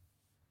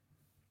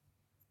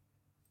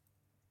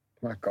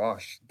 My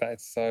gosh,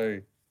 that's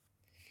so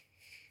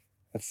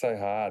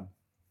hard.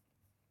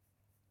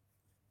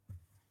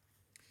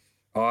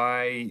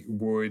 I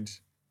would,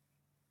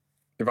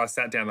 if I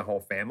sat down the whole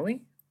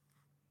family.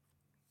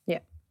 Yeah.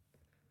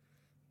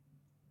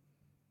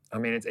 I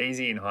mean, it's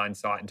easy in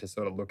hindsight to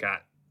sort of look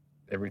at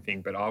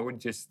everything, but I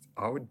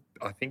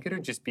think it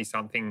would just be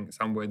some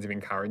words of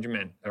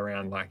encouragement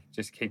around like,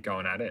 just keep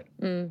going at it.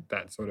 Mm.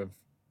 That sort of,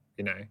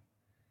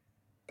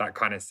 that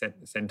kind of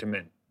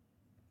sentiment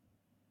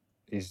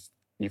is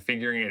you're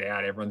figuring it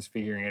out, everyone's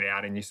figuring it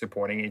out and you're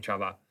supporting each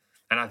other.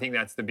 And I think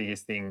that's the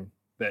biggest thing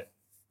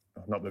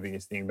not the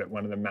biggest thing, but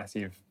one of the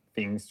massive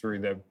things through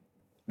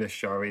the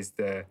show is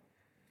the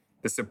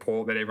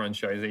support that everyone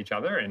shows each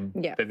other. And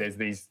Yeah. that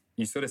there's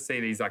you sort of see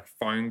these like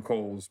phone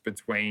calls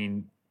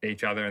between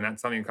each other. And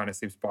that's something that kind of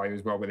slips by you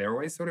as well, where they're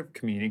always sort of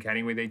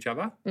communicating with each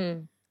other.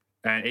 Mm.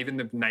 And even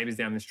the neighbours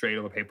down the street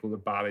or the people at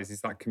the bar, there's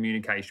this like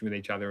communication with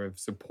each other of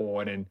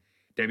support. And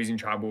Debbie's in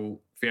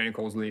trouble, Fiona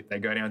calls Lip, they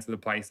go down to the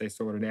place, they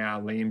sort it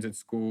out. Liam's at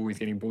school, he's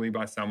getting bullied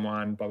by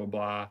someone, blah, blah,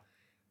 blah.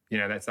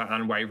 That's that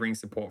unwavering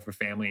support for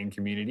family and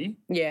community,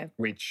 Yeah.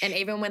 which... And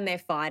even when they're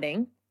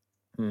fighting,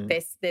 Mm.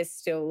 there's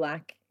still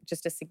like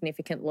just a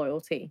significant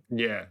loyalty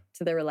Yeah,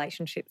 to the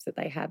relationships that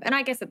they have. And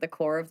I guess at the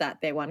core of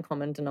that, their one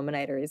common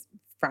denominator is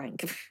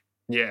Frank.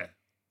 yeah.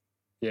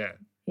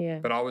 Yeah.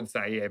 But I would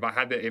say, if I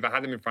had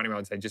them in front of me, I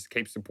would say just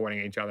keep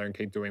supporting each other and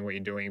keep doing what you're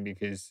doing,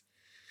 because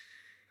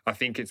I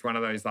think it's one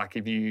of those, like,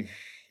 if you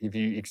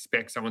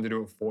expect someone to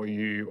do it for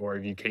you, or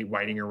if you keep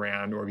waiting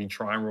around, or if you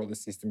try and rule the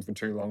system for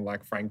too long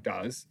like Frank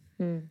does,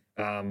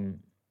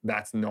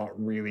 that's not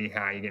really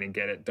how you're going to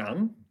get it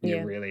done. You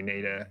Yeah. really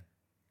need to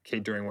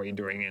keep doing what you're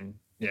doing and,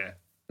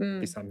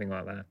 be something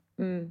like that.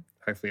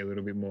 Hopefully a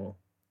little bit more.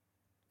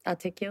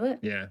 Articulate.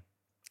 Yeah.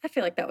 I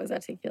feel like that was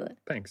articulate.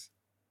 Thanks.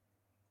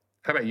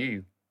 How about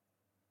you?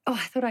 Oh,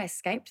 I thought I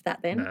escaped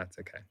that then. No, it's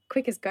okay.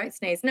 Quick as goat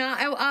sneeze. No,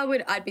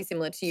 I'd be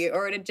similar to you,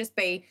 or it'd just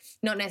be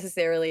not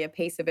necessarily a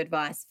piece of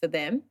advice for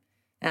them,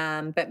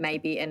 but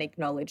maybe an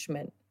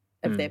acknowledgement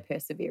of their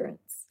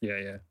perseverance.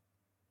 Yeah.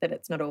 That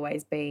it's not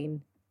always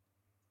been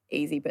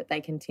easy, but they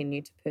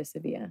continue to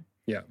persevere.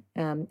 Yeah.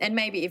 And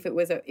maybe if it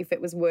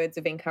was words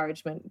of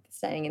encouragement,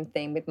 staying in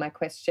theme with my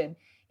question,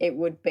 it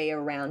would be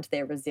around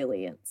their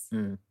resilience.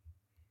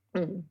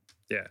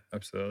 Yeah,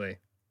 absolutely.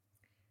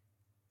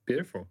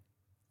 Beautiful.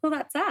 Well,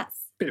 that's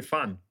us. Bit of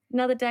fun.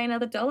 Another day,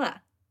 another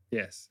dollar.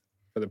 Yes.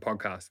 For the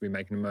podcast we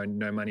make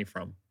no money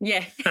from.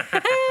 Yeah.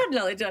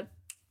 Knowledge on.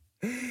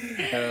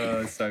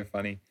 Oh, it's so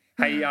funny.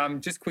 Hey,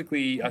 just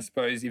quickly, I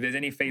suppose, if there's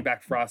any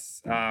feedback for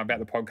us about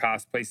the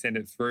podcast, please send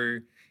it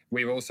through.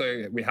 We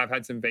have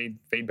had some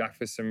feedback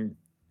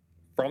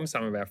from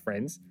some of our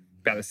friends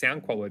about the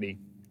sound quality.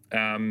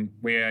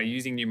 We are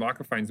using new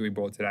microphones we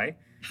bought today.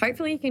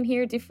 Hopefully you can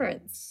hear a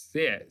difference.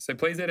 Yeah, so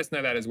please let us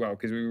know that as well,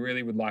 because we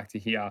really would like to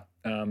hear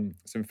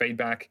some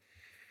feedback.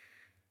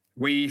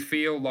 We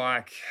feel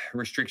like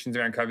restrictions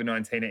around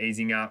COVID-19 are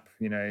easing up,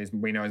 we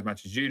know as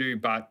much as you do,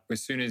 but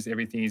as soon as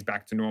everything is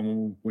back to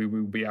normal, we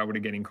will be able to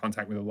get in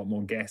contact with a lot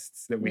more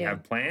guests that we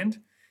have planned.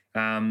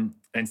 And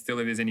still,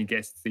 if there's any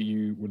guests that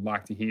you would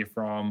like to hear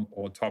from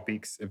or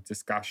topics of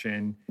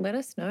discussion, Let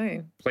us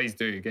know. please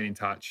do get in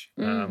touch.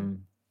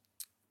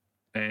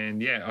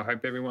 And I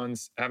hope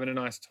everyone's having a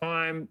nice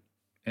time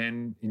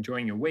and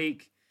enjoying your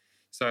week.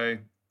 So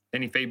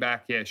any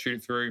feedback, shoot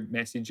it through,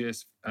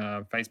 messages,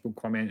 Facebook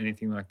comment,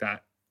 anything like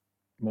that.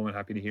 More than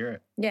happy to hear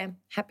it. Yeah,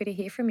 happy to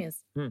hear from you.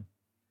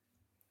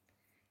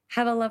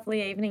 Have a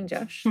lovely evening,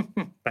 Josh.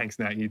 Thanks,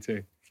 Nat. You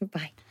too.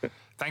 Bye.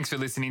 Thanks for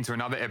listening to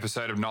another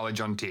episode of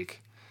Knowledge on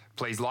Tick.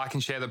 Please like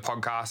and share the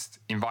podcast,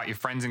 invite your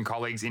friends and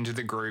colleagues into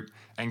the group,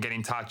 and get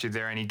in touch if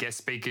there are any guest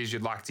speakers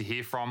you'd like to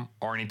hear from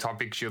or any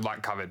topics you'd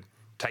like covered.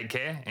 Take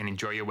care and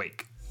enjoy your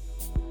week.